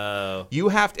bought. Oh. You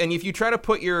have to, and if you try to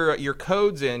put your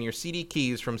codes in, your CD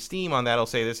keys from Steam on that, it'll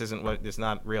say it's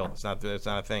not real. It's not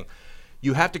a thing.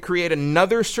 You have to create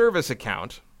another service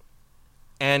account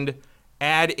and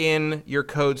add in your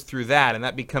codes through that, and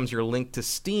that becomes your link to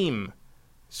Steam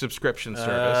subscription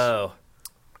service. Oh.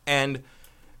 And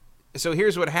so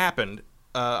here's what happened.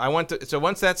 So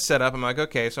once that's set up, I'm like,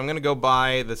 okay, so I'm going to go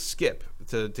buy the skip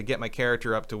to get my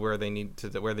character up to where they need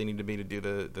to be to do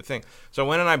the thing. So I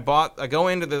went and I go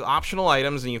into the optional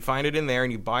items, and you find it in there,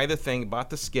 and you buy the thing,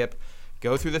 bought the skip,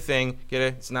 go through the thing, get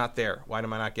it, it's not there. Why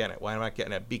am I not getting it? Why am I not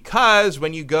getting it? Because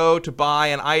when you go to buy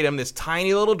an item, this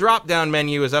tiny little drop-down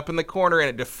menu is up in the corner, and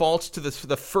it defaults to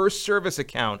the first service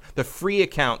account, the free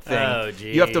account thing. Oh,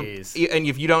 jeez. You have to, and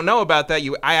if you don't know about that,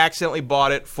 I accidentally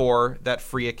bought it for that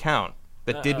free account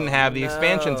that didn't have the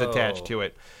expansions attached to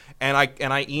it. And I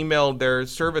emailed their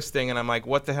service thing, and I'm like,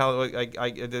 what the hell? I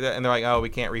did that, and they're like, oh, we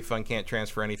can't refund, can't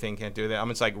transfer anything, can't do that. I'm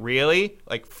just like, really?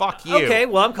 Like, fuck you. Okay,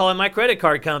 well, I'm calling my credit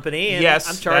card company, and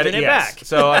I'm charging it back.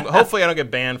 So hopefully I don't get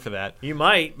banned for that. You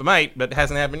might. But it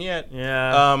hasn't happened yet.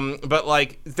 Yeah. But,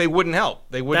 like, they wouldn't help.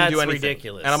 They wouldn't do anything. That's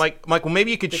ridiculous. And I'm like, well,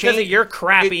 maybe you could change. Because of your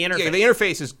crappy interface. Yeah, the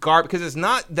interface is garbage, because it's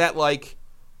not that, like,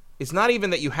 it's not even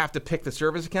that you have to pick the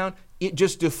service account. It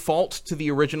just defaults to the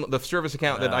service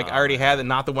account that like I already had, and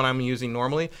not the one I'm using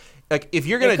normally. Like if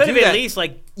you're gonna do that, at least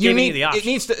like giving you the option. It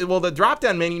needs to. Well, the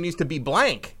drop-down menu needs to be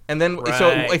blank, and then so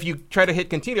if you try to hit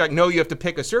continue, like no, you have to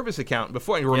pick a service account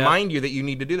before and remind you that you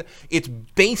need to do that. It's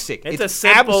basic. It's a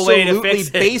simple way to fix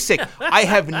it. Basic. I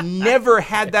have never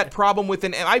had that problem with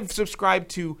I've subscribed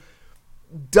to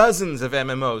dozens of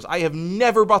MMOs. I have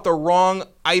never bought the wrong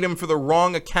item for the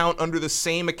wrong account under the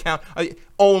same account.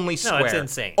 Only Square. No, it's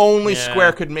insane. Only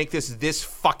Square could make this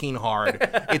fucking hard.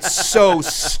 It's so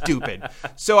stupid.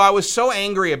 So I was so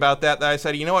angry about that I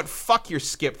said, you know what? Fuck your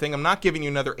skip thing. I'm not giving you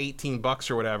another $18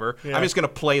 or whatever. Yeah. I'm just going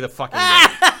to play the fucking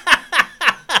game.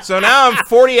 So now I'm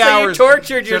 40 hours. You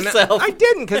tortured yourself. I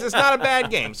didn't, because it's not a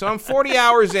bad game. So I'm 40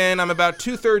 hours in. I'm about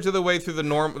 2/3 of the way through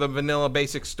the vanilla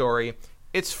basic story.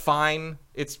 It's fine.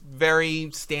 It's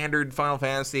very standard Final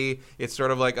Fantasy. It's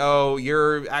sort of like, oh,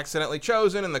 you're accidentally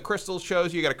chosen, and the crystals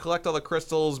chose you. You got to collect all the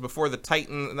crystals before the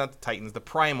the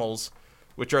primals,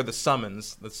 which are the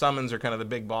summons. The summons are kind of the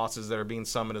big bosses that are being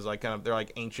summoned as like they're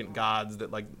like ancient gods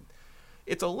that like.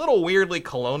 It's a little weirdly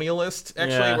colonialist,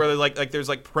 actually, where there's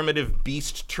primitive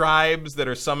beast tribes that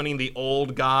are summoning the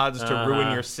old gods to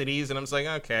ruin your cities, and I'm just like,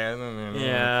 okay,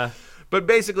 yeah. But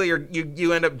basically,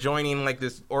 you end up joining like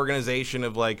this organization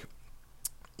of like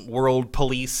world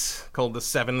police called the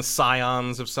Seven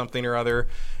Scions of something or other,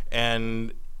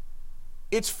 and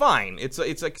it's fine. It's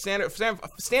like standard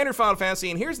Final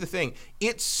Fantasy. And here's the thing: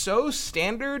 it's so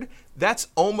standard. That's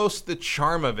almost the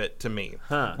charm of it to me.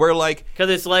 Huh. Where like because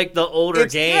it's like the older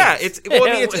games. Yeah, it's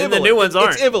and the new ones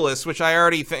aren't. It's Ivalice, which I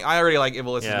already like.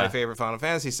 Ivalice is my favorite Final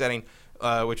Fantasy setting.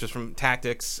 Which is from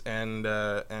Tactics and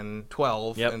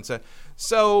 12, and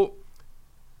so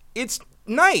it's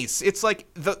nice. It's like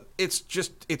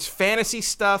it's fantasy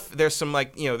stuff. There's some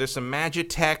there's some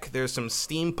magitech, there's some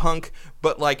steampunk,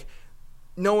 but like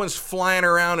no one's flying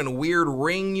around in weird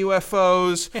ring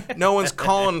UFOs. No one's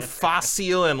calling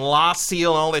fossil and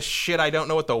lossil and all this shit. I don't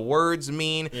know what the words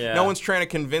mean. Yeah. No one's trying to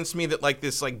convince me that like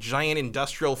this like giant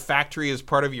industrial factory is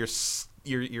part of your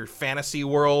your fantasy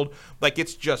world. Like,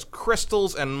 it's just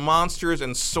crystals and monsters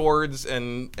and swords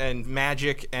and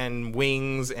magic and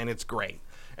wings, and it's great.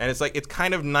 And it's like, it's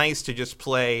kind of nice to just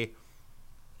play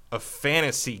a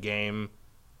fantasy game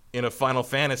in a Final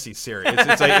Fantasy series.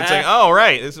 It's like, oh,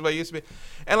 right, this is what it used to be.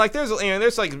 And like,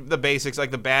 there's like the basics,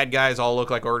 like the bad guys all look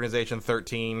like Organization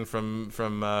 13 from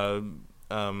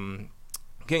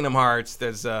Kingdom Hearts.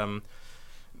 There's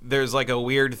like a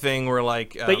weird thing where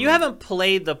like... but you haven't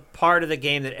played the part of the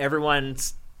game that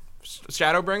everyone's...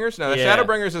 Shadowbringers? No,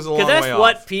 Shadowbringers is a long way off. Because that's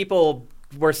what people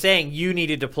were saying you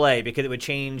needed to play because it would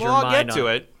change your mind.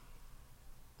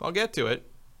 I'll get to it.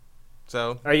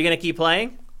 So... Are you going to keep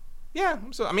playing? Yeah,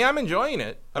 I'm enjoying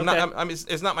it.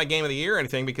 It's not my game of the year or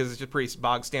anything because it's just pretty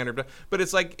bog standard. But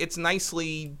it's like, it's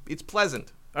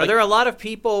pleasant. Are there a lot of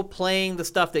people playing the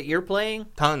stuff that you're playing?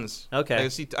 Tons. Okay. I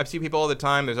see people all the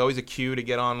time. There's always a queue to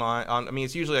get online.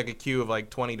 It's usually like a queue of like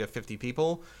 20 to 50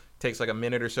 people. Takes like a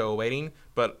minute or so waiting.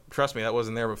 But trust me, that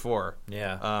wasn't there before.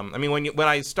 Yeah. When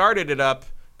I started it up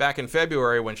back in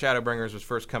February when Shadowbringers was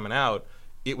first coming out,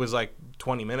 it was like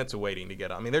 20 minutes of waiting to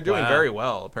get on. I mean, they're doing very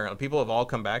well, apparently. People have all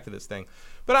come back to this thing.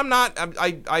 But I'm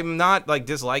not like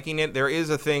disliking it. There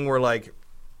is a thing where like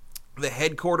the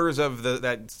headquarters of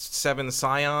that Seven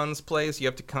Scions place, you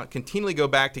have to continually go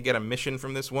back to get a mission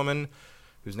from this woman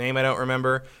whose name I don't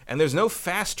remember, and there's no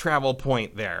fast travel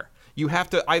point there. You have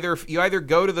to either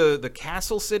go to the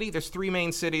castle city. There's 3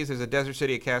 main cities. There's a desert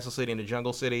city, a castle city, and a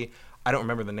jungle city. I don't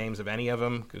remember the names of any of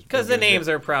them. Because the names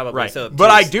are probably right. so obtuse. But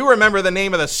I do remember the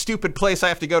name of the stupid place I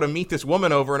have to go to meet this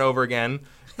woman over and over again,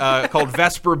 called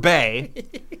Vesper Bay.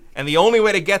 And the only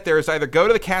way to get there is either go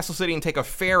to the castle city and take a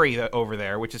ferry over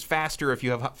there, which is faster if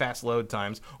you have fast load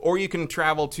times, or you can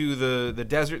travel to the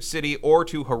desert city or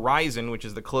to Horizon, which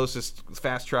is the closest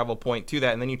fast travel point to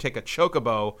that, and then you take a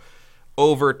chocobo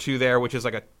over to there, which is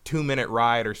like a 2-minute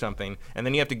ride or something, and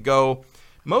then you have to go.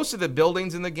 Most of the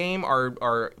buildings in the game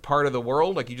are part of the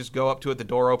world. Like, you just go up to it, the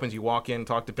door opens, you walk in,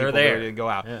 talk to people, they're there, and go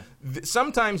out. Yeah.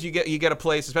 Sometimes you get a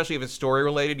place, especially if it's story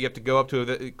related, you have to go up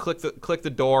to click the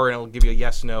door, and it'll give you a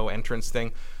yes/no entrance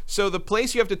thing. So the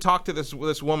place you have to talk to this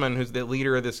woman who's the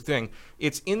leader of this thing,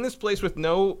 it's in this place with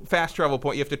no fast travel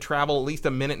point. You have to travel at least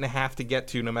a minute and a half to get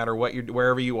to, no matter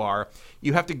wherever you are.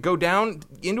 You have to go down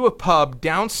into a pub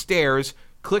downstairs.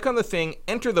 Click on the thing,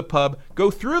 enter the pub,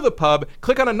 go through the pub,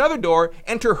 click on another door,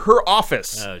 enter her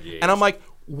office. Oh, geez. And I'm like,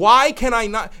 why can I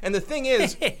not? And the thing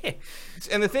is,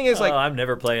 like, I'm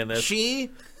never playing this. She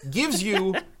gives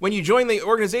you, when you join the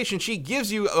organization, she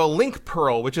gives you a link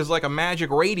pearl, which is like a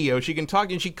magic radio. She can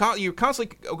talk, and you're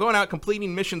constantly going out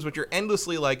completing missions, which are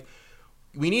endlessly like,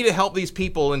 we need to help these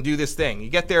people and do this thing. You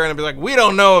get there and it'll be like, we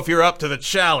don't know if you're up to the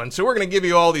challenge, so we're going to give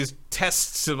you all these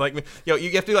tests. And like,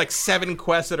 you have to do like 7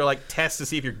 quests that are like tests to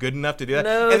see if you're good enough to do that.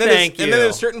 No, and then thank you. And then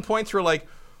there's certain points where like,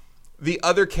 the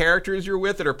other characters you're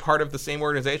with that are part of the same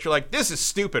organization are like, this is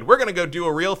stupid. We're gonna go do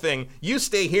a real thing. You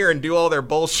stay here and do all their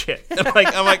bullshit. And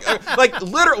I'm like,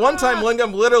 literally, one time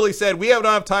Lingam literally said, we don't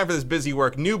have time for this busy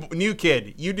work. New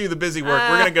kid, you do the busy work.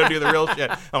 We're gonna go do the real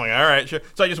shit. I'm like, all right, sure.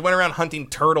 So I just went around hunting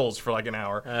turtles for like an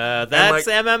hour. That's like,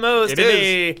 MMOs to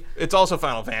me. It's also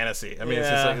Final Fantasy. I mean, it's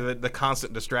just like the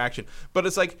constant distraction. But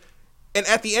it's like. And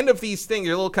at the end of these things,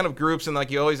 you're little kind of groups, and like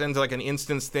you always end like an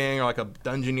instance thing or like a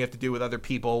dungeon you have to do with other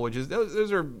people, which is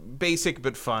those are basic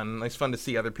but fun. It's fun to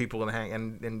see other people and hang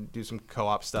and do some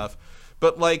co-op stuff.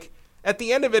 But like at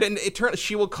the end of it, and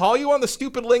she will call you on the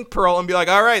stupid link pearl and be like,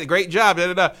 "All right, great job,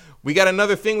 we got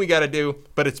another thing we got to do,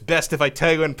 but it's best if I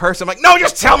tell you in person." I'm like, "No,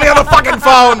 just tell me on the fucking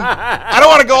phone. I don't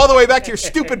want to go all the way back to your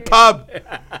stupid pub."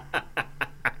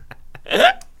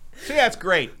 So yeah, it's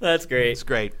great. That's great. It's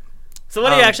great.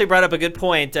 Somebody actually brought up a good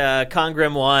point.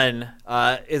 Congrim1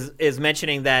 is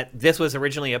mentioning that this was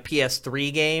originally a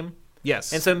PS3 game.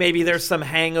 Yes. And so maybe there's some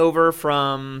hangover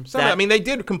from that. I mean, they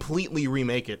did completely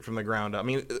remake it from the ground up. I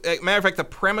mean, matter of fact, the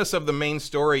premise of the main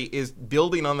story is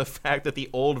building on the fact that the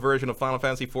old version of Final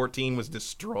Fantasy XIV was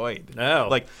destroyed. Oh.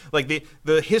 Like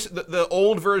the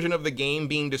old version of the game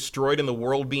being destroyed and the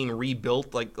world being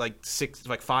rebuilt like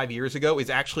 5 years ago is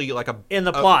actually like in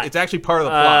the plot. It's actually part of the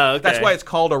plot. Okay. That's why it's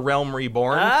called A Realm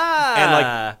Reborn. One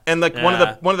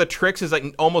of the tricks is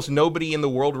like almost nobody in the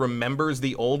world remembers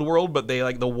the old world, but they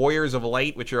like the Warriors of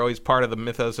Light, which are always part of the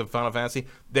mythos of Final Fantasy.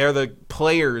 They're the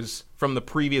players from the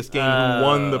previous game who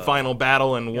won the final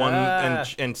battle and won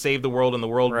and saved the world, and the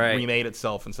world remade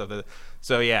itself and stuff.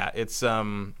 So yeah, it's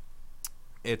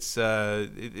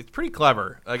pretty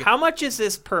clever. Like, how much is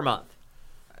this per month?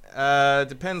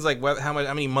 Depends like how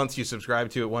many months you subscribe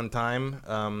to at one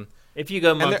time. If you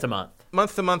go month to month.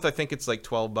 month to month, I think it's like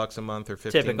 $12 a month or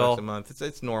 $15 Typical. a month.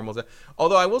 It's normal.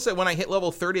 Although I will say, when I hit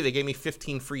level 30, they gave me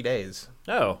 15 free days.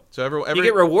 Oh, so every you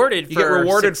get rewarded. You get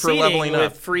rewarded for succeeding leveling with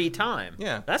up. free time.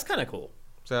 Yeah, that's kind of cool.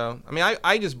 So I mean,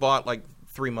 I just bought like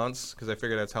 3 months because I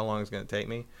figured that's how long it's going to take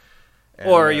me. And,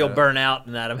 or you'll burn out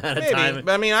in that amount of maybe, time.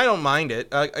 But I mean, I don't mind it.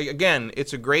 Again,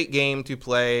 it's a great game to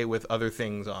play with other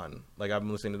things on. Like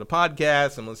I'm listening to the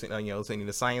podcast. I'm listening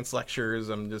to science lectures.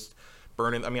 I'm just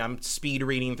burning. I mean, I'm speed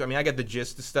reading. I mean, I get the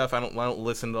gist of stuff. I don't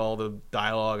listen to all the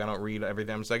dialogue. I don't read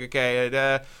everything. I'm just like, okay,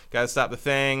 gotta stop the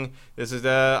thing. This is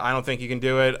I don't think you can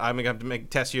do it. I'm gonna have to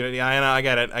test you. Yeah, I know. I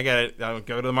get it. I'll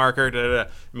go to the marker.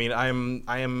 I mean,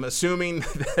 I am assuming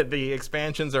that the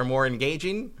expansions are more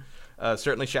engaging.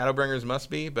 Certainly, Shadowbringers must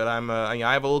be, but I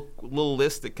have a little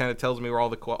list that kind of tells me where all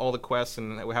the quests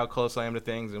and how close I am to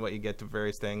things and what you get to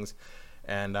various things.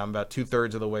 And I'm about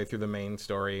 2/3 of the way through the main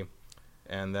story,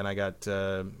 and then I got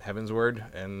Heavensward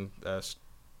and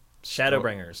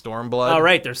Shadowbringers, Stormblood. Oh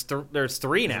right, there's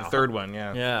 3 now. The third one,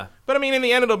 yeah. Yeah. But I mean, in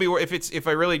the end, it'll be if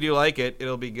I really do like it,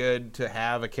 it'll be good to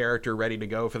have a character ready to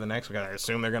go for the next one. I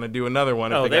assume they're going to do another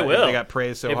one. Oh, if they will. If they got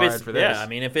praised so hard for this. Yeah, I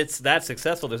mean, if it's that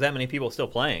successful, there's that many people still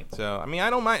playing. So I mean,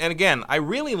 I don't mind. And again, I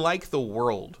really like the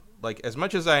world. Like as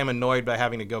much as I am annoyed by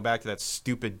having to go back to that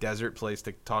stupid desert place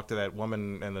to talk to that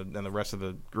woman and the rest of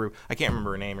the group. I can't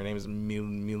remember her name. Her name is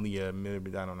Milia.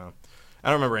 I don't know. I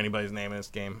don't remember anybody's name in this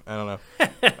game. I don't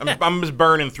know. I'm just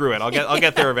burning through it. I'll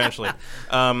get there eventually.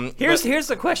 Here's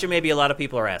the question maybe a lot of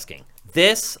people are asking.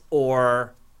 This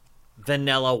or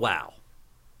Vanilla WoW?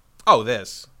 Oh,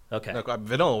 this. Okay. Look,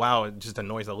 Vanilla WoW just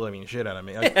annoys the living shit out of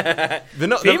me.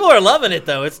 People are loving it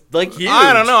though. It's like huge.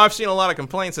 I don't know. I've seen a lot of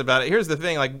complaints about it. Here's the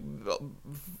thing. Like,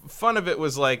 fun of it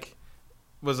was like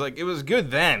it was good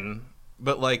then,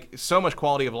 but like so much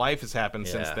quality of life has happened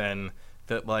since then.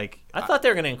 That like I thought they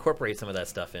were going to incorporate some of that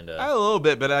stuff into a little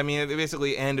bit, but I mean it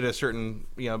basically ended a certain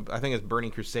I think it's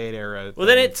Burning Crusade era. Well,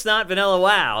 then it's not Vanilla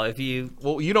WoW if you.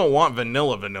 Well, you don't want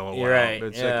vanilla WoW. You're right.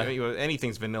 It's yeah. like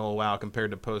anything's vanilla WoW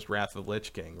compared to post Wrath of the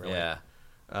Lich King. Really. Yeah.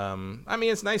 I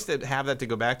mean it's nice to have that to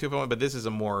go back to if I want, but this is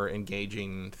a more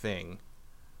engaging thing.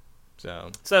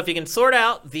 So if you can sort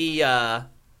out the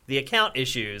account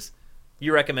issues,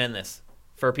 you recommend this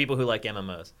for people who like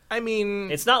MMOs. I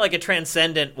mean, it's not like a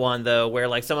transcendent one though, where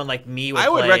like someone like me would. I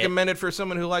would play recommend it for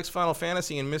someone who likes Final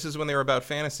Fantasy and misses when they were about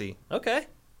fantasy. Okay,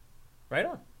 right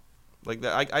on. Like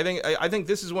that, I think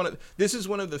this is one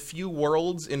of the few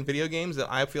worlds in video games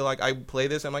that I feel like I play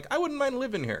this. I'm like, I wouldn't mind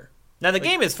living here. Now the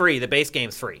game is free. The base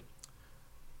game's free.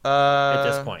 At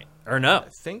this point, or no? I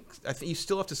think you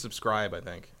still have to subscribe. I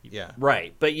think, yeah.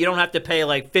 Right, but you don't have to pay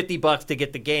like $50 to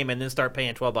get the game and then start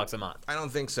paying $12 a month. I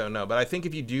don't think so, no. But I think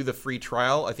if you do the free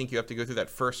trial, I think you have to go through that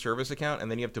first service account,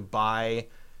 and then you have to buy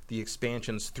the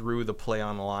expansions through the Play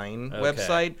Online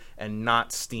website and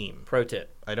not Steam. Pro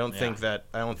tip. I don't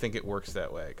think it works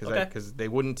that way because they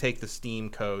wouldn't take the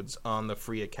Steam codes on the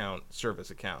free account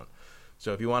service account.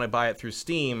 So if you want to buy it through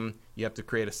Steam, you have to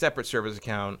create a separate service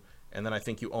account. And then I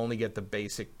think you only get the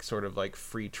basic sort of like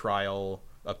free trial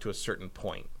up to a certain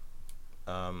point,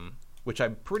 which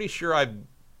I'm pretty sure I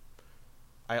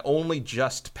only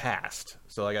just passed.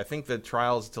 So like I think the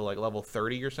trial's to like level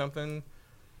 30 or something,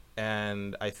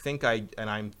 and I think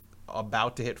I'm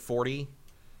about to hit 40.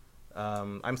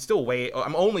 I'm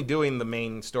only doing the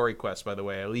main story quest, by the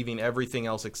way. I'm leaving everything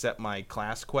else except my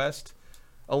class quest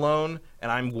alone,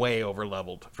 and I'm way over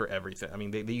leveled for everything. I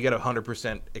mean, you get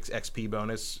 100% XP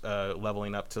bonus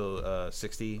leveling up to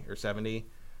 60 or 70,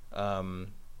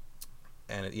 and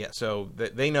so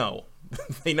they know,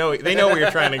 they know where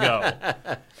you're trying to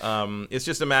go. It's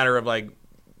just a matter of like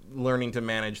learning to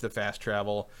manage the fast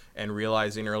travel and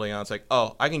realizing early on, it's like,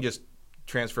 oh, I can just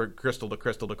transfer crystal to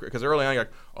crystal because early on you're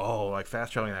like, oh, like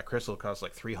fast traveling that crystal costs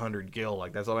like 300 gil,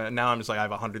 like that's all. Now I'm just like, I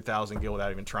have 100,000 gil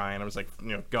without even trying. I'm just like,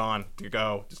 gone, you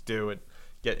go, just do it.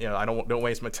 I don't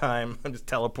waste my time. I'm just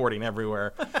teleporting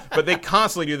everywhere. But they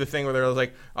constantly do the thing where they're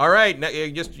like, all right, now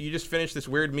you just finished this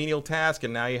weird menial task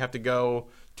and now you have to go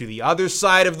to the other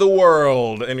side of the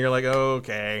world, and you're like,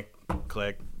 okay,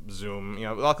 click, zoom.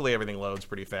 Luckily everything loads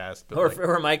pretty fast. But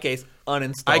or in my case,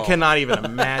 uninstall. I cannot even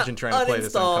imagine trying to play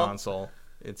this on console.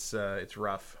 It's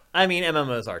rough. I mean,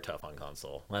 MMOs are tough on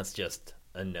console. That's just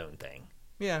a known thing.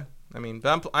 Yeah, I mean,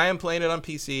 but I am playing it on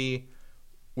PC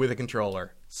with a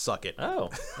controller. Suck it. Oh,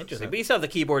 interesting. But you still have the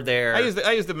keyboard there. I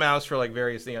use the mouse for like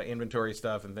various inventory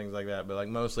stuff and things like that. But like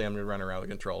mostly I'm gonna run around with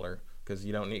a controller because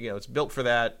you don't need. It's built for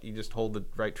that. You just hold the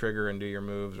right trigger and do your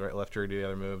moves, right left trigger do the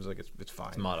other moves. Like it's fine.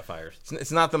 It's modifiers.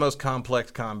 It's not the most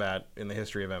complex combat in the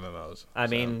history of MMOs. I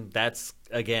mean, that's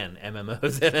again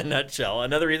MMOs in a nutshell.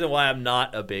 Another reason why I'm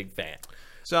not a big fan.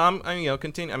 So I'm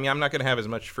continue. I mean, I'm not going to have as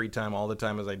much free time all the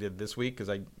time as I did this week because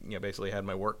I basically had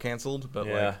my work canceled.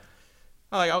 But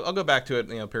I'll go back to it.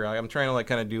 Periodically. I'm trying to like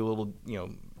kind of do a little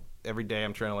every day.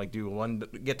 I'm trying to like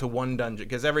get to one dungeon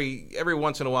because every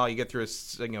once in a while you get through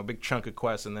a big chunk of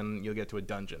quests and then you'll get to a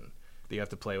dungeon that you have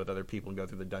to play with other people and go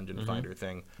through the dungeon finder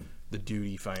thing, the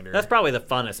duty finder. That's probably the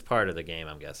funnest part of the game,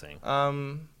 I'm guessing.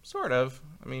 Sort of.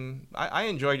 I mean, I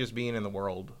enjoy just being in the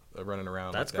world, running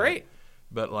around. That's like great.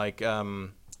 But like doing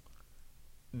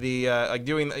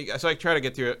so I try to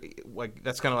get through like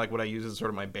that's kind of like what I use as sort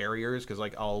of my barriers because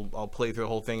like I'll play through the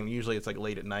whole thing and usually it's like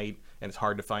late at night and it's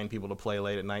hard to find people to play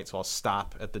late at night, so I'll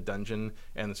stop at the dungeon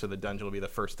and so the dungeon will be the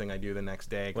first thing I do the next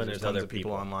day because there's tons of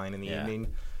people online in the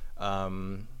evening.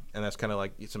 And that's kind of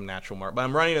like some natural mark. But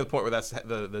I'm running to the point where that's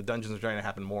the dungeons are trying to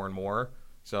happen more and more.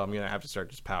 So I'm gonna have to start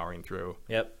just powering through.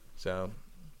 Yep. So,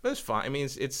 but it's fine. I mean,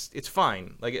 it's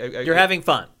fine. Like you're having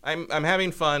fun. I'm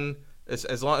having fun.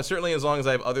 Certainly as long as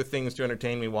I have other things to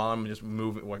entertain me while I'm just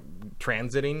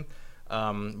transiting.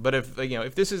 But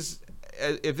if this is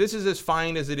as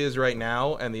fine as it is right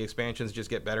now, and the expansions just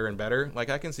get better and better, like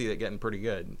I can see it getting pretty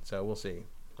good. So we'll see.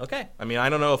 Okay. I mean, I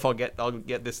don't know if I'll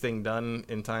get this thing done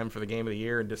in time for the game of the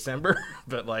year in December,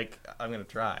 but like I'm gonna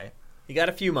try. You got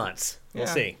a few months. We'll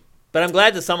see. But I'm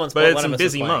glad that someone's. But it's some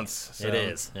busy months. So. It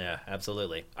is. Yeah,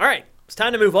 absolutely. All right, it's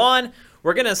time to move on.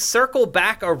 We're gonna circle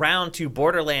back around to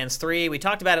Borderlands 3. We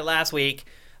talked about it last week.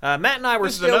 Matt and I were.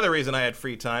 This is another reason I had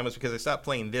free time was because I stopped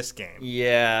playing this game.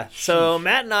 Yeah. So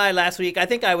Matt and I last week. I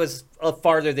think I was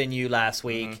farther than you last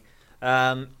week,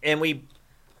 and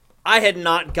I had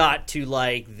not got to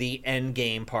like the end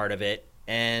game part of it,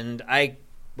 and I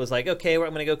was like, okay, well,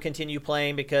 I'm going to go continue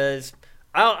playing because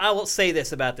I will say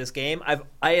this about this game.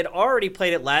 I had already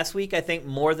played it last week, I think,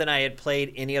 more than I had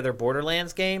played any other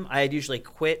Borderlands game. I had usually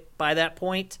quit by that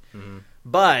point,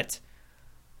 but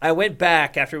I went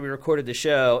back after we recorded the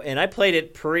show, and I played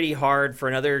it pretty hard for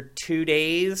another 2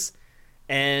 days,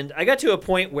 and I got to a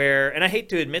point where, and I hate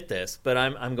to admit this, but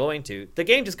I'm going to, the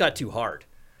game just got too hard.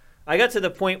 I got to the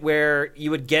point where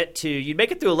you'd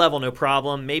make it through a level no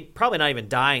problem, probably not even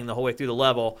dying the whole way through the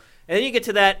level, and then you get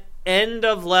to that end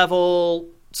of level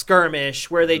skirmish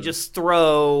where they just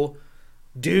throw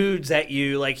dudes at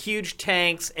you like huge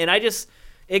tanks, and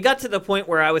it got to the point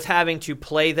where I was having to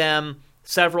play them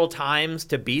several times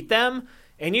to beat them,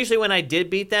 and usually when I did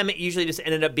beat them, it usually just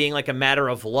ended up being like a matter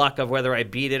of luck of whether I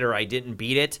beat it or I didn't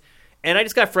beat it, and I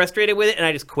just got frustrated with it and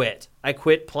I just quit. I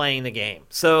quit playing the game.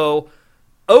 So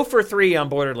 0 for 3 on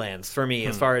Borderlands for me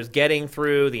as far as getting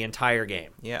through the entire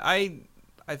game. Yeah,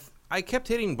 I kept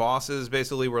hitting bosses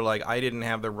basically where like I didn't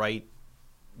have the right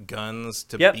guns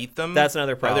to beat them. That's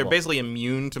another problem. They're basically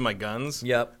immune to my guns.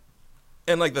 Yep.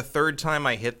 And like the third time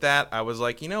I hit that, I was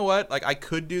like, you know what? Like I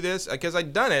could do this because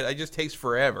I'd done it. It just takes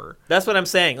forever. That's what I'm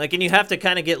saying. Like, and you have to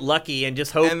kind of get lucky and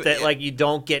just hope that like you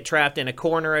don't get trapped in a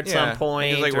corner at some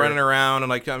point. Just like running around and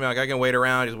like I can wait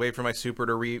around, just wait for my super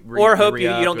to or hope you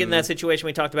don't get in that situation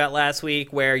we talked about last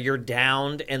week where you're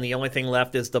downed and the only thing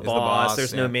left is the boss.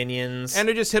 There's no minions. And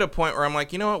it just hit a point where I'm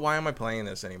like, you know what? Why am I playing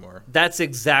this anymore? That's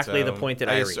exactly the point that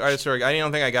I reached. I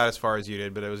don't think I got as far as you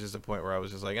did, but it was just a point where I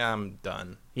was just like, I'm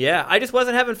done. Yeah, I just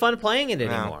wasn't having fun playing it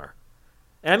anymore.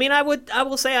 No. I mean, I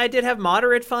will say I did have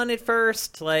moderate fun at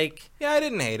first. Like, yeah, I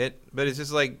didn't hate it, but it's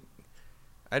just like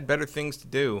I had better things to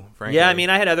do, frankly. Yeah, I mean,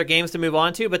 I had other games to move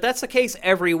on to, but that's the case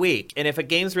every week. And if a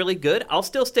game's really good, I'll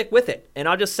still stick with it, and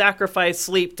I'll just sacrifice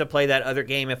sleep to play that other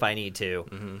game if I need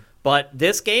to. But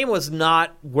this game was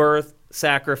not worth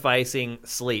sacrificing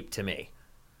sleep to me.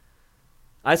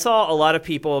 I saw a lot of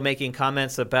people making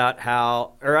comments about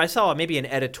I saw maybe an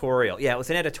editorial. Yeah, it was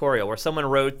an editorial where someone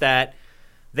wrote that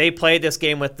they played this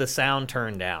game with the sound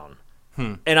turned down.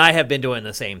 And I have been doing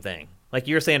the same thing. Like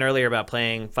you were saying earlier about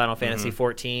playing Final Fantasy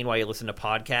XIV while you listen to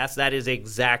podcasts, that is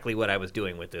exactly what I was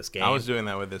doing with this game. I was doing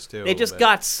that with this too. It just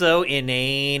got so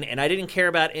inane, and I didn't care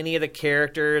about any of the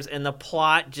characters, and the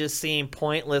plot just seemed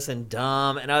pointless and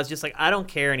dumb, and I was just like, I don't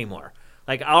care anymore.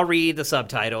 Like, I'll read the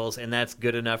subtitles, and that's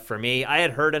good enough for me. I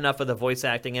had heard enough of the voice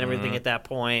acting and everything at that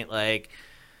point. Like,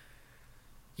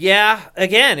 yeah,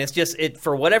 again, it's just,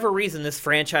 for whatever reason, this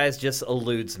franchise just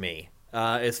eludes me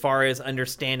as far as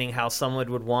understanding how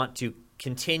someone would want to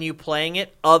continue playing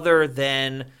it other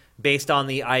than based on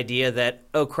the idea that,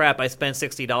 oh, crap, I spent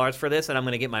 $60 for this, and I'm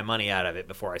going to get my money out of it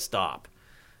before I stop.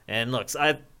 And look,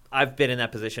 I've been in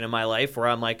that position in my life where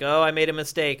I'm like, oh, I made a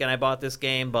mistake and I bought this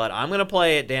game, but I'm going to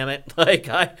play it, damn it. Like,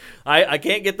 I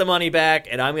can't get the money back,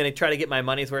 and I'm going to try to get my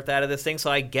money's worth out of this thing,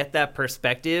 so I get that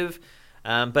perspective.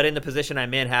 But in the position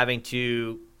I'm in, having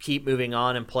to keep moving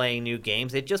on and playing new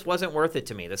games. It just wasn't worth it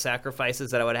to me. The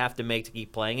sacrifices that I would have to make to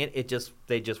keep playing it,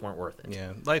 they just weren't worth it.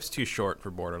 Yeah, life's too short for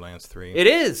Borderlands 3. It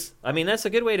is. I mean, that's a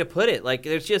good way to put it. Like,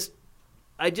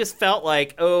 I just felt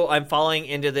like, oh, I'm falling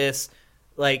into this,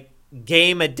 like,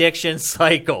 game addiction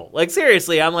cycle. Like,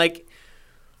 seriously, I'm like,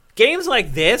 games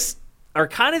like this are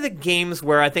kind of the games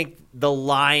where I think the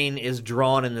line is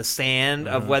drawn in the sand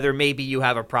of whether maybe you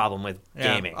have a problem with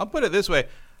gaming. I'll put it this way.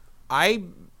 I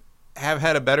have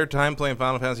had a better time playing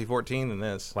Final Fantasy XIV than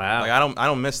this. Wow. Like, I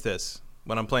don't miss this.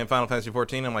 When I'm playing Final Fantasy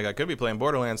XIV, I'm like, I could be playing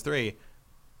Borderlands 3,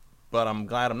 but I'm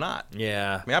glad I'm not.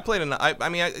 Yeah. I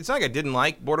mean, it's not like I didn't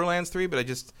like Borderlands 3, but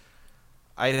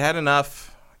I had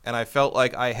enough, and I felt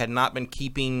like I had not been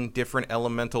keeping different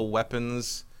elemental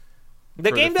weapons.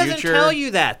 The game doesn't tell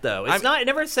you that, though. It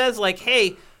never says, like,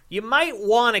 hey, you might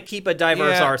want to keep a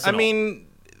diverse arsenal.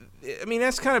 I mean,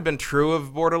 that's kind of been true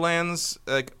of Borderlands,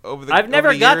 like, I've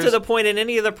never got years. to the point in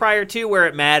any of the prior two where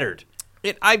it mattered.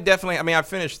 I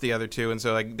finished the other two, and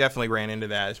so I definitely ran into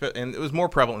that, and it was more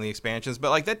prevalent in the expansions.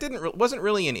 But like that wasn't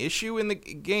really an issue in the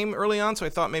game early on, so I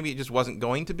thought maybe it just wasn't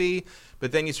going to be.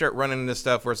 But then you start running into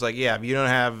stuff where it's like, yeah, if you don't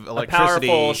have electricity, a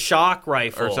powerful shock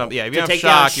rifle or something, yeah, if you don't have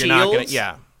shock, you're not gonna,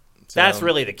 yeah. So, that's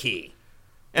really the key.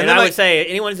 And I would say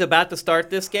anyone who's about to start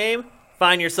this game,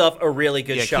 find yourself a really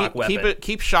good shock weapon.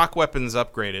 Keep shock weapons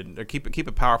upgraded, or keep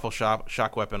a powerful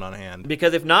shock weapon on hand.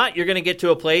 Because if not, you're going to get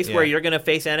to a place where you're going to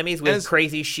face enemies with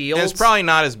crazy shields. And it's probably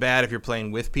not as bad if you're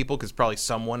playing with people, because probably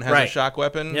someone has a shock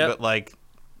weapon. Yep. But like,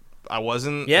 I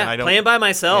wasn't. Yeah, playing by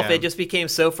myself, it just became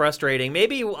so frustrating.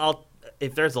 Maybe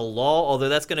if there's a lull, although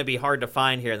that's going to be hard to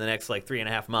find here in the next like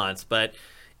 3.5 months, but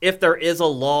if there is a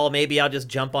lull, maybe I'll just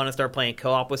jump on and start playing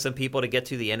co-op with some people to get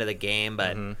to the end of the game.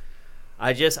 But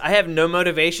I have no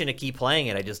motivation to keep playing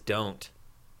it. I just don't.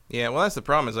 Yeah, well, that's the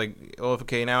problem. Is like, well,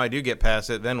 okay, now I do get past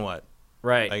it, then what?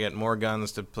 Right. I get more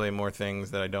guns to play more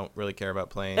things that I don't really care about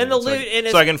playing. And the loot,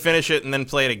 so I can finish it and then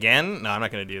play it again? No, I'm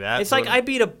not going to do that. It's like I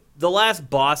beat the last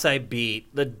boss I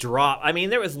beat, the drop. I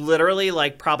mean, there was literally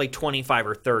like probably 25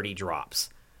 or 30 drops.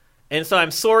 And so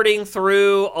I'm sorting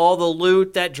through all the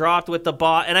loot that dropped with the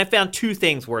boss, and I found 2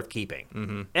 things worth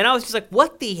keeping. And I was just like,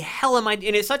 what the hell am I doing?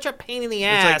 And it's such a pain in the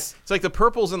ass. It's like the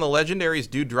purples and the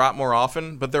legendaries do drop more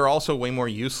often, but they're also way more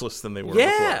useless than they were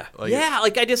before.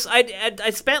 Like I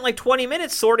spent like 20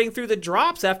 minutes sorting through the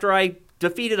drops after I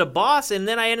defeated a boss, and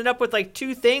then I ended up with like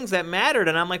 2 things that mattered,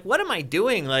 and I'm like, what am I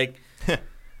doing? Like...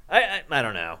 I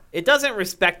don't know. It doesn't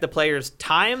respect the player's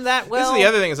time that well. This is the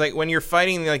other thing. Is like when you're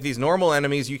fighting like these normal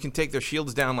enemies, you can take their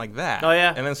shields down like that. Oh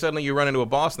yeah. And then suddenly you run into a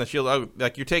boss, and the shield,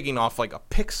 like you're taking off like a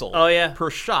pixel. Per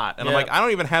shot. And I'm like, I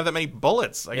don't even have that many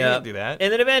bullets. I can't do that.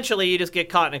 And then eventually you just get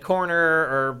caught in a corner,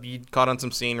 or you caught on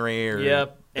some scenery, or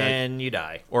and you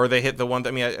die. Or they hit the one.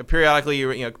 I mean, periodically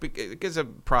it's a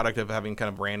product of having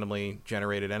kind of randomly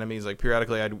generated enemies. Like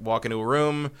periodically, I'd walk into a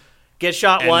room. Get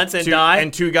shot once and die.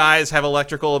 And 2 guys have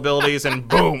electrical abilities, and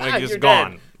boom, like just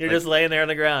gone. You're just laying there on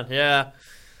the ground. Yeah.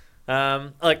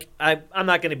 Like I'm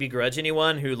not going to begrudge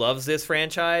anyone who loves this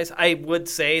franchise. I would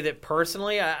say that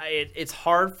personally, it's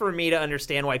hard for me to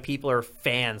understand why people are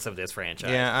fans of this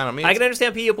franchise. Yeah, I can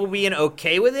understand people being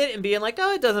okay with it and being like,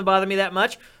 oh, it doesn't bother me that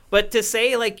much. But to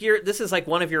say like this is like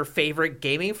one of your favorite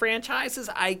gaming franchises,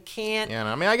 I can't.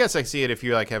 Yeah, I mean, I guess I see it if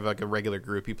you like have like a regular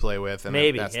group you play with, and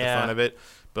that's the fun of it.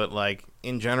 But like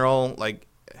in general, like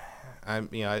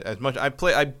as much I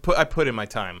put in my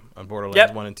time on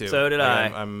Borderlands 1 and 2. So did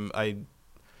like,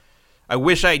 I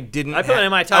wish I didn't. I put in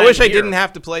my time. I wish I didn't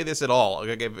have to play this at all.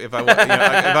 Like if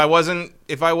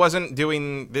I wasn't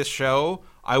doing this show,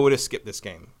 I would have skipped this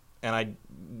game, and I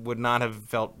would not have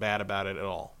felt bad about it at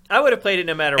all. I would have played it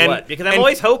no matter what, because I'm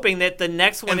always hoping that the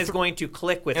next one is going to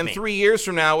click with me. And 3 years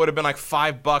from now, it would have been like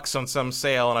 $5 on some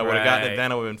sale, and I would have gotten it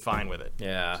then. I would have been fine with it.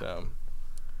 Yeah. So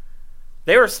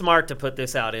they were smart to put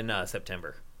this out in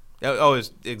September. Oh, it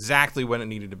was exactly when it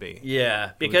needed to be.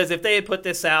 Yeah, because if they had put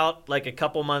this out like a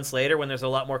couple months later when there's a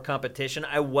lot more competition,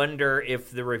 I wonder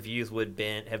if the reviews would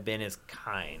have been as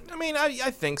kind. I mean,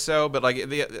 I think so, but like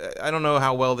I don't know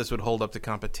how well this would hold up to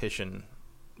competition.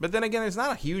 But then again, there's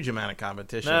not a huge amount of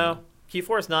competition. No,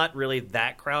 Q4 is not really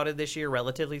that crowded this year,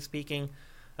 relatively speaking,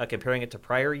 comparing it to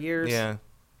prior years. Yeah.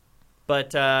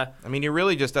 But I mean, you're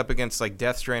really just up against like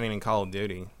Death Stranding and Call of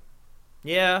Duty.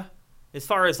 Yeah, as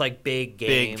far as like big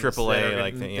games, big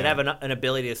AAA that have an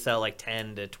ability to sell like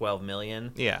 10 to 12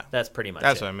 million. Yeah, that's pretty much.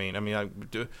 That's it. what I mean.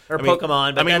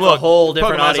 Pokemon, but that's look, a whole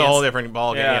different Pokemon's audience. a whole different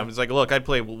ballgame. Yeah. It's like, look, I'd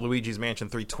play Luigi's Mansion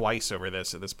 3 twice over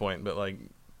this at this point, but like,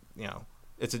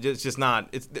 it's just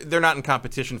not. They're not in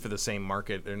competition for the same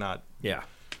market. They're not. Yeah.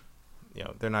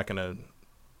 They're not gonna.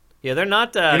 Yeah, they're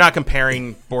not. You're not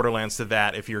comparing Borderlands to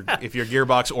that if you're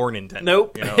Gearbox or Nintendo.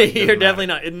 Nope, you know, you're definitely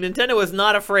not. Nintendo was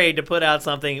not afraid to put out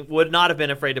something. Would not have been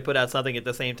afraid to put out something at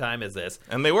the same time as this.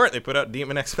 And they weren't. They put out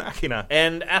Demon X Machina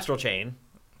and Astral Chain.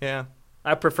 Yeah,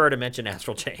 I prefer to mention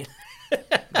Astral Chain.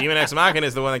 Demon X Machina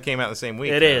is the one that came out the same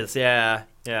week. It is, yeah.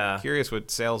 Curious what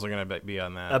sales are going to be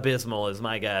on that. Abysmal is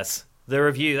my guess. The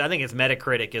reviews, I think its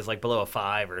Metacritic is like below a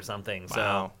 5 or something.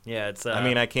 Wow. So yeah, it's. I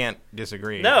mean, I can't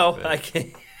disagree. No, I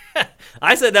can't.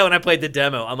 I said that when I played the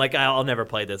demo. I'm like, I'll never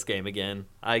play this game again.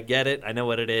 I get it. I know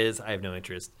what it is. I have no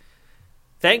interest.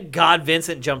 Thank God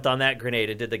Vincent jumped on that grenade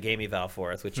and did the game eval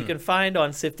for us, which you can find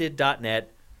on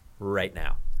sifted.net right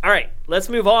now. All right, let's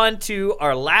move on to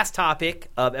our last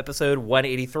topic of episode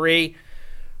 183.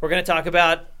 We're going to talk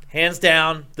about, hands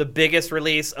down, the biggest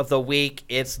release of the week.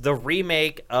 It's the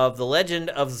remake of The Legend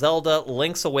of Zelda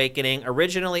Link's Awakening,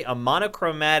 originally a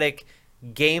monochromatic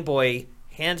Game Boy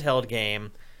handheld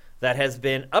game that has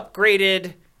been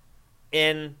upgraded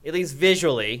in, at least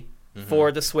visually,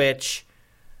 for the Switch.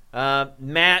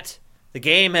 Matt, the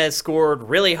game has scored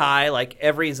really high, like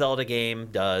every Zelda game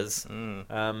does.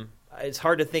 It's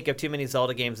hard to think of too many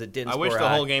Zelda games that didn't score high. I wish the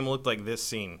whole game looked like this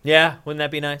scene. Yeah, wouldn't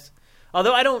that be nice?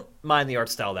 Although I don't mind the art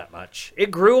style that much.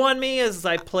 It grew on me as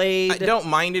I played. I don't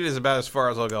mind it, is about as far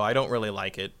as I'll go. I don't really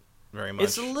like it very much.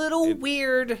 It's a little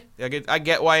weird. I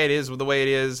get why it is the way it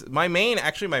is. My main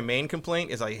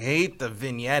complaint is I hate the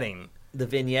vignetting. The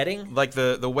vignetting? Like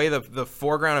the way the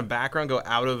foreground and background go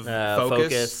out of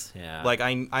focus. Yeah. Like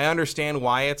I understand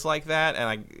why it's like that,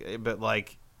 but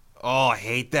I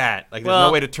hate that. Like there's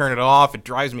no way to turn it off. It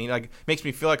drives me, makes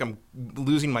me feel like I'm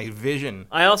losing my vision.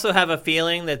 I also have a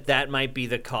feeling that might be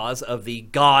the cause of the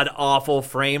god-awful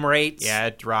frame rates. Yeah,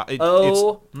 it drops.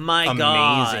 My amazing.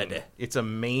 God. It's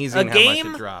amazing how much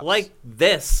it drops. Like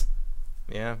this.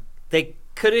 Yeah. They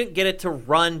couldn't get it to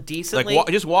run decently. Like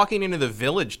just walking into the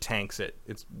village tanks it.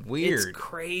 It's weird. It's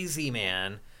crazy,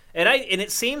 man. And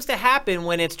it seems to happen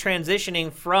when it's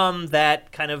transitioning from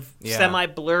that kind of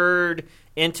semi-blurred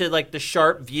into like the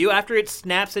sharp view. After it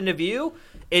snaps into view,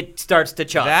 it starts to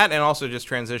chop. That and also just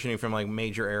transitioning from like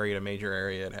major area to major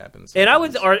area, it happens. And I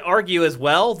would argue as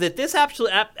well that this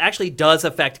actually does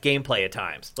affect gameplay at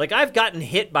times. Like I've gotten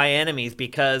hit by enemies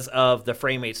because of the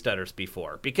frame rate stutters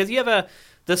before. Because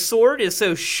the sword is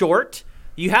so short,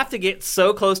 you have to get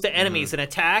so close to enemies and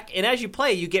attack. And as you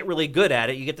play, you get really good at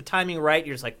it. You get the timing right.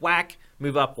 You're just like whack,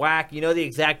 move up, whack. You know the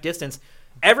exact distance.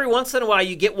 Every once in a while,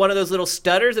 you get one of those little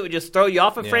stutters that would just throw you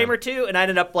off a frame or two, and I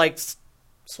ended up like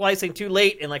slicing too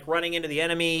late and like running into the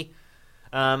enemy.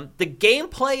 The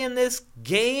gameplay in this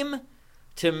game,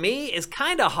 to me, is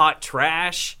kind of hot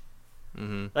trash.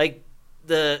 Like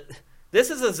this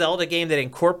is a Zelda game that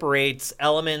incorporates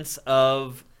elements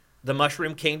of the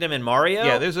Mushroom Kingdom and Mario.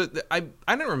 Yeah, I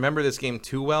didn't remember this game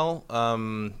too well,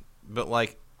 but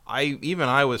like.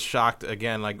 I was shocked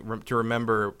again, to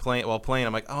remember playing.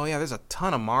 I'm like, oh yeah, there's a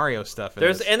ton of Mario stuff in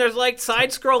this. And there's like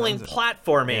side-scrolling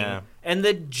platforming, and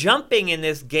the jumping in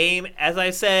this game, as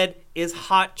I said, is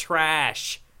hot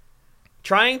trash.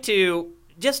 Trying to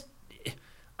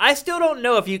I still don't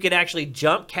know if you can actually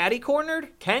jump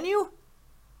catty-cornered. Can you?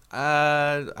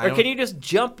 Or can you just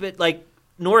jump it like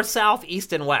north, south,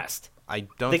 east, and west? I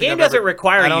don't. The game doesn't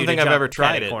require you to jump. I don't think I've ever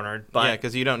tried it. But yeah,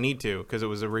 because you don't need to, because it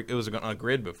was on a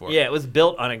grid before. Yeah, it was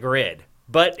built on a grid.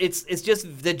 But it's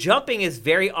just the jumping is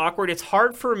very awkward. It's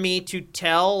hard for me to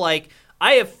tell. Like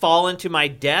I have fallen to my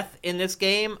death in this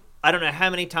game. I don't know how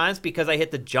many times because I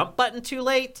hit the jump button too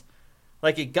late.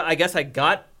 Like I guess I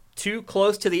got too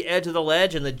close to the edge of the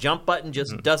ledge, and the jump button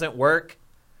just doesn't work.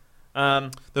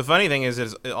 The funny thing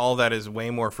is all that is way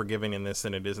more forgiving in this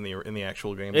than it is in the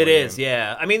actual game. It is,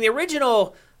 yeah. I mean, the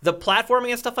original, the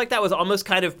platforming and stuff like that was almost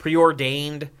kind of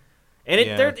preordained,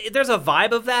 and there's a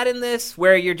vibe of that in this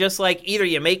where you're just like either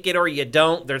you make it or you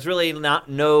don't. There's really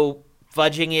no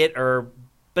fudging it,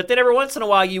 but then every once in a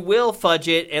while you will fudge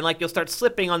it, and like you'll start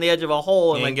slipping on the edge of a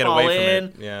hole and like get fall away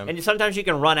in, from it. Yeah. And sometimes you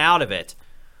can run out of it.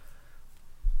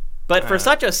 But for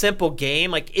such a simple game,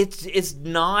 like it's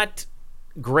not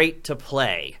great to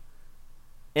play,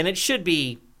 and it should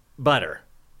be butter.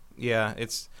 Yeah,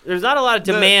 there's not a lot of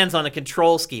demands on the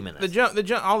control scheme in this.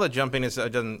 All the jumping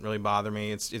doesn't really bother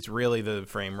me. It's really the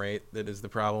frame rate that is the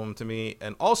problem to me,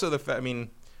 and also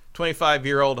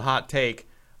 25-year-old hot take.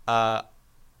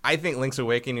 I think Link's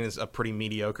Awakening is a pretty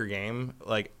mediocre game.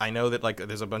 Like I know that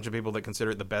there's a bunch of people that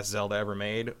consider it the best Zelda ever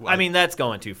made. I mean that's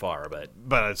going too far, but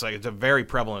it's a very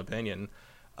prevalent opinion.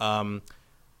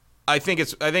 I think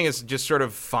it's just sort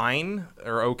of fine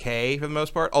or okay for the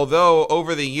most part. Although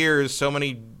over the years, so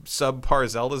many subpar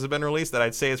Zeldas have been released that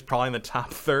I'd say it's probably in the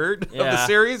top third of the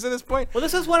series at this point. Well,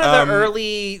 this is one of the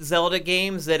early Zelda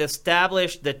games that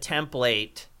established the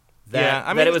template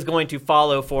that it was going to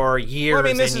follow for years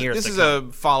and years. This is a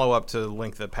follow-up to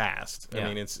Link to the Past. I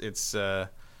mean, it's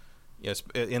yes,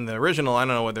 in the original, I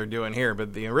don't know what they're doing here,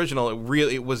 but the original,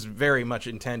 it was very much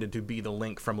intended to be the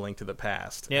Link from Link to the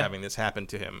Past, having this happen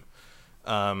to him.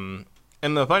 And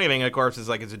the funny thing, of course, is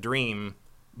like it's a dream,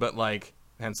 but like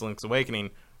hence Link's Awakening.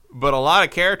 But a lot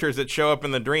of characters that show up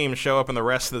in the dream show up in the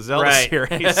rest of the Zelda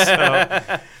series. So,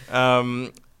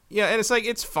 yeah, and it's like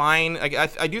it's fine.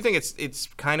 I do think it's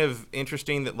kind of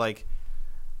interesting that like,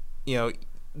 you know,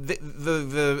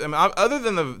 I mean, other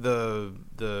than the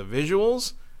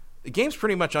visuals, the game's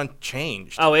pretty much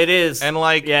unchanged. Oh, it is. And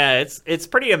like, yeah, it's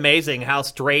pretty amazing how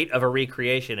straight of a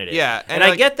recreation it is. Yeah, and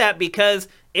I get that because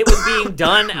it was being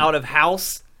done out of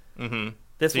house. Mm-hmm.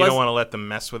 So you don't want to let them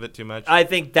mess with it too much? I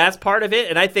think that's part of it,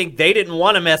 and I think they didn't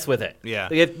want to mess with it. Yeah.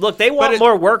 Look, they want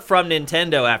more work from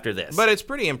Nintendo after this. But it's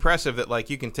pretty impressive that like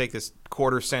you can take this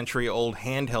quarter-century-old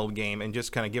handheld game and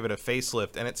just kind of give it a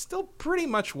facelift, and it still pretty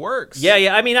much works.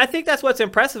 Yeah. I mean, I think that's what's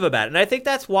impressive about it, and I think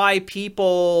that's why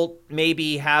people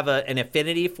maybe have an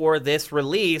affinity for this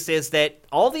release, is that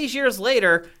all these years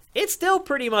later, it still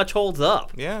pretty much holds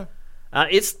up. Yeah.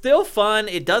 It's still fun.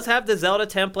 It does have the Zelda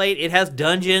template. It has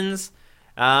dungeons.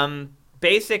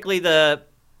 Basically,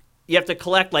 you have to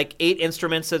collect like 8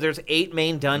 instruments, so there's 8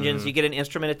 main dungeons. You get an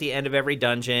instrument at the end of every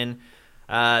dungeon.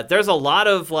 There's a lot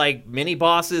of like mini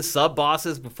bosses, sub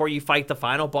bosses before you fight the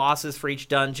final bosses for each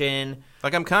dungeon.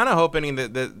 Like I'm kind of hoping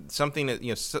that something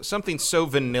that something so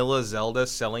vanilla Zelda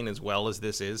selling as well as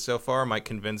this is so far might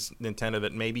convince Nintendo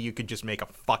that maybe you could just make a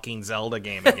fucking Zelda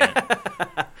game again.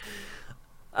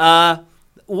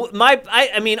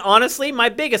 I mean, honestly, my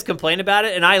biggest complaint about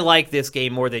it, and I like this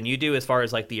game more than you do as far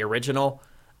as like the original.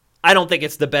 I don't think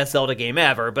it's the best Zelda game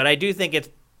ever, but I do think it's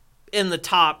in the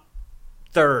top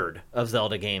third of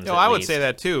Zelda games. No, I would say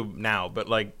that too now, but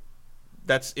like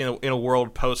that's in a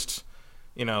world post,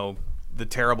 the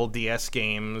terrible DS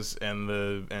games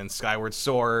and Skyward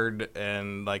Sword,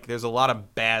 and like there's a lot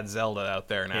of bad Zelda out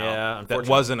there now that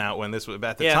wasn't out when this was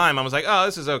at the time. I was like, oh,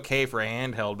 this is okay for a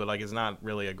handheld, but like it's not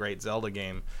really a great Zelda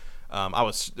game.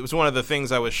 It was one of the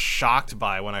things I was shocked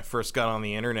by when I first got on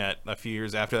the internet a few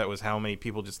years after that, was how many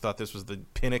people just thought this was the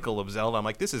pinnacle of Zelda. I'm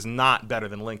like, this is not better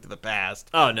than Link to the Past.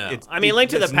 Oh no, Link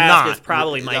to the Past is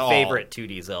probably my favorite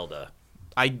 2D Zelda.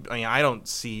 I don't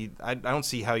see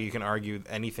how you can argue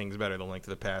anything's better than Link to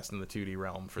the Past in the 2D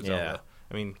realm for Zelda. Yeah.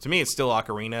 I mean, to me, it's still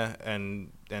Ocarina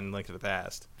and Link to the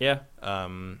Past. Yeah.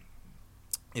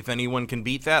 If anyone can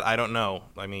beat that, I don't know.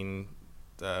 I mean,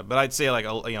 but I'd say like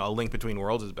a Link Between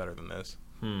Worlds is better than this.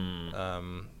 I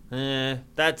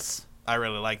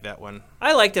really like that one.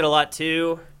 I liked it a lot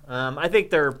too. I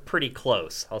think they're pretty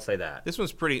close. I'll say that. This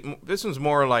one's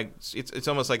more like it's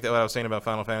almost like what I was saying about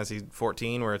Final Fantasy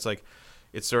XIV, where it's like,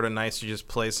 it's sort of nice to just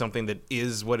play something that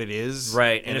is what it is.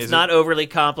 Right, and it's not overly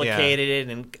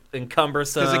complicated and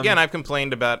cumbersome. Because again, I've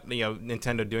complained about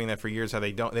Nintendo doing that for years, how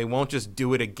they won't just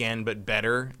do it again but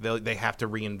better. They have to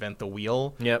reinvent the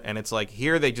wheel. Yep. And it's like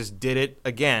here they just did it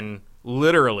again,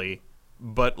 literally,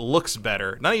 but looks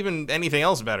better. Not even anything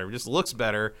else better, just looks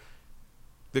better.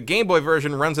 The Game Boy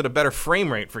version runs at a better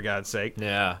frame rate, for God's sake.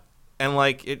 Yeah. And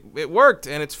like it worked,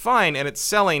 and it's fine, and it's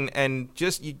selling, and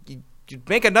just you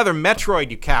make another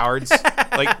Metroid, you cowards.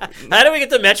 Like, how do we get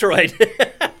to Metroid?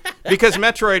 Because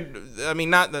Metroid, I mean,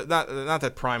 not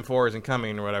that Prime 4 isn't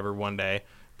coming or whatever one day,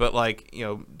 but like,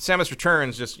 Samus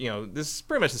Returns just, this is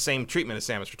pretty much the same treatment as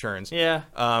Samus Returns. Yeah.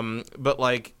 But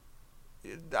like,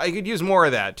 I could use more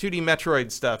of that. 2D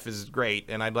Metroid stuff is great,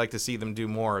 and I'd like to see them do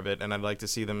more of it, and I'd like to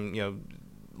see them,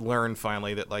 learn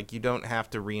finally that like you don't have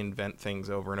to reinvent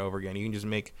things over and over again. You can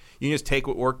just take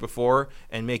what worked before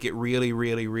and make it really,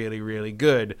 really, really, really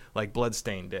good, like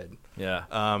Bloodstained did. Yeah.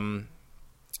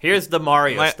 Here's the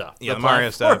Mario stuff. Yeah, the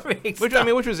Mario stuff. Which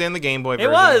was in the Game Boy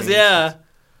version. It was, yeah.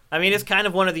 I mean, it's kind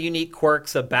of one of the unique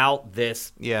quirks about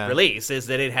this release is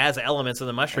that it has elements of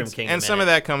the Mushroom Kingdom. And some of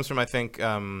that comes from, I think,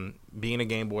 being a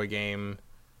Game Boy game,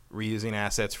 reusing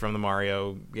assets from the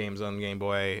Mario games on Game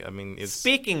Boy. I mean,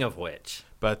 speaking of which.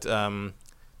 But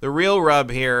the real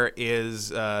rub here is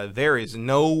there is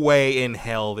no way in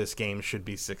hell this game should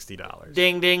be $60.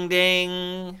 Ding, ding,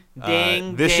 ding.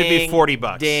 Ding, this should be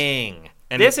 $40. Ding.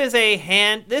 And this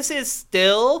is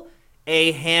still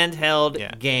a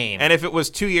handheld game. And if it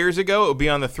was 2 years ago, it would be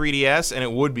on the 3DS, and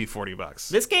it would be $40.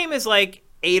 This game is like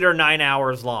 8 or 9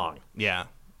 hours long. Yeah,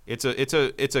 it's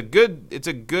a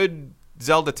good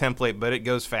Zelda template, but it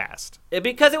goes fast.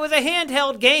 Because it was a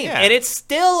handheld game, Yeah. and it's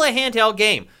still a handheld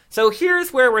game. So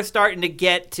here's where we're starting to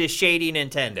get to shady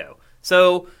Nintendo.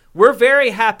 So we're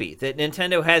very happy that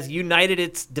Nintendo has united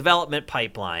its development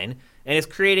pipeline and is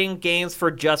creating games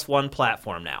for just one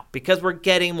platform now, because we're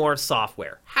getting more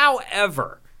software.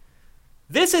 However,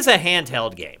 this is a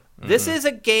handheld game. This is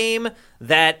a game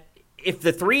that, if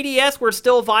the 3DS were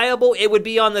still viable, it would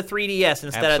be on the 3DS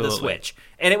instead of the Switch.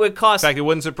 And it would cost... In fact, it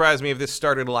wouldn't surprise me if this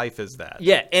started life as that.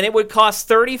 Yeah, and it would cost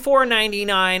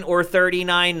 $34.99 or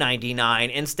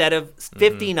 $39.99 instead of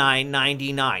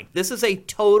 $59.99. This is a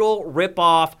total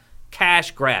rip-off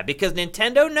cash grab, because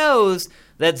Nintendo knows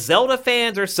that Zelda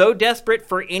fans are so desperate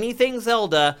for anything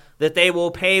Zelda that they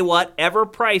will pay whatever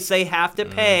price they have to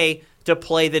pay to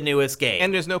play the newest game.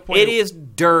 And there's no point. It is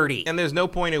dirty. And there's no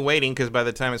point in waiting, because by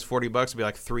the time it's $40, it'll be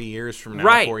like 3 years from now,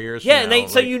 right. 4 years yeah, from now. and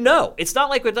so you know. It's not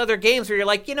like with other games where you're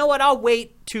like, you know what, I'll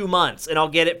wait 2 months and I'll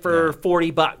get it for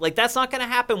 $40. Like, that's not going to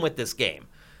happen with this game.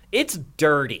 It's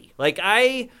dirty. Like,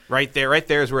 Right there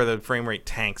is where the frame rate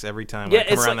tanks every time I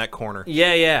come around that corner.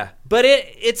 Yeah. But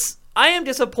it's... I am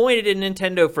disappointed in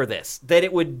Nintendo for this, that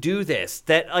it would do this.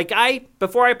 That, like,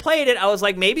 before I played it, I was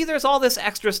like, maybe there's all this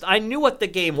extra I knew what the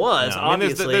game was,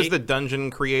 obviously. There's the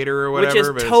dungeon creator or whatever. Which is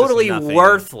but totally it's just nothing.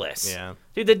 worthless. Yeah.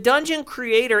 Dude, the dungeon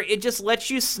creator, it just lets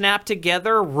you snap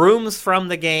together rooms from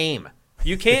the game.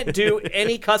 You can't do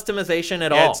any customization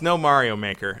at all. Yeah, it's no Mario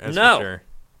Maker, that's for sure.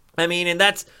 I mean, and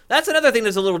that's another thing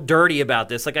that's a little dirty about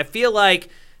this. Like, I feel like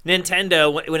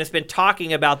Nintendo, when it's been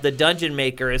talking about the Dungeon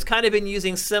Maker, has kind of been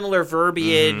using similar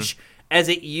verbiage as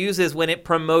it uses when it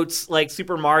promotes, like,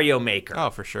 Super Mario Maker.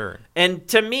 Oh, for sure. And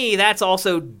to me, that's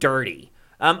also dirty.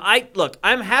 I'm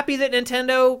happy that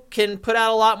Nintendo can put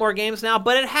out a lot more games now,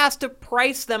 but it has to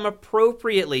price them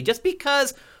appropriately. Just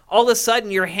because all of a sudden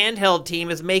your handheld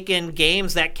team is making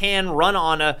games that can run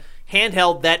on a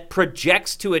handheld that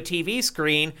projects to a TV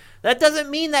screen, that doesn't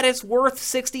mean that it's worth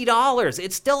 $60.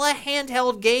 It's still a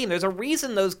handheld game. There's a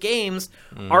reason those games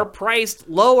are priced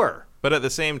lower. But at the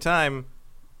same time,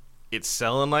 it's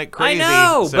selling like crazy. I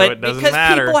know, so but it doesn't because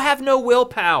matter. people have no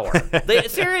willpower.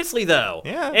 Seriously, though.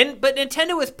 Yeah. But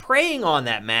Nintendo is preying on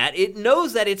that, Matt. It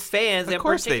knows that its fans, and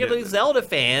particularly Zelda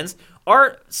fans,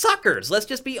 are suckers. Let's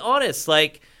just be honest.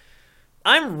 Like,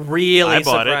 I'm really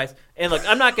surprised. And look,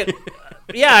 I'm not gonna.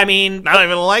 Yeah, I mean, I don't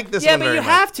even like this one but very you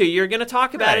much. have to. You're going to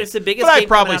talk about it. It's the biggest but game I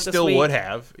probably coming out this still week. would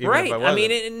have. Even Right. If I I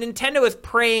wasn't. mean, Nintendo is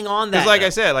preying on that. Because, like I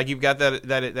said, like you've got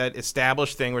that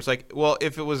established thing where it's like, well,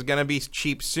 if it was going to be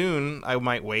cheap soon, I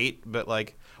might wait. But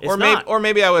like, It's not. or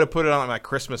maybe I would have put it on my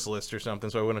Christmas list or something,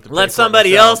 so I wouldn't have to. Let pay for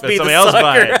somebody it else myself. be Let the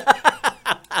somebody else sucker.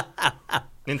 buy it.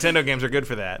 Nintendo games are good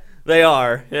for that. They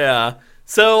are, yeah.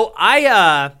 So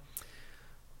I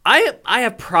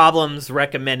have problems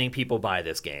recommending people buy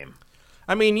this game.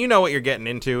 I mean, you know what you're getting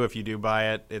into if you do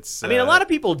buy it. It's. I mean, a lot of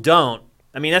people don't.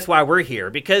 I mean, that's why we're here,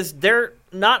 because they're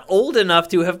not old enough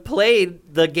to have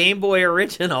played the Game Boy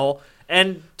original,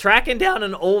 and tracking down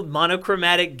an old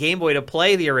monochromatic Game Boy to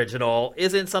play the original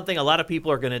isn't something a lot of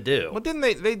people are going to do. Well, didn't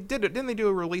they do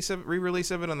a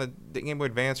re-release of it on the Game Boy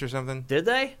Advance or something? Did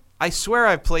they? I swear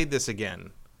I've played this again.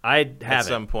 I haven't. At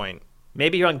some point.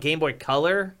 Maybe you're on Game Boy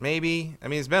Color? Maybe. I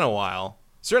mean, it's been a while.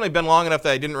 Certainly been long enough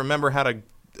that I didn't remember how to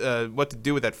what to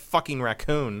do with that fucking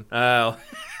raccoon. Oh.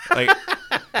 Like,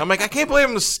 I'm like, I can't believe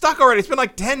I'm stuck already. It's been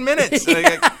like 10 minutes.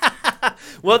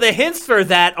 Well, the hints for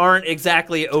that aren't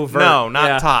exactly overt. No,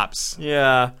 not tops.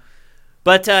 Yeah.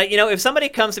 But, if somebody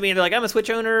comes to me and they're like, I'm a Switch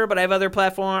owner, but I have other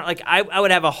platforms, like, I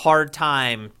would have a hard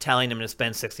time telling them to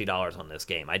spend $60 on this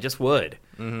game. I just would.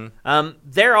 Mm-hmm.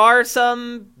 There are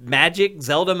some magic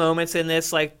Zelda moments in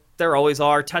this, like there always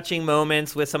are, touching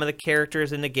moments with some of the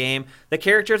characters in the game. The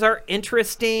characters are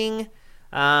interesting.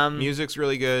 Music's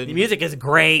really good. The music is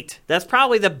great. That's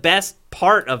probably the best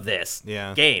part of this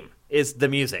game, is the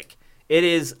music. It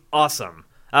is awesome.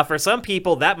 For some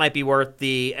people, that might be worth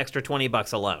the extra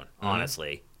 $20 alone,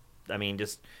 honestly. I mean,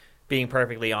 just being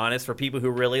perfectly honest, for people who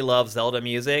really love Zelda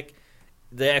music,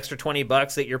 the extra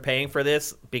 $20 that you're paying for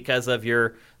this because of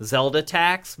your Zelda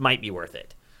tax might be worth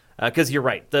it. Because you're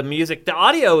right, the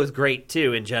audio is great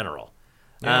too in general.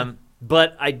 Yeah.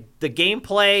 But the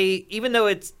gameplay, even though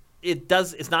it's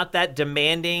not that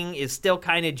demanding, is still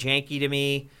kind of janky to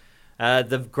me.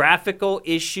 The graphical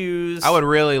issues. I would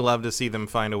really love to see them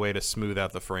find a way to smooth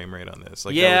out the frame rate on this.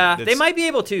 Like, they might be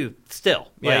able to still.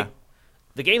 Yeah. Like,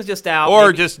 the game's just out.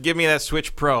 Or just give me that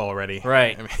Switch Pro already.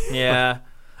 Right. I mean, yeah.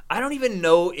 I don't even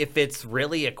know if it's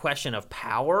really a question of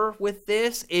power with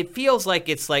this. It feels like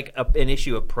it's like an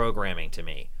issue of programming to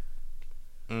me.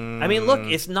 I mean, look,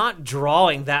 it's not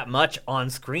drawing that much on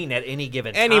screen at any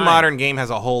given time. Any modern game has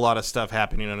a whole lot of stuff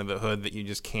happening under the hood that you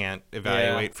just can't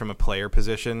evaluate from a player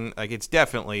position. Like, it's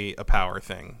definitely a power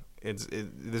thing.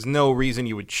 There's no reason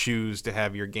you would choose to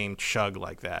have your game chug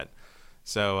like that.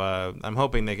 So I'm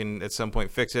hoping they can at some point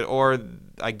fix it. Or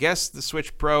I guess the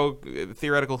Switch Pro,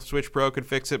 theoretical Switch Pro could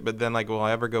fix it, but then, like, will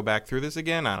I ever go back through this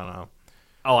again? I don't know.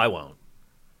 Oh, I won't.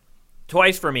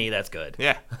 Twice for me, that's good.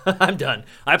 Yeah. I'm done.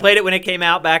 I played it when it came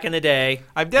out back in the day.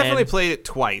 I've definitely played it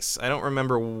twice. I don't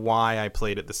remember why I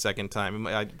played it the second time.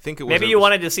 I think it was... Maybe you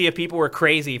wanted to see if people were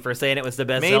crazy for saying it was the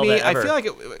best Zelda ever.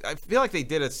 I feel like they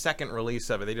did a second release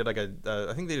of it. They did like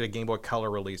I think they did a Game Boy Color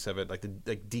release of it, like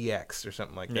DX or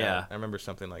something like that. Yeah. I remember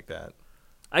something like that.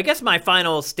 I guess my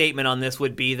final statement on this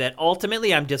would be that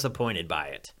ultimately I'm disappointed by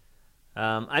it.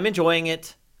 I'm enjoying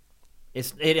it.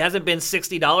 It hasn't been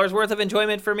 $60 worth of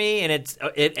enjoyment for me, and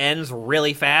it ends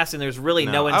really fast, and there's really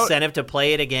no incentive to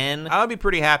play it again. I would be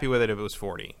pretty happy with it if it was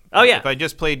 $40. Oh yeah, if I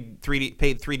just paid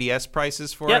 3DS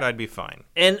prices for it, I'd be fine.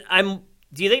 And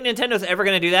do you think Nintendo's ever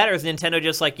going to do that, or is Nintendo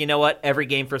just like, you know what, every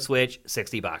game for Switch,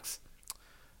 $60?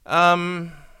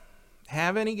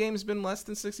 Have any games been less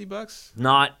than $60?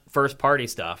 Not first party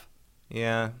stuff.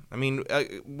 Yeah, I mean,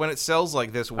 when it sells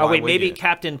like this, why would you? Maybe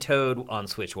Captain Toad on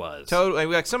Switch was. Toad,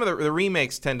 like some of the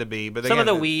remakes tend to be, but some of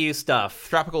the Wii U stuff.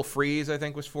 Tropical Freeze, I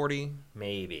think, was $40.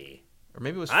 Maybe, or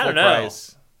maybe it was full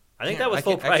price. I think that was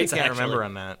full price. I can't remember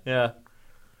on that. Yeah,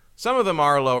 some of them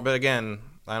are low, but again,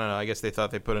 I don't know. I guess they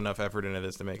thought they put enough effort into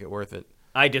this to make it worth it.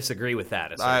 I disagree with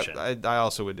that assertion. I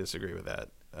also would disagree with that.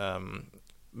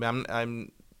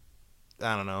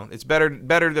 I don't know. It's better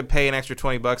to pay an extra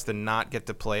 $20 than not get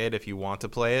to play it if you want to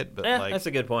play it. But that's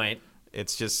a good point.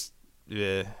 It's just,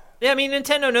 yeah. I mean,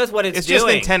 Nintendo knows what it's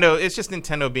doing. It's just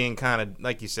Nintendo being kind of,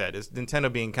 like you said, it's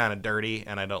Nintendo being kind of dirty,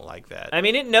 and I don't like that. I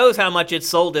mean, it knows how much it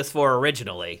sold this for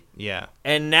originally. Yeah.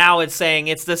 And now it's saying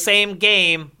it's the same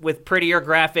game with prettier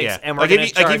graphics, and we're going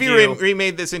to charge if you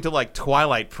remade this into like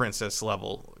Twilight Princess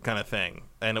level kind of thing,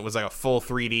 and it was like a full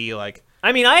 3D like.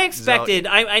 I mean, I expected,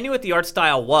 I knew what the art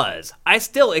style was. I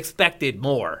still expected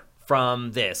more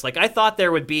from this. Like, I thought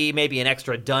there would be maybe an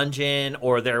extra dungeon,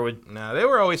 or there would... No, they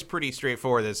were always pretty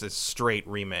straightforward as a straight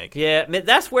remake. Yeah,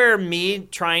 that's where me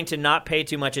trying to not pay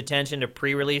too much attention to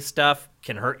pre-release stuff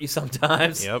can hurt you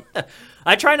sometimes. Yep.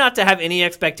 I try not to have any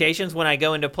expectations when I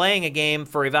go into playing a game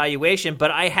for evaluation, but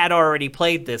I had already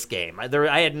played this game.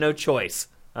 I had no choice.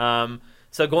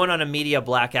 So going on a media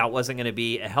blackout wasn't going to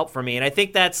be a help for me, and I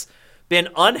think that's been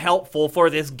unhelpful for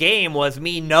this game was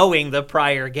me knowing the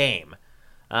prior game.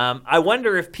 I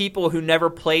wonder if people who never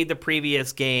played the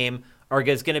previous game are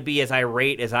going to be as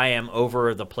irate as I am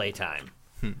over the playtime.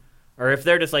 Or if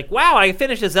they're just like, wow, I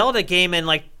finished a Zelda game in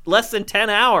like less than 10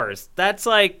 hours. That's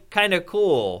like kind of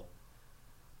cool.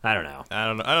 I don't know.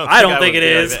 I don't think it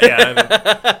is.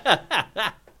 I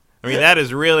mean, that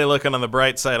is really looking on the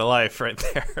bright side of life right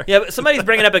there. Yeah, but somebody's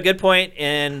bringing up a good point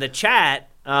in the chat.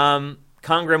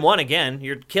 Congrim1 again,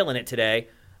 you're killing it today.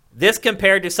 This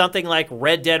compared to something like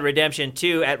Red Dead Redemption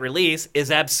 2 at release is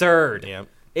absurd. Yep.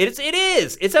 It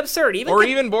is. It's absurd.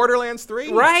 Even Borderlands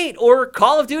 3. Right. Or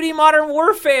Call of Duty Modern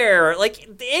Warfare. Like,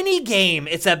 any game,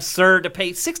 it's absurd to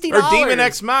pay $60. Or Demon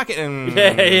X Machina.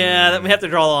 Yeah, we have to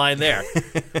draw the line there.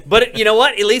 But you know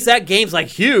what? At least that game's, like,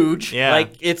 huge. Yeah.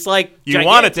 Like, it's like... You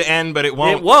want it to end, but it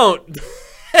won't. It won't.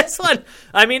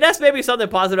 I mean, that's maybe something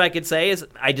positive I could say is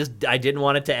I didn't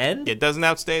want it to end. It doesn't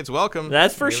outstay its welcome.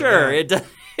 That's for sure.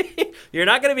 You're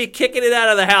not going to be kicking it out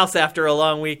of the house after a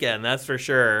long weekend. That's for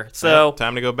sure. So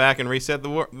time to go back and reset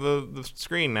the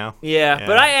screen now. Yeah,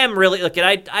 but I am really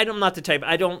I'm not the type.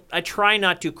 I try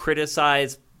not to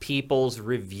criticize people's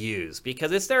reviews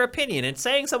because it's their opinion, and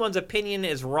saying someone's opinion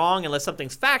is wrong unless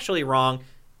something's factually wrong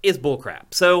is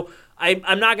bullcrap. So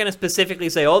I'm not going to specifically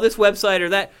say, oh, this website or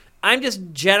that. I'm just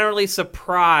generally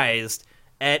surprised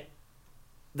at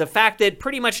the fact that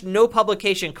pretty much no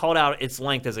publication called out its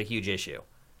length as a huge issue,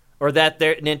 or that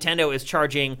Nintendo is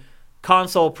charging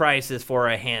console prices for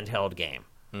a handheld game.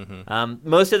 Mm-hmm.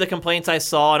 Most of the complaints I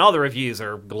saw, and all the reviews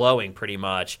are glowing pretty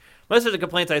much, most of the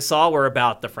complaints I saw were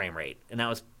about the frame rate, and that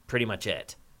was pretty much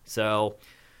it. So,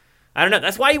 I don't know.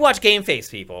 That's why you watch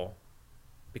GameFace, people,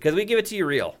 because we give it to you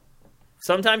real.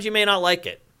 Sometimes you may not like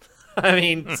it. I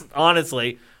mean,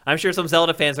 honestly, I'm sure some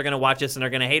Zelda fans are going to watch this and are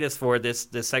going to hate us for this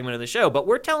segment of the show, but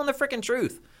we're telling the frickin'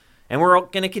 truth, and we're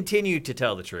going to continue to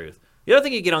tell the truth. The other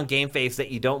thing you get on GameFace that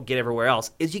you don't get everywhere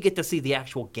else is you get to see the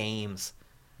actual games.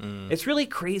 It's really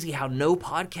crazy how no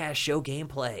podcasts show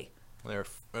gameplay. Are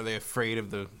they afraid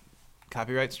of the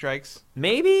copyright strikes?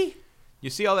 Maybe. You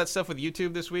see all that stuff with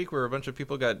YouTube this week where a bunch of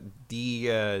people got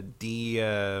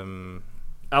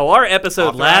Oh, our episode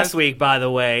authorized. last week, by the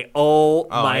way. Oh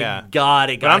my God,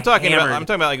 it got But I'm talking hammered.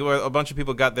 about like where a bunch of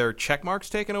people got their check marks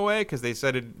taken away because they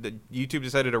said that YouTube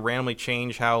decided to randomly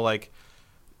change how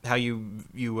you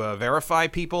verify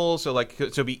people, so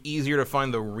it'd be easier to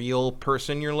find the real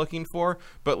person you're looking for.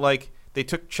 But like they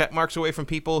took check marks away from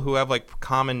people who have like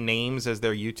common names as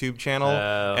their YouTube channel,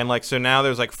 and like so now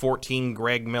there's like 14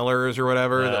 Greg Millers or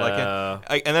whatever. And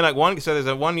then like there's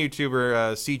one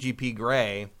YouTuber CGP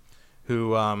Gray.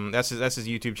 Who that's his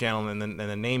YouTube channel and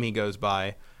the name he goes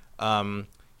by.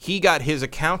 He got his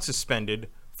account suspended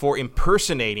for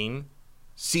impersonating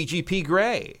CGP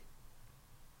Grey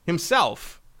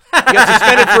himself. He got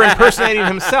suspended for impersonating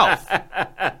himself.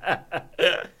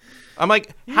 I'm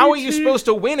like, how are you supposed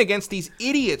to win against these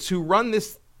idiots who run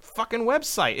this fucking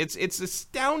website? It's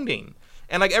astounding.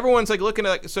 And like everyone's like looking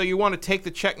at so you want to take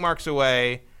the check marks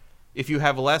away if you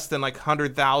have less than like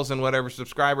 100,000 whatever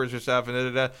subscribers or stuff,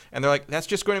 and they're like, that's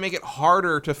just going to make it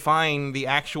harder to find the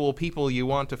actual people you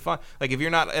want to find. Like if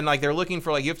you're not, and like they're looking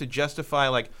for like you have to justify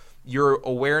like you're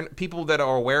aware people that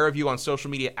are aware of you on social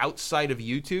media outside of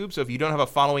YouTube. So if you don't have a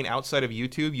following outside of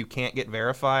YouTube, you can't get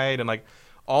verified, and like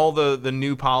all the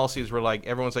new policies were like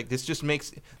everyone's like this just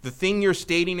makes the thing you're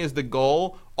stating is the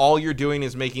goal. All you're doing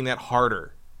is making that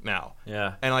harder now.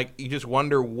 Yeah, and like you just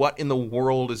wonder what in the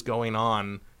world is going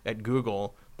on at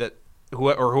Google that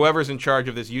whoever's in charge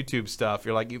of this YouTube stuff,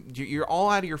 you're like you're all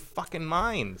out of your fucking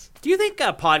minds. Do you think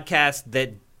podcasts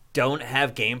that don't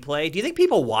have gameplay, do you think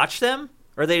people watch them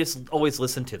or they just always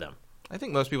listen to them? I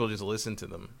think most people just listen to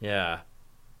them. Yeah,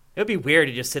 it would be weird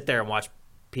to just sit there and watch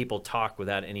people talk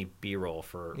without any B-roll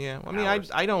for I mean hours.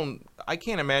 I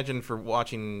can't imagine for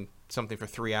watching something for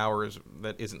 3 hours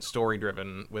that isn't story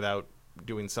driven without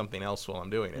doing something else while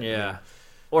I'm doing it. Yeah,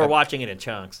 or watching it in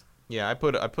chunks. Yeah, I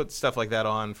put stuff like that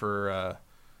on for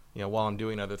while I'm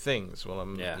doing other things. While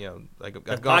I'm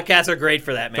podcasts are great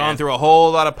for that, man. Gone through a whole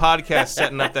lot of podcasts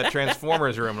setting up that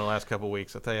Transformers room in the last couple of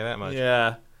weeks. I'll tell you that much.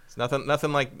 Yeah, it's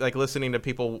nothing like listening to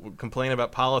people complain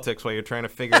about politics while you're trying to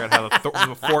figure out how the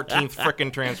 14th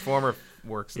frickin' Transformer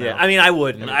works now. Yeah, I mean, I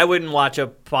wouldn't watch a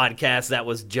podcast that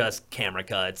was just camera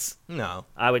cuts. No,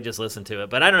 I would just listen to it.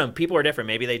 But I don't know. People are different.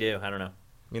 Maybe they do. I don't know.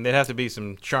 I mean, they'd have to be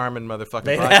some charming motherfucking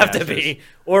They'd podcasters. have to be.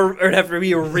 Or it'd have to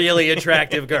be a really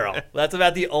attractive girl. That's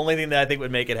about the only thing that I think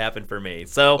would make it happen for me.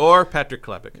 Or Patrick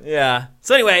Klepek. Yeah.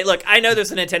 So anyway, look, I know there's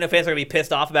some Nintendo fans who are going to be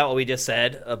pissed off about what we just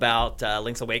said about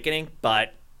Link's Awakening,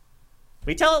 but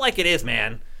we tell it like it is,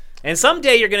 man. And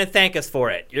someday you're going to thank us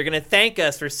for it. You're going to thank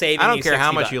us for saving you $60. I don't care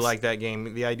how much you like that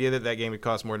game. The idea that game would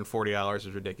cost more than $40 is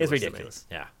ridiculous. It's ridiculous.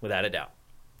 Yeah, without a doubt.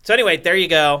 So anyway, there you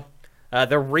go.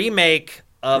 The remake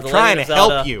of We're the Legend trying of to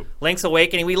Zelda, help you. Link's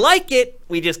Awakening. We like it.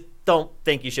 We just don't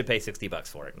think you should pay $60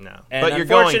 for it. No, and but you're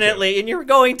going to. Unfortunately, and you're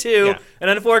going to. Yeah. And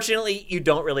unfortunately, you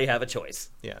don't really have a choice.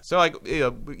 Yeah. So like,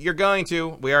 you're going to.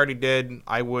 We already did.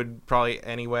 I would probably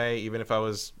anyway, even if I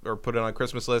was or put it on a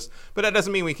Christmas list. But that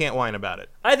doesn't mean we can't whine about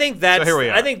it. I think that's. So here we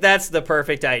are. I think that's the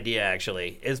perfect idea.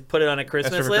 Actually, is put it on a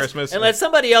Christmas list Christmas, and let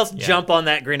somebody else jump on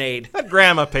that grenade. Let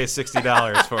grandma pay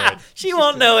 $60 for it. She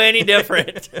won't know any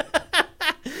different.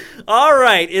 All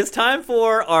right, it's time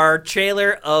for our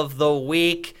trailer of the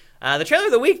week. The trailer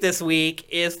of the week this week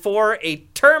is for a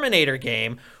Terminator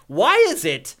game. Why is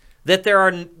it that there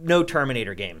are no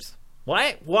Terminator games?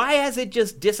 Why has it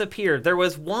just disappeared? There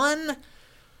was one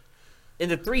in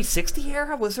the 360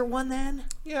 era. Was there one then?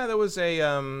 Yeah, there was a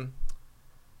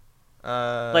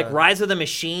like Rise of the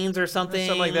Machines or something.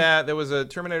 Something like that. There was a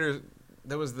Terminator.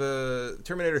 There was the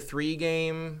Terminator 3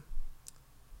 game.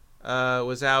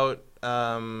 Was out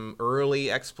early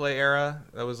X-Play era.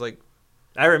 That was like.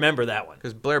 I remember that one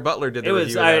because Blair Butler did the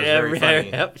review. It was very funny.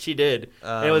 Yep, she did.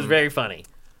 It was very funny.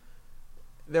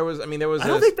 There was. I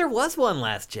don't think there was one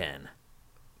last gen.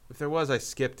 If there was, I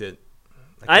skipped it.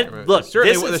 Look,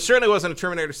 there certainly wasn't a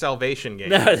Terminator Salvation game.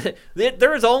 No,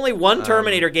 there is only one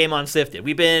Terminator game on Sifted.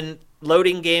 We've been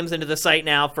loading games into the site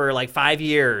now for like 5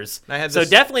 years. So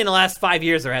definitely in the last 5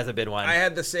 years there hasn't been one. I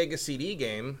had the Sega CD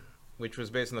game, which was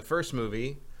based on the first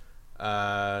movie.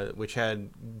 Which had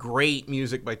great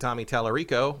music by Tommy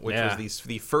Tallarico, which was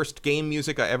the first game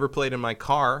music I ever played in my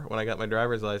car when I got my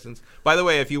driver's license. By the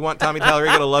way, if you want Tommy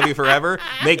Tallarico to love you forever,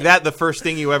 make that the first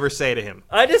thing you ever say to him.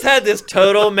 I just had this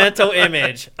total mental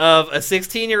image of a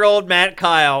 16-year-old Matt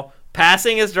Kyle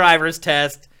passing his driver's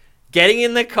test, getting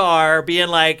in the car, being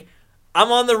like,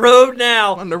 I'm on the road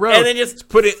now. On the road. And then just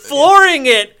flooring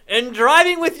it and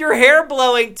driving with your hair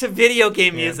blowing to video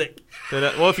game music.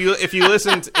 Well, if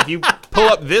you pull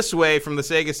up This Way from the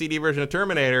Sega CD version of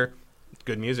Terminator, it's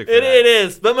good music for that. It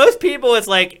is. But most people, it's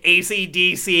like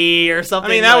AC/DC or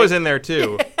something. I mean, that was in there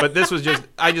too. But this was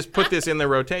I just put this in the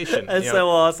rotation. That's so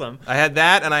awesome. I had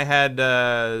that, and I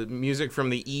had music from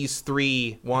the Ys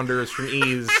 3 Wanderers from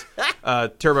Ys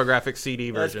TurboGrafx CD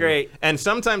version. That's great. And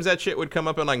sometimes that shit would come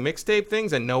up in like mixtape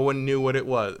things, and no one knew what it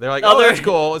was. They're like, "Oh, that's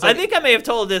cool." It's like, I think I may have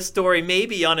told this story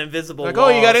maybe on Invisible like,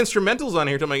 Walls. "Oh, you got instrumentals on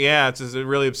here." I'm like, "Yeah, it's just a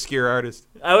really obscure artist."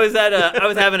 I was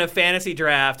having a fantasy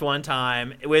draft one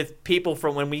time with people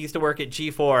from when we used to work at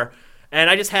G4,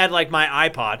 and I just had like my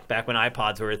iPod back when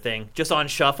iPods were a thing, just on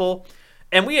shuffle.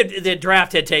 And the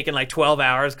draft had taken like 12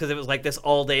 hours because it was like this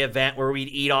all-day event where we'd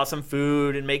eat awesome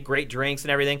food and make great drinks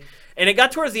and everything. And it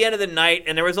got towards the end of the night,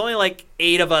 and there was only like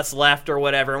 8 of us left or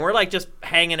whatever, and we're like just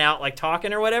hanging out, like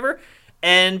talking or whatever.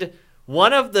 And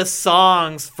one of the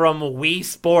songs from Wii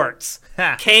Sports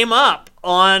came up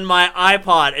on my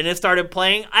iPod, and it started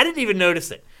playing. I didn't even notice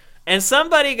it. And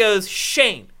somebody goes,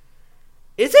 "Shane,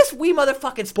 is this Wii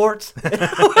motherfucking Sports?" And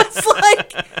I was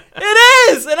like,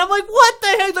 "It is." And I'm like, "What the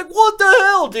hell?" He's like, "What the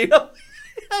hell, dude?"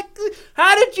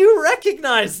 How did you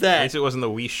recognize that? At least it wasn't the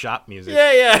Wii Shop music.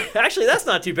 Yeah. Actually, that's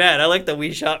not too bad. I like the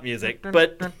Wii Shop music.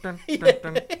 But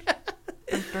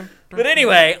But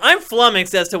anyway, I'm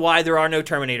flummoxed as to why there are no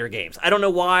Terminator games. I don't know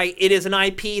why. It is an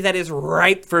IP that is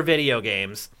ripe for video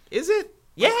games. Is it?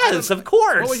 Yes, of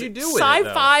course. What would you do with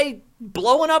Sci-fi,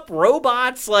 blowing up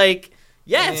robots, like,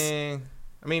 yes.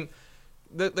 I mean,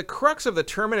 the crux of the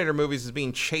Terminator movies is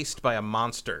being chased by a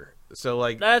monster. So,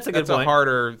 like, that's a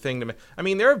harder thing to make. I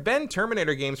mean, there have been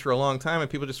Terminator games for a long time, and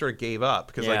people just sort of gave up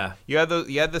because, like, you had the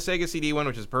Sega CD one,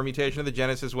 which is a permutation of the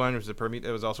Genesis one, which is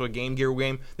it was also a Game Gear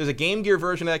game. There's a Game Gear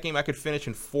version of that game I could finish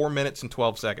in 4 minutes and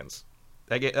 12 seconds.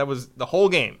 That was the whole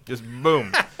game, just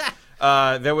boom.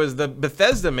 There was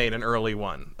Bethesda made an early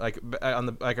one,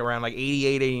 around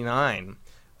 88, 89.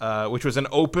 Which was an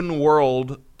open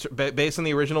world based on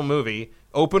the original movie.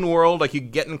 Open world, like you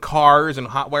get in cars and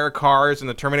hotwire cars, and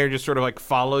the Terminator just sort of like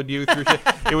followed you through shit.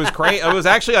 It was crazy. It was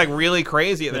actually like really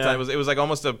crazy at the time. It was like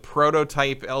almost a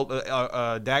prototype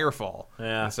Daggerfall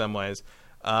in some ways.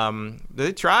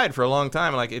 They tried for a long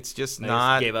time. Like it's just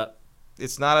not. Gave up.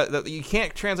 It's not you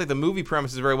can't translate the movie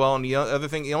premises very well. And the other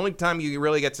thing, the only time you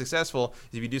really get successful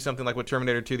is if you do something like what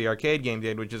Terminator 2, the arcade game,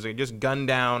 did, which is just gun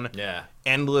down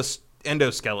endless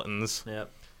endoskeletons. Yep.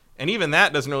 And even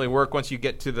that doesn't really work once you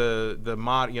get to the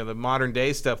modern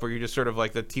day stuff where you're just sort of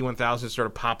like the T-1000 is sort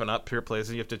of popping up here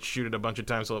places. You have to shoot it a bunch of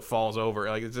times so it falls over.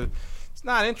 Like it's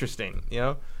not interesting, you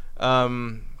know. I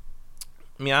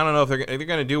mean, I don't know if they're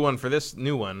going to do one for this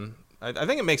new one. I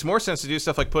think it makes more sense to do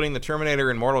stuff like putting the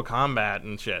Terminator in Mortal Kombat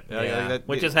and shit.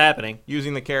 Which is happening.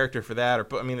 Using the character for that,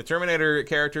 the Terminator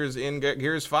characters in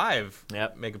Gears 5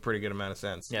 make a pretty good amount of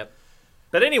sense. Yep.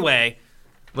 But anyway,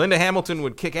 Linda Hamilton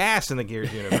would kick ass in the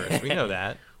Gears universe. We know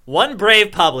that. One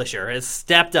brave publisher has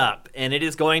stepped up, and it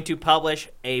is going to publish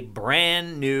a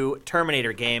brand new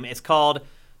Terminator game. It's called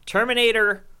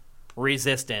Terminator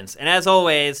Resistance. And as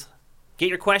always, get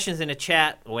your questions in the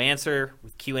chat. We'll answer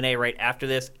with Q&A right after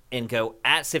this, and go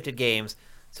at Sifted Games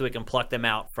so we can pluck them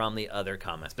out from the other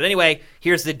comments. But anyway,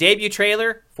 here's the debut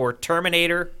trailer for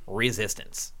Terminator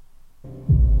Resistance.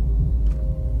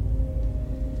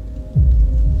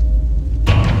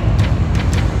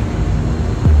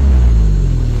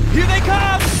 Here they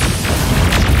come!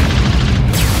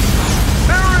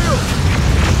 Ariel!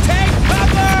 Take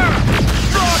cover!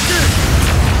 Rocket!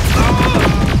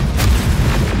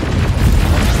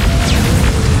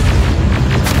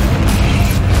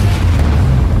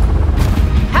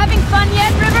 Having fun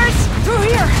yet, Rivers? Through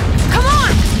here! Come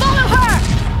on! Follow her!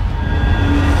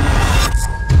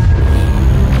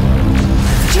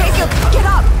 Jacob, get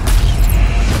up!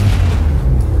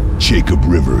 Jacob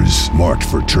Rivers, marked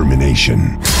for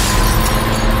termination.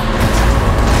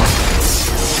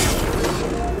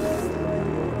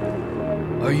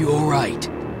 Are you all right,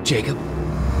 Jacob?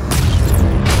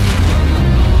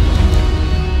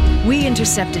 We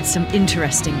intercepted some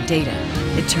interesting data.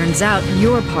 It turns out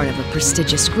you're part of a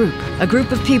prestigious group. A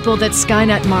group of people that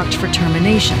Skynet marked for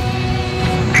termination.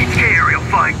 HK Ariel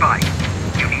flying by.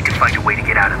 You need to find a way to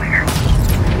get out of there.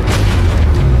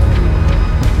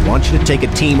 I want you to take a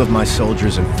team of my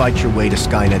soldiers and fight your way to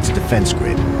Skynet's defense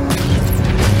grid.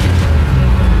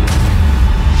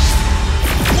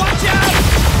 Watch out!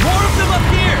 More of them up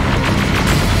here!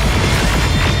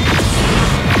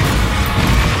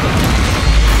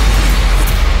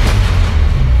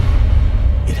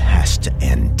 It has to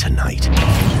end tonight.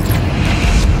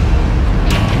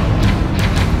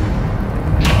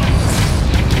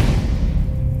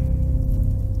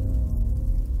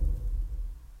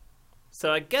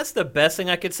 So I guess the best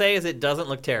thing I could say is it doesn't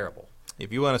look terrible.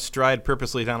 If you want to stride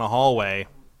purposely down a hallway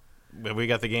we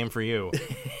got the game for you.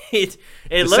 it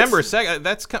December looks,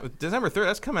 2nd. December 3rd.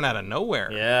 That's coming out of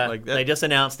nowhere. Yeah, like they just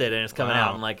announced it, and it's coming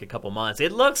out in like a couple months.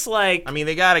 It looks like. I mean,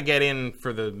 they got to get in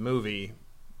for the movie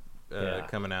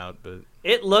coming out, but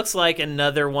it looks like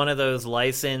another one of those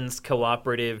licensed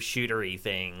cooperative shootery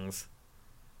things.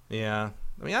 Yeah,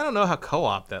 I mean, I don't know how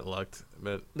co-op that looked,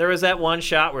 but there was that one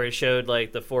shot where it showed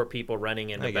like the 4 people running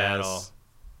into battle.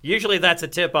 Usually that's a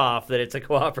tip-off that it's a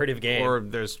cooperative game. Or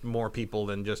there's more people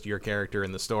than just your character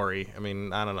in the story. I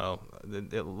mean, I don't know.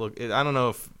 I don't know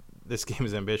if this game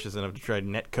is ambitious enough to try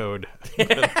netcode.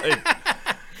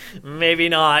 Maybe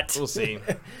not. We'll see.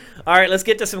 All right, let's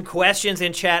get to some questions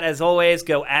in chat. As always,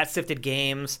 go at Sifted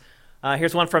Games.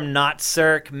 Here's one from Not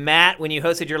Circ. Matt, when you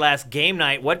hosted your last game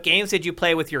night, what games did you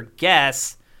play with your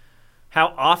guests?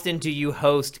 How often do you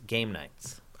host game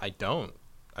nights? I don't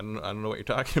know what you're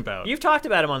talking about. You've talked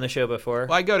about them on the show before.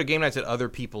 Well, I go to game nights at other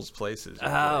people's places.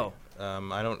 Usually. Oh.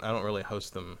 I don't really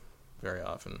host them very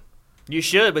often. You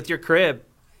should with your crib.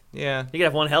 Yeah. You could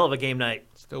have one hell of a game night.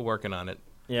 Still working on it.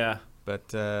 Yeah.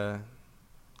 But I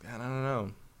don't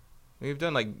know. I've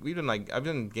done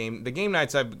the game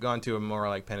nights I've gone to are more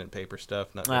like pen and paper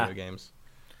stuff, not video games.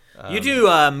 You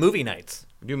do movie nights.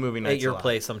 We do movie nights at your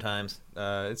place sometimes.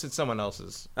 It's at someone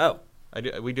else's. Oh.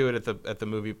 We do it at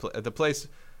the place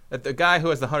at the guy who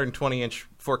has the 120-inch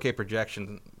 4K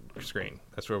projection screen.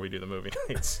 That's where we do the movie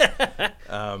nights.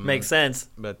 Makes sense.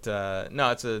 But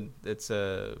no, it's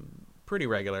a pretty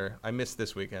regular. I missed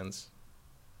this weekend's,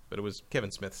 but it was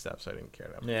Kevin Smith stuff, so I didn't care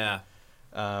that much. Yeah.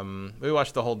 We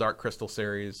watched the whole Dark Crystal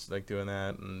series, like doing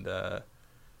that, and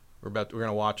we're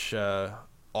gonna watch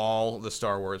all the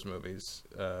Star Wars movies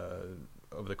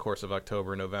over the course of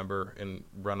October, November, and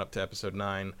run up to Episode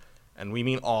 9. And we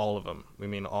mean all of them. We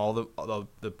mean all the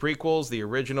prequels, the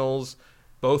originals,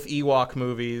 both Ewok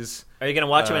movies. Are you going to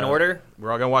watch them in order? We're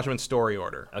all going to watch them in story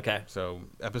order. Okay. So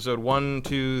Episode 1,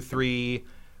 2, 3,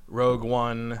 Rogue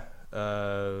One.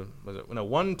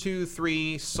 1, 2,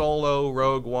 3, Solo,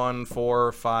 Rogue One,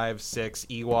 4, 5, 6,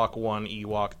 Ewok 1,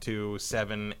 Ewok 2,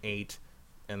 7, 8,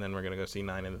 and then we're going to go see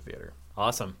 9 in the theater.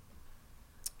 Awesome.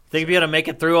 Think you'll be able to make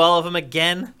it through all of them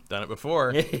again? Done it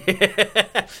before. Some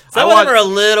of them are a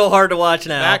little hard to watch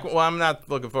now. I'm not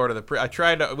looking forward to I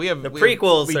tried to. We have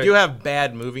prequels. We do have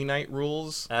bad movie night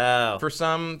rules. For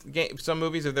some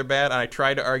movies if they're bad. And I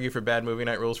tried to argue for bad movie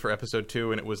night rules for Episode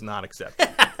 2, and it was not accepted.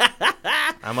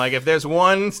 I'm like, if there's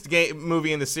one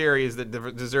movie in the series that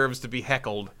deserves to be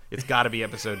heckled, it's got to be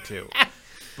Episode 2.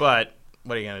 But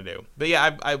what are you gonna do? But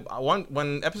yeah,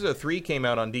 when Episode 3 came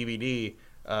out on DVD.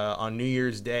 On New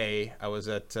Year's Day, I was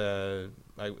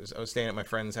staying at my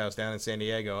friend's house down in San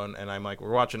Diego, and I'm like,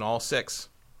 we're watching all 6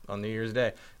 on New Year's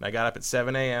Day. And I got up at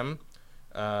 7 a.m.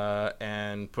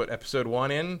 And put Episode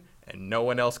 1 in, and no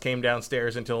one else came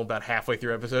downstairs until about halfway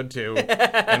through Episode 2,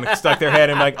 and stuck their head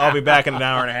in like, I'll be back in an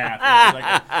hour and a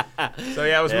half. So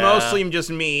yeah, it was mostly just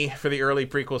me for the early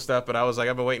prequel stuff, but I was like,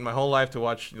 I've been waiting my whole life to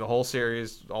watch the whole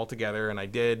series all together, and I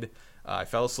did. I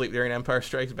fell asleep during Empire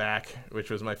Strikes Back,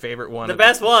 which was my favorite one. The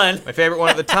best one. My favorite one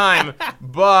at the time.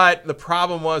 But the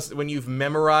problem was when you've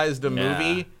memorized a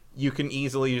movie, you can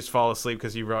easily just fall asleep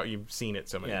because you've seen it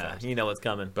so many times. You know what's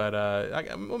coming. But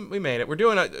we made it. We're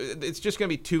doing it's just going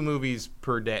to be 2 movies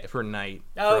per night for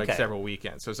like several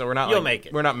weekends. So we're not make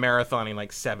it. We're not marathoning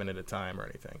like 7 at a time or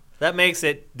anything. That makes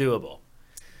it doable.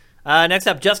 Next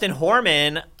up, Justin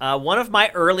Horman. One of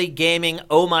my early gaming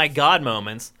oh my god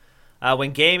moments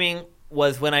when gaming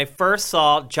was when I first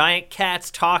saw giant cats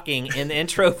talking in the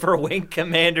intro for Wing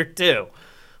Commander 2.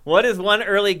 What is one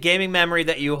early gaming memory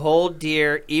that you hold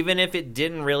dear, even if it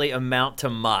didn't really amount to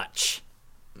much?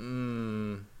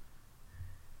 Probably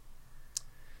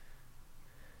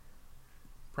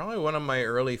one of my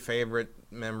early favorite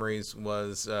memories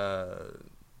was the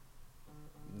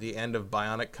end of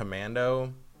Bionic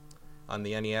Commando on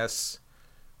the NES.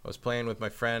 I was playing with my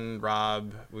friend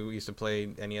Rob. We used to play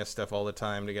NES stuff all the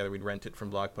time together. We'd rent it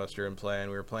from Blockbuster and play, and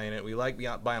we were playing it. We liked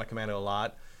Bionic Commando a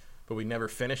lot, but we never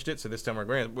finished it. So this time we're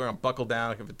gonna buckle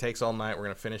down. If it takes all night, we're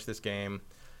gonna finish this game.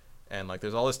 And like,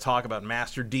 there's all this talk about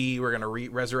Master D. We're gonna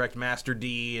resurrect Master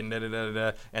D, and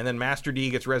and then Master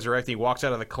D gets resurrected. He walks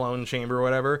out of the clone chamber or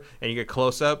whatever, and you get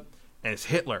close up, and it's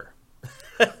Hitler.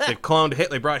 They cloned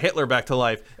Hitler. They brought Hitler back to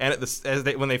life. And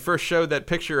when they first showed that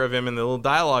picture of him in the little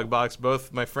dialogue box,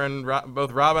 both my friend, both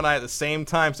Rob and I at the same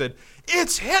time said,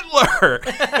 "It's Hitler!"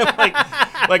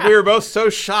 like we were both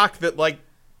so shocked that like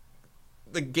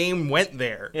the game went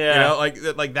there. Yeah. You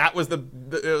know, like that was the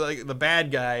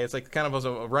bad guy. It's like kind of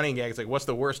a running gag. It's like, what's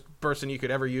the worst person you could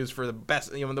ever use for the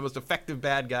best, the most effective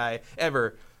bad guy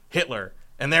ever? Hitler.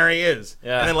 And there he is.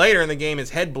 Yeah. And then later in the game,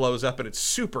 his head blows up and it's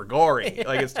super gory.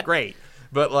 Like, it's great.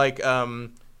 But like, I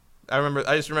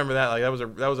just remember that. Like,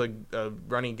 that was a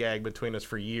running gag between us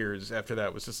for years. After that,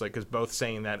 it was just like, because both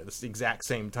saying that at the exact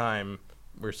same time,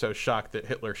 we're so shocked that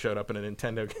Hitler showed up in a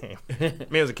Nintendo game. I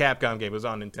mean, it was a Capcom game. It was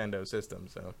on Nintendo system,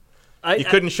 so. You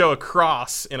couldn't show a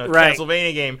cross in a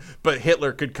Castlevania game, but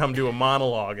Hitler could come do a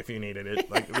monologue if you needed it.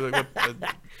 Like,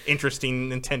 interesting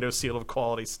Nintendo seal of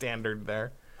quality standard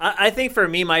there. I think for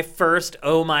me, my first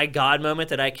oh my god moment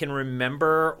that I can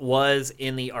remember was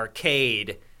in the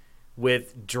arcade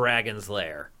with Dragon's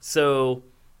Lair. So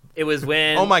it was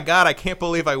when... Oh my god, I can't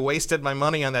believe I wasted my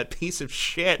money on that piece of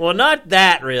shit. Well, not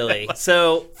that really.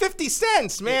 So 50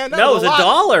 cents, man. No, it was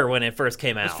 $1 when it first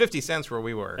came out. It was 50 cents where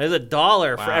we were. It was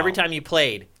 $1 for every time you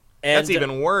played. And that's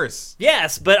even worse.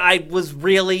 Yes, but I was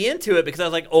really into it because I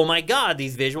was like, oh my god,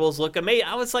 these visuals look amazing.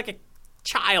 I was like a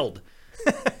child.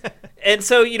 And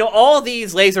so, all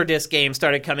these Laserdisc games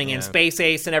started coming in, Space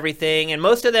Ace and everything, and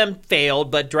most of them failed,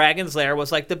 but Dragon's Lair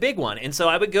was like the big one. And so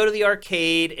I would go to the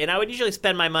arcade, and I would usually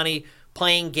spend my money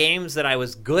playing games that I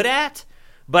was good at,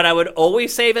 but I would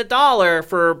always save $1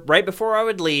 for right before I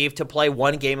would leave to play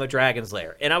one game of Dragon's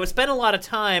Lair. And I would spend a lot of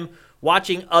time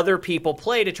watching other people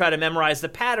play to try to memorize the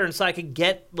patterns so I could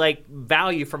get, like,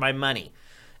 value for my money.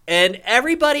 And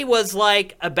everybody was,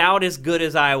 like, about as good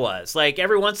as I was. Like,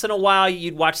 every once in a while,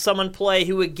 you'd watch someone play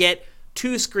who would get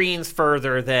 2 screens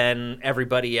further than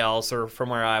everybody else or from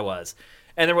where I was.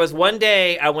 And there was one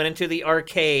day I went into the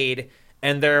arcade,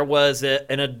 and there was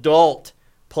an adult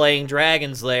playing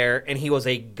Dragon's Lair, and he was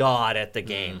a god at the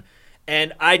game.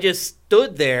 And I just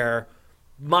stood there,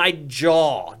 my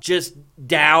jaw just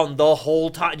down the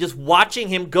whole time, just watching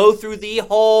him go through the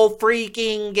whole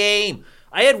freaking game.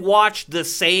 I had watched the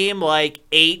same,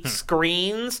 8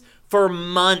 screens for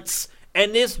months,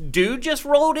 and this dude just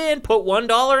rolled in, put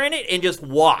 $1 in it, and just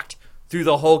walked through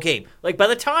the whole game. Like, by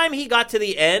the time he got to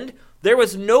the end, there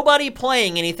was nobody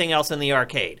playing anything else in the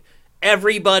arcade.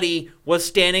 Everybody was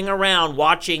standing around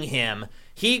watching him.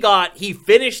 He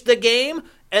finished the game,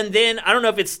 and then, I don't know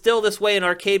if it's still this way in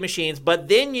arcade machines, but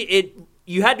then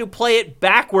you had to play it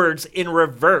backwards in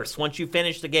reverse once you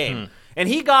finished the game. And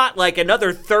he got,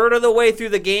 another third of the way through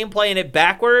the game playing it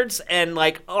backwards, and,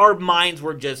 our minds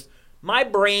were just... My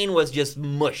brain was just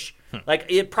mush.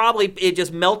 It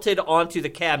just melted onto the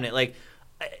cabinet.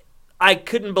 I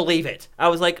couldn't believe it. I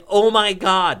was like, oh my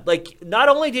god. Not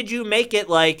only did you make it,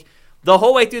 the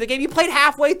whole way through the game, you played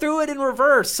halfway through it in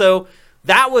reverse. So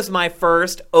that was my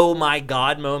first oh my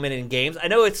god moment in games. I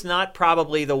know it's not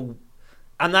probably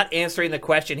I'm not answering the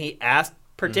question he asked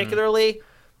particularly,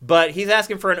 but he's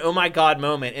asking for an oh my god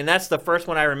moment, and that's the first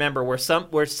one I remember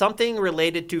where something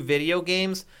related to video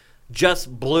games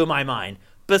just blew my mind,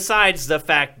 besides the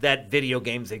fact that video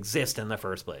games exist in the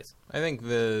first place. I think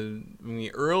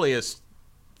the earliest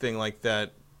thing like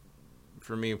that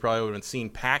for me probably would have been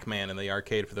seeing Pac-Man in the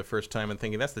arcade for the first time and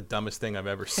thinking that's the dumbest thing I've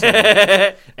ever seen.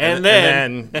 and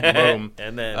then boom.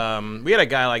 And then we had a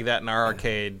guy like that in our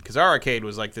arcade, because our arcade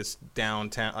was like this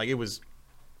downtown, it was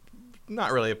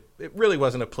not really it really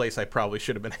wasn't a place I probably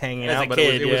should have been hanging out, but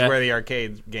it was where the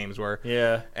arcade games were.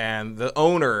 Yeah. And the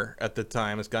owner at the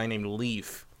time, this guy named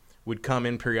Leaf, would come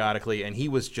in periodically, and he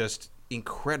was just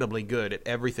incredibly good at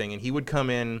everything. And he would come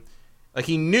in,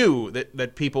 he knew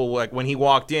that people, when he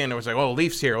walked in, it was like, oh,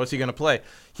 Leaf's here, what's he going to play?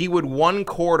 He would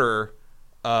 1/4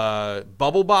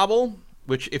 Bubble Bobble,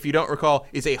 which, if you don't recall,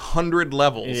 is 100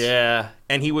 levels. Yeah.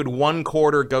 And he would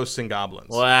 1/4 Ghosts and Goblins.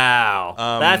 Wow.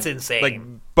 That's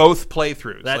insane. Both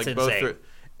playthroughs. That's insane.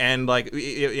 And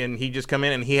and he'd just come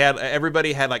in, and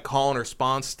everybody had call and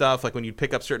response stuff. Like when you'd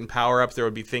pick up certain power ups, there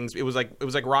would be things. It was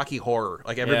like Rocky Horror.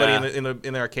 Like everybody in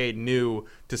the arcade knew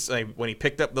to say when he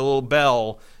picked up the little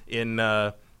bell in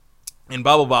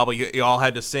Bubble Bobble, you all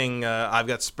had to sing "I've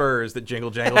Got Spurs that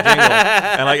jingle jangle jingle,"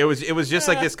 and it was just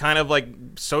this kind of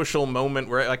social moment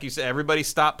where, like you said, everybody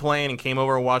stopped playing and came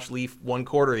over and watched Leaf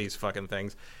 1/4 these fucking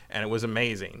things. And it was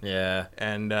amazing. Yeah.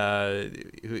 And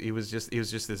he was just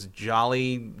this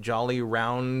jolly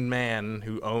round man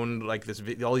who owned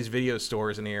all these video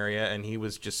stores in the area, and he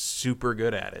was just super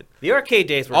good at it. The arcade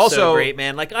days were so great,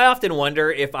 man. I often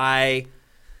wonder if I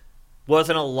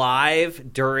wasn't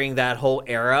alive during that whole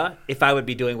era, if I would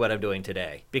be doing what I'm doing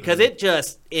today, because it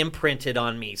just imprinted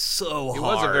on me so hard. It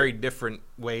was a very different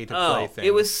way to play things.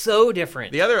 It was so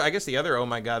different. The other oh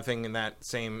my god thing in that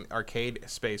same arcade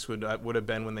space would have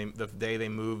been when the day they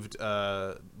moved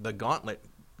the Gauntlet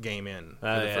game in.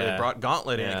 Yeah. They brought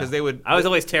Gauntlet in because they would. I was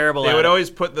always terrible. They would always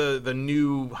put the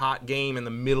new hot game in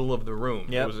the middle of the room.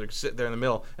 Yep. It was like sit there in the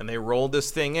middle, and they rolled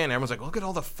this thing in. Everyone's like, "Look at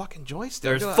all the fucking joysticks."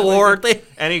 There's 4 things,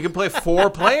 and you could play 4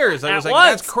 players. I was like,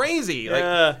 once. "That's crazy!" Like,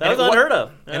 that was unheard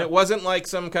of. And it wasn't like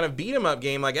some kind of beat 'em up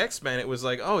game like X-Men. It was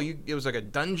like, it was like a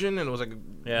dungeon, and it was like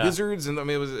wizards, and I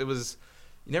mean, it was.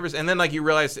 You never, and then like you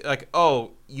realize like,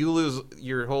 you lose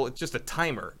your whole. It's just a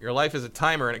timer. Your life is a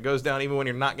timer, and it goes down even when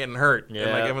you're not getting hurt. Yeah.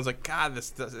 And like everyone's like, God,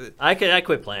 this. I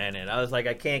quit playing it. I was like,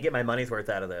 I can't get my money's worth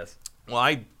out of this. Well,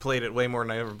 I played it way more than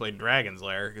I ever played Dragon's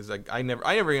Lair because like I never.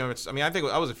 I mean, I think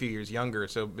I was a few years younger,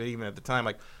 so even at the time,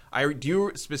 like I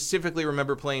do specifically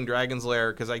remember playing Dragon's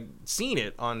Lair because I'd seen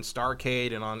it on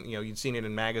Starcade and on you'd seen it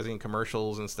in magazine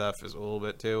commercials and stuff as a little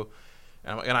bit too.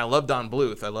 And I loved Don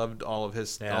Bluth. I loved all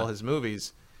his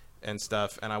movies and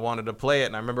stuff. And I wanted to play it.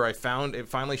 And I remember I found it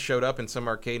finally showed up in some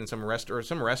arcade in some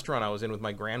restaurant I was in with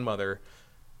my grandmother.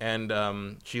 And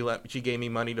she gave me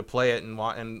money to play it, and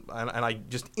I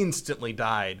just instantly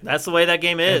died. That's the way that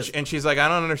game is. And she's like, I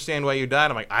don't understand why you died.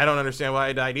 I'm like, I don't understand why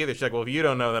I died either. She's like, well, if you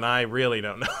don't know, then I really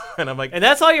don't know. And I'm like, and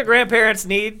that's all your grandparents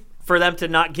need. For them to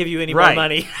not give you any more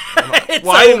money. Well,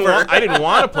 I didn't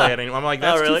want to play it anymore. I'm like,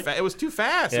 that's really? too fast. It was too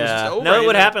fast. Yeah. It was just over. No, it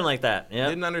would happen like that. Yeah.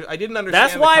 I didn't understand.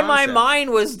 That's why my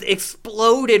mind was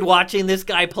exploded watching this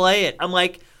guy play it. I'm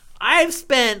like, I've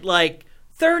spent like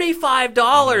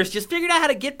 $35 just figured out how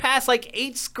to get past like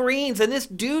 8 screens, and this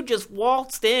dude just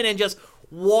waltzed in and just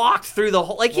walked through the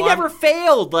whole. Like he never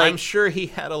failed. Like I'm sure he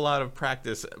had a lot of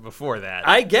practice before that.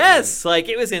 I guess like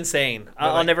it was insane.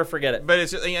 I'll never forget it.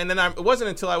 But and then it wasn't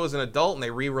until I was an adult and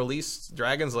they re-released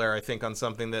Dragon's Lair, I think, on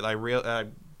something that I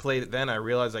played it. Then I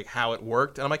realized like how it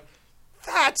worked, and I'm like,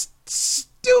 that's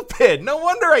stupid. No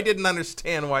wonder I didn't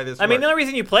understand why this. I mean, the only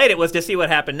reason you played it was to see what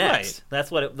happened next. Right.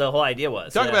 That's what the whole idea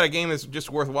was. Talk about a game that's just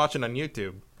worth watching on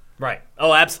YouTube. Right.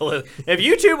 Oh, absolutely. If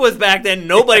YouTube was back then,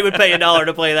 nobody would pay $1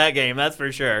 to play that game. That's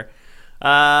for sure.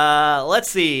 Let's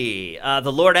see.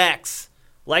 The Lord X.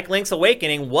 Like Link's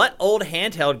Awakening, what old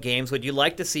handheld games would you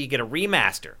like to see get a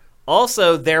remaster?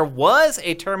 Also, there was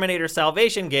a Terminator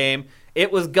Salvation game.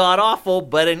 It was god-awful,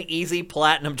 but an easy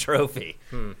platinum trophy.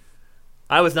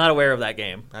 I was not aware of that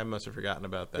game. I must have forgotten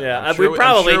about that. Yeah, I'm sure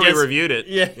we reviewed it.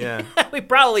 Yeah. We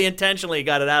probably intentionally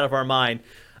got it out of our mind.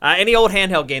 Any old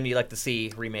handheld game that you'd like to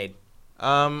see remade?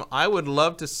 I would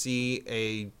love to see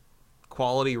a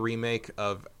quality remake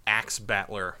of Axe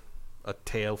Battler, A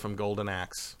Tale from Golden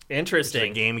Axe.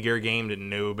 Interesting. It's a Game Gear game that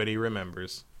nobody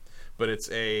remembers. But it's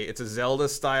a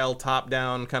Zelda-style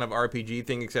top-down kind of RPG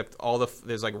thing, except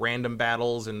there's like random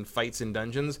battles and fights in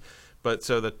dungeons. But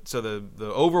so the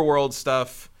overworld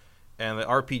stuff and the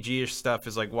RPG-ish stuff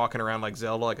is like walking around like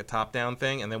Zelda, like a top-down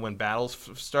thing. And then when battles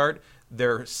start,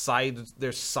 they're side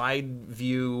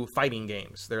view fighting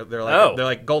games. They're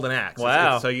like Golden Axe.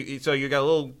 Wow. So you got a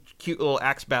little cute little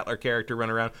Axe Battler character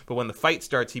running around, but when the fight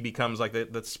starts, he becomes like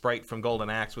the sprite from Golden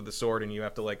Axe with the sword, and you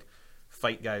have to like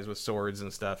fight guys with swords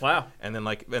and stuff. Wow. And then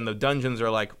and the dungeons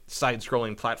are like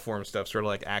side-scrolling platform stuff, sort of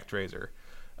like ActRaiser.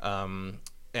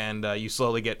 And you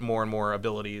slowly get more and more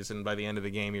abilities, and by the end of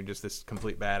the game, you're just this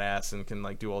complete badass and can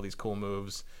like do all these cool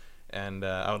moves. And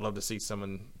I would love to see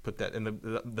someone put that. And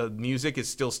the music is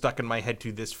still stuck in my head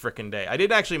to this frickin' day. I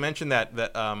did actually mention that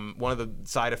one of the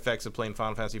side effects of playing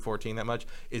Final Fantasy XIV that much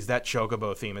is that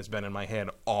Chocobo theme has been in my head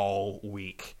all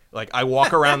week. Like I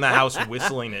walk around the house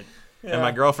whistling it, and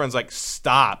my girlfriend's like,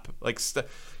 "Stop!" Because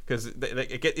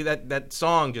that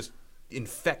song just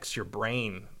infects your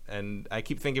brain. And I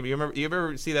keep thinking, you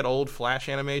ever see that old Flash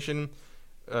animation?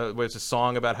 Where it's a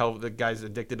song about how the guy's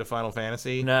addicted to Final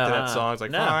Fantasy. No, that song. It's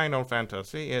like Final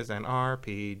Fantasy is an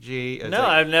RPG. It's no,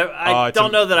 I've never. I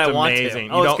don't know that I want amazing.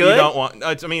 to. Oh, it's good. You don't want.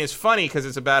 I mean, it's funny because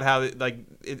it's about how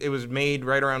it was made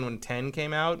right around when 10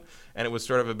 came out, and it was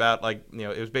sort of about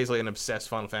it was basically an obsessed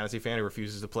Final Fantasy fan who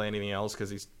refuses to play anything else because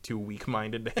he's too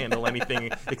weak-minded to handle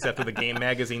anything except what the game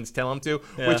magazines tell him to.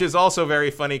 Yeah. Which is also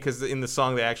very funny because in the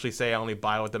song they actually say, "I only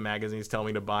buy what the magazines tell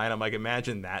me to buy," and I'm like,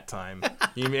 imagine that time.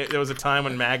 There was a time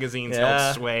when magazines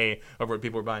held sway over what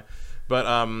people were buying. But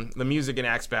the music in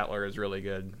Axe Battler is really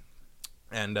good,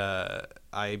 and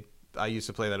I used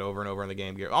to play that over and over on the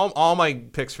Game Gear. All my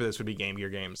picks for this would be Game Gear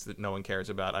games that no one cares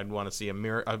about. I'd want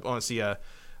to see a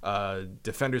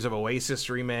Defenders of Oasis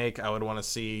remake. I would want to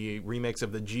see remakes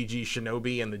of the GG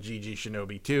Shinobi and the GG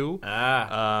Shinobi 2.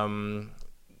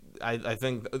 I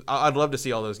think I'd love to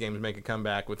see all those games make a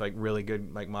comeback with like really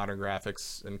good like modern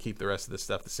graphics and keep the rest of the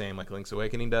stuff the same like Link's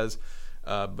Awakening does.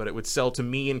 But it would sell to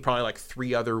me and probably like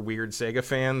 3 other weird Sega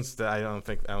fans that I don't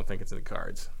think it's in the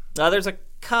cards. There's a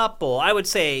couple. I would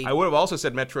say I would have also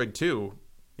said Metroid 2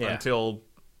 until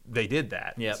they did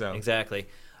that. Yeah, so. Exactly.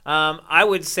 I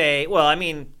would say, well, I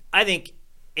mean, I think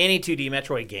any 2D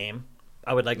Metroid game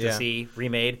I would like to see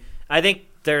remade. I think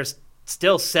there's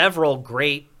still several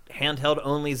great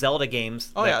handheld-only Zelda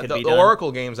games that could be done. The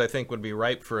Oracle games, I think, would be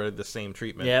ripe for the same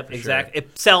treatment. Yep, exactly. Sure.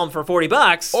 Sell them for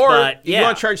 $40, or but, you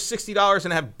want to charge $60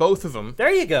 and have both of them.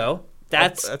 There you go.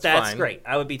 That's fine. Great.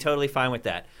 I would be totally fine with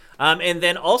that. And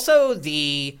then also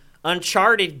the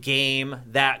Uncharted game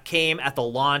that came at the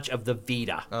launch of the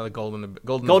Vita. The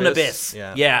Golden Abyss.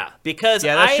 Yeah. Because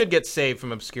that should get saved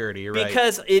from obscurity. You're right.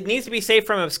 Because it needs to be saved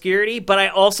from obscurity, but I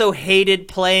also hated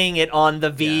playing it on the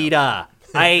Vita.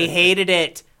 I hated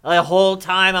it. The whole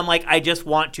time, I'm like, I just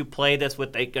want to play this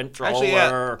with a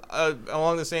controller. Actually,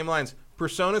 along the same lines,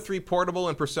 Persona 3 Portable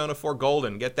and Persona 4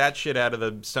 Golden. Get that shit out of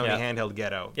the Sony handheld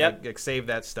ghetto. Yep. Save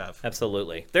that stuff.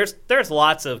 Absolutely. There's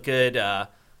lots of good...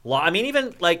 I mean,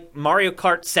 even like Mario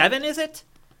Kart 7, is it?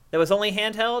 That was only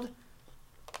handheld?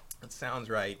 That sounds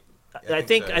right. I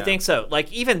think so.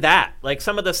 Like, even that. Like,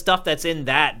 some of the stuff that's in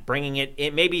that, bringing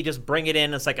it maybe just bring it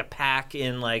in as like a pack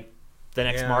in like the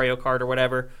next Mario Kart or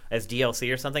whatever as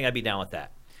DLC or something. I'd be down with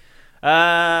that.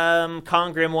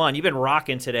 Congrim1, you've been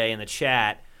rocking today in the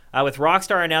chat. With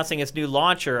Rockstar announcing its new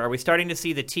launcher, are we starting to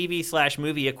see the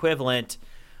TV/movie equivalent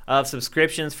of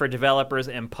subscriptions for developers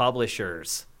and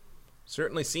publishers?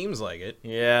 Certainly seems like it.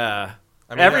 Yeah.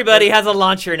 I mean, everybody has a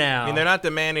launcher now. I mean, they're not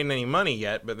demanding any money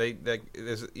yet, but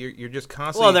you're just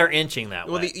constantly... Well, they're inching that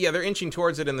way. They're inching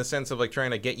towards it in the sense of like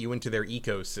trying to get you into their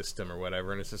ecosystem or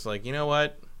whatever, and it's just like, you know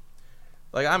what?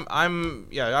 Like, I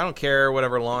don't care,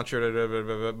 whatever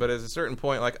launcher, but at a certain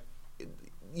point, like,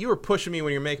 you were pushing me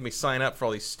when you're making me sign up for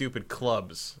all these stupid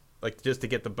clubs, like, just to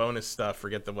get the bonus stuff or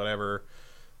get the whatever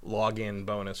login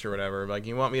bonus or whatever. Like,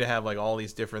 you want me to have, like, all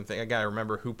these different things. I gotta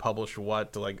remember who published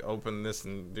what to, like, open this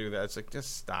and do that. It's like,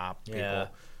 just stop, people.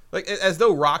 Like, as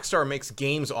though Rockstar makes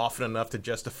games often enough to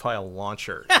justify a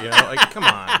launcher. You know, like, come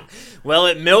on. Well,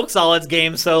 it milks all its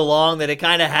games so long that it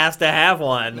kind of has to have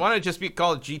one. Why not just be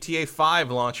called GTA 5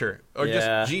 launcher? Or just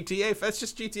GTA? That's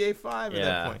just GTA 5 at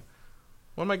that point.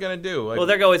 What am I gonna do? Like, well,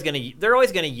 they're always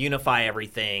gonna unify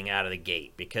everything out of the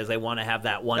gate because they want to have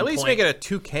that one. At least make it a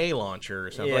 2K launcher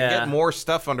or something. Like, get more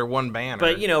stuff under one banner.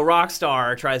 But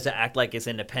Rockstar tries to act like it's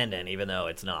independent, even though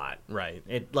it's not. Right.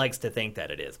 It likes to think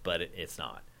that it is, but it's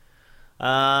not.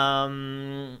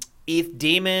 ETH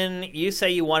Demon, you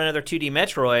say you want another 2D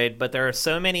Metroid, but there are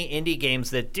so many indie games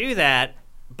that do that,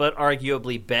 but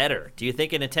arguably better. Do you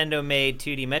think a Nintendo-made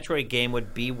 2D Metroid game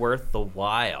would be worth the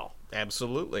while?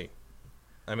 Absolutely.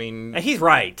 I mean... He's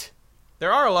right.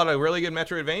 There are a lot of really good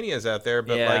Metroidvanias out there,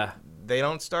 but like they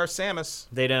don't star Samus.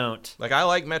 They don't. Like, I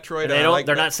like Metroid.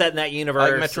 They're not set in that universe.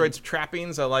 I like Metroid's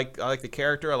trappings. I like the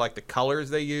character. I like the colors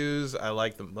they use. I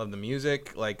love the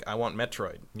music. Like, I want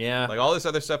Metroid. Yeah. Like, all this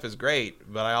other stuff is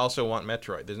great, but I also want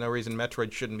Metroid. There's no reason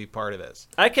Metroid shouldn't be part of this.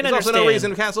 I can There's understand. also no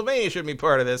reason Castlevania shouldn't be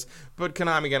part of this, but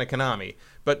Konami gonna Konami.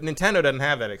 But Nintendo doesn't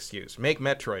have that excuse. Make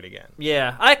Metroid again.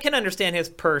 Yeah, I can understand his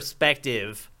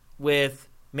perspective with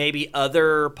maybe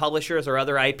other publishers or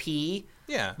other IP.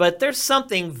 Yeah. But there's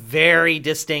something very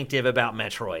distinctive about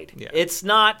Metroid. Yeah. It's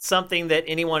not something that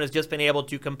anyone has just been able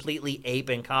to completely ape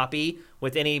and copy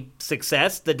with any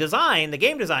success. The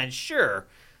game design, sure.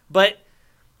 But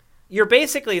you're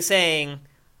basically saying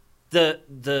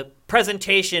the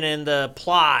presentation and the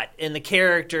plot and the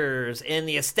characters and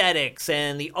the aesthetics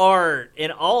and the art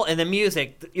and the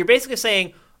music, you're basically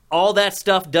saying all that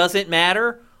stuff doesn't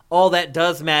matter. All that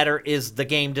does matter is the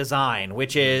game design,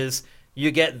 which is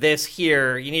you get this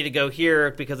here, you need to go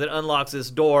here because it unlocks this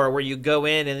door where you go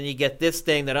in, and then you get this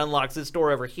thing that unlocks this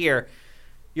door over here.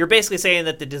 You're basically saying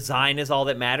that the design is all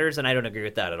that matters, and I don't agree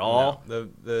with that at all. No,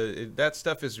 that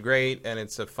stuff is great, and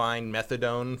it's a fine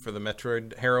methadone for the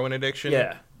Metroid heroin addiction.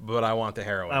 Yeah. But I want the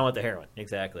heroin. I want the heroin,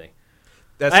 exactly.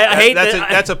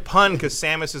 That's a pun because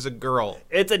Samus is a girl.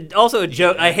 It's also a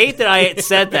joke. I hate that I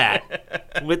said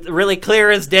that. With really clear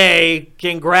as day,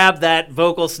 can grab that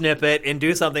vocal snippet and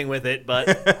do something with it, but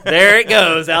there it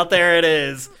goes. Out there it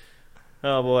is.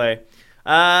 Oh, boy.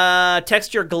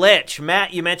 Texture glitch.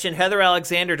 Matt, you mentioned Heather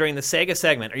Alexander during the Sega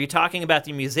segment. Are you talking about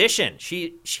the musician?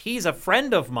 She's a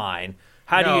friend of mine.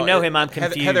 How do you know him? I'm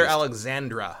confused. Heather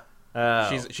Alexandra.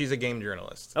 She's a game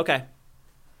journalist. Okay.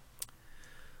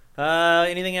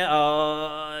 Anything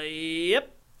else?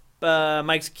 Yep.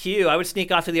 Mike's Q. I would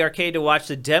sneak off to the arcade to watch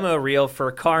the demo reel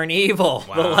for Carnival,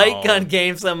 the light gun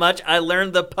game so much I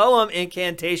learned the poem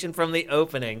incantation from the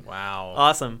opening. Wow.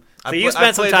 Awesome. So you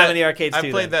spent some time in the arcades too.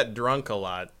 I played that drunk a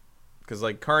lot because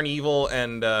like Carnival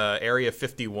and Area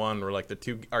 51 were like the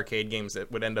two arcade games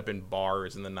that would end up in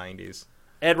bars in the 90s.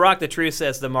 Ed Rock the Truth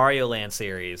says the Mario Land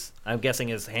series. I'm guessing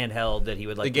is handheld that he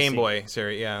would like the to Game see. Boy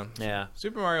series, yeah. Yeah.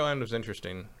 Super Mario Land was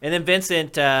interesting. And then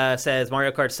Vincent says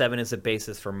Mario Kart 7 is the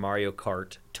basis for Mario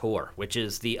Kart Tour, which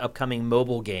is the upcoming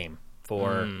mobile game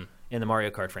for in the Mario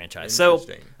Kart franchise. So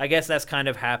I guess that's kind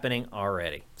of happening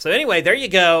already. So anyway, there you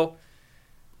go.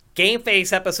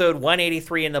 GameFace episode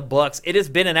 183 in the books. It has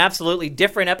been an absolutely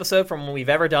different episode from what we've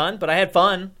ever done, but I had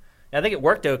fun. I think it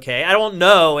worked okay. I don't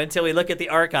know until we look at the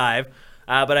archive,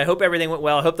 but I hope everything went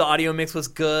well. I hope the audio mix was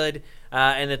good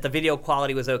and that the video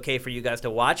quality was okay for you guys to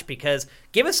watch, because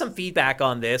give us some feedback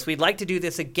on this. We'd like to do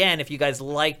this again if you guys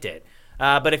liked it.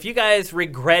 But if you guys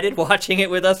regretted watching it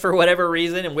with us for whatever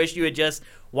reason and wish you had just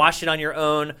watched it on your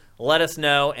own, let us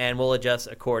know and we'll adjust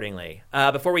accordingly.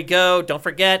 Before we go, don't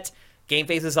forget,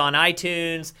 GameFace is on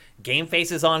iTunes.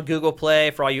 GameFace is on Google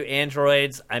Play for all you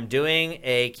Androids. I'm doing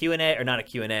a Q&A, or not a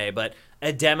Q&A, but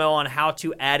a demo on how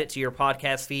to add it to your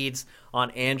podcast feeds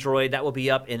on Android. That will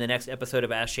be up in the next episode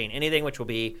of Ask Shane Anything, which will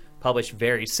be published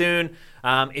very soon.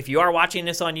 If you are watching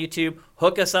this on YouTube,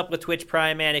 hook us up with Twitch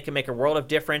Prime, man. It can make a world of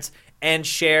difference, and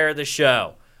share the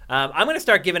show. I'm going to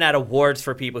start giving out awards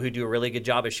for people who do a really good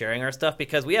job of sharing our stuff,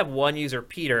 because we have one user,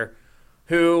 Peter,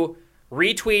 who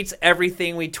retweets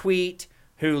everything we tweet,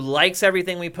 who likes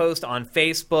everything we post on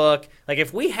Facebook. Like,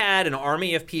 if we had an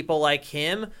army of people like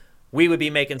him, we would be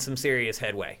making some serious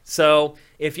headway. So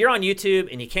if you're on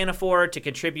YouTube and you can't afford to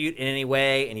contribute in any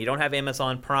way and you don't have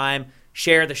Amazon Prime,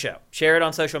 share the show. Share it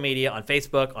on social media, on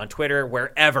Facebook, on Twitter,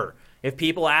 wherever. If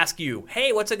people ask you,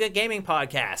 hey, what's a good gaming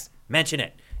podcast? Mention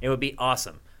it. It would be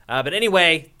awesome. But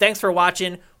anyway, thanks for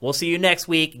watching. We'll see you next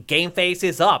week. GameFace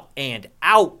is up and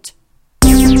out.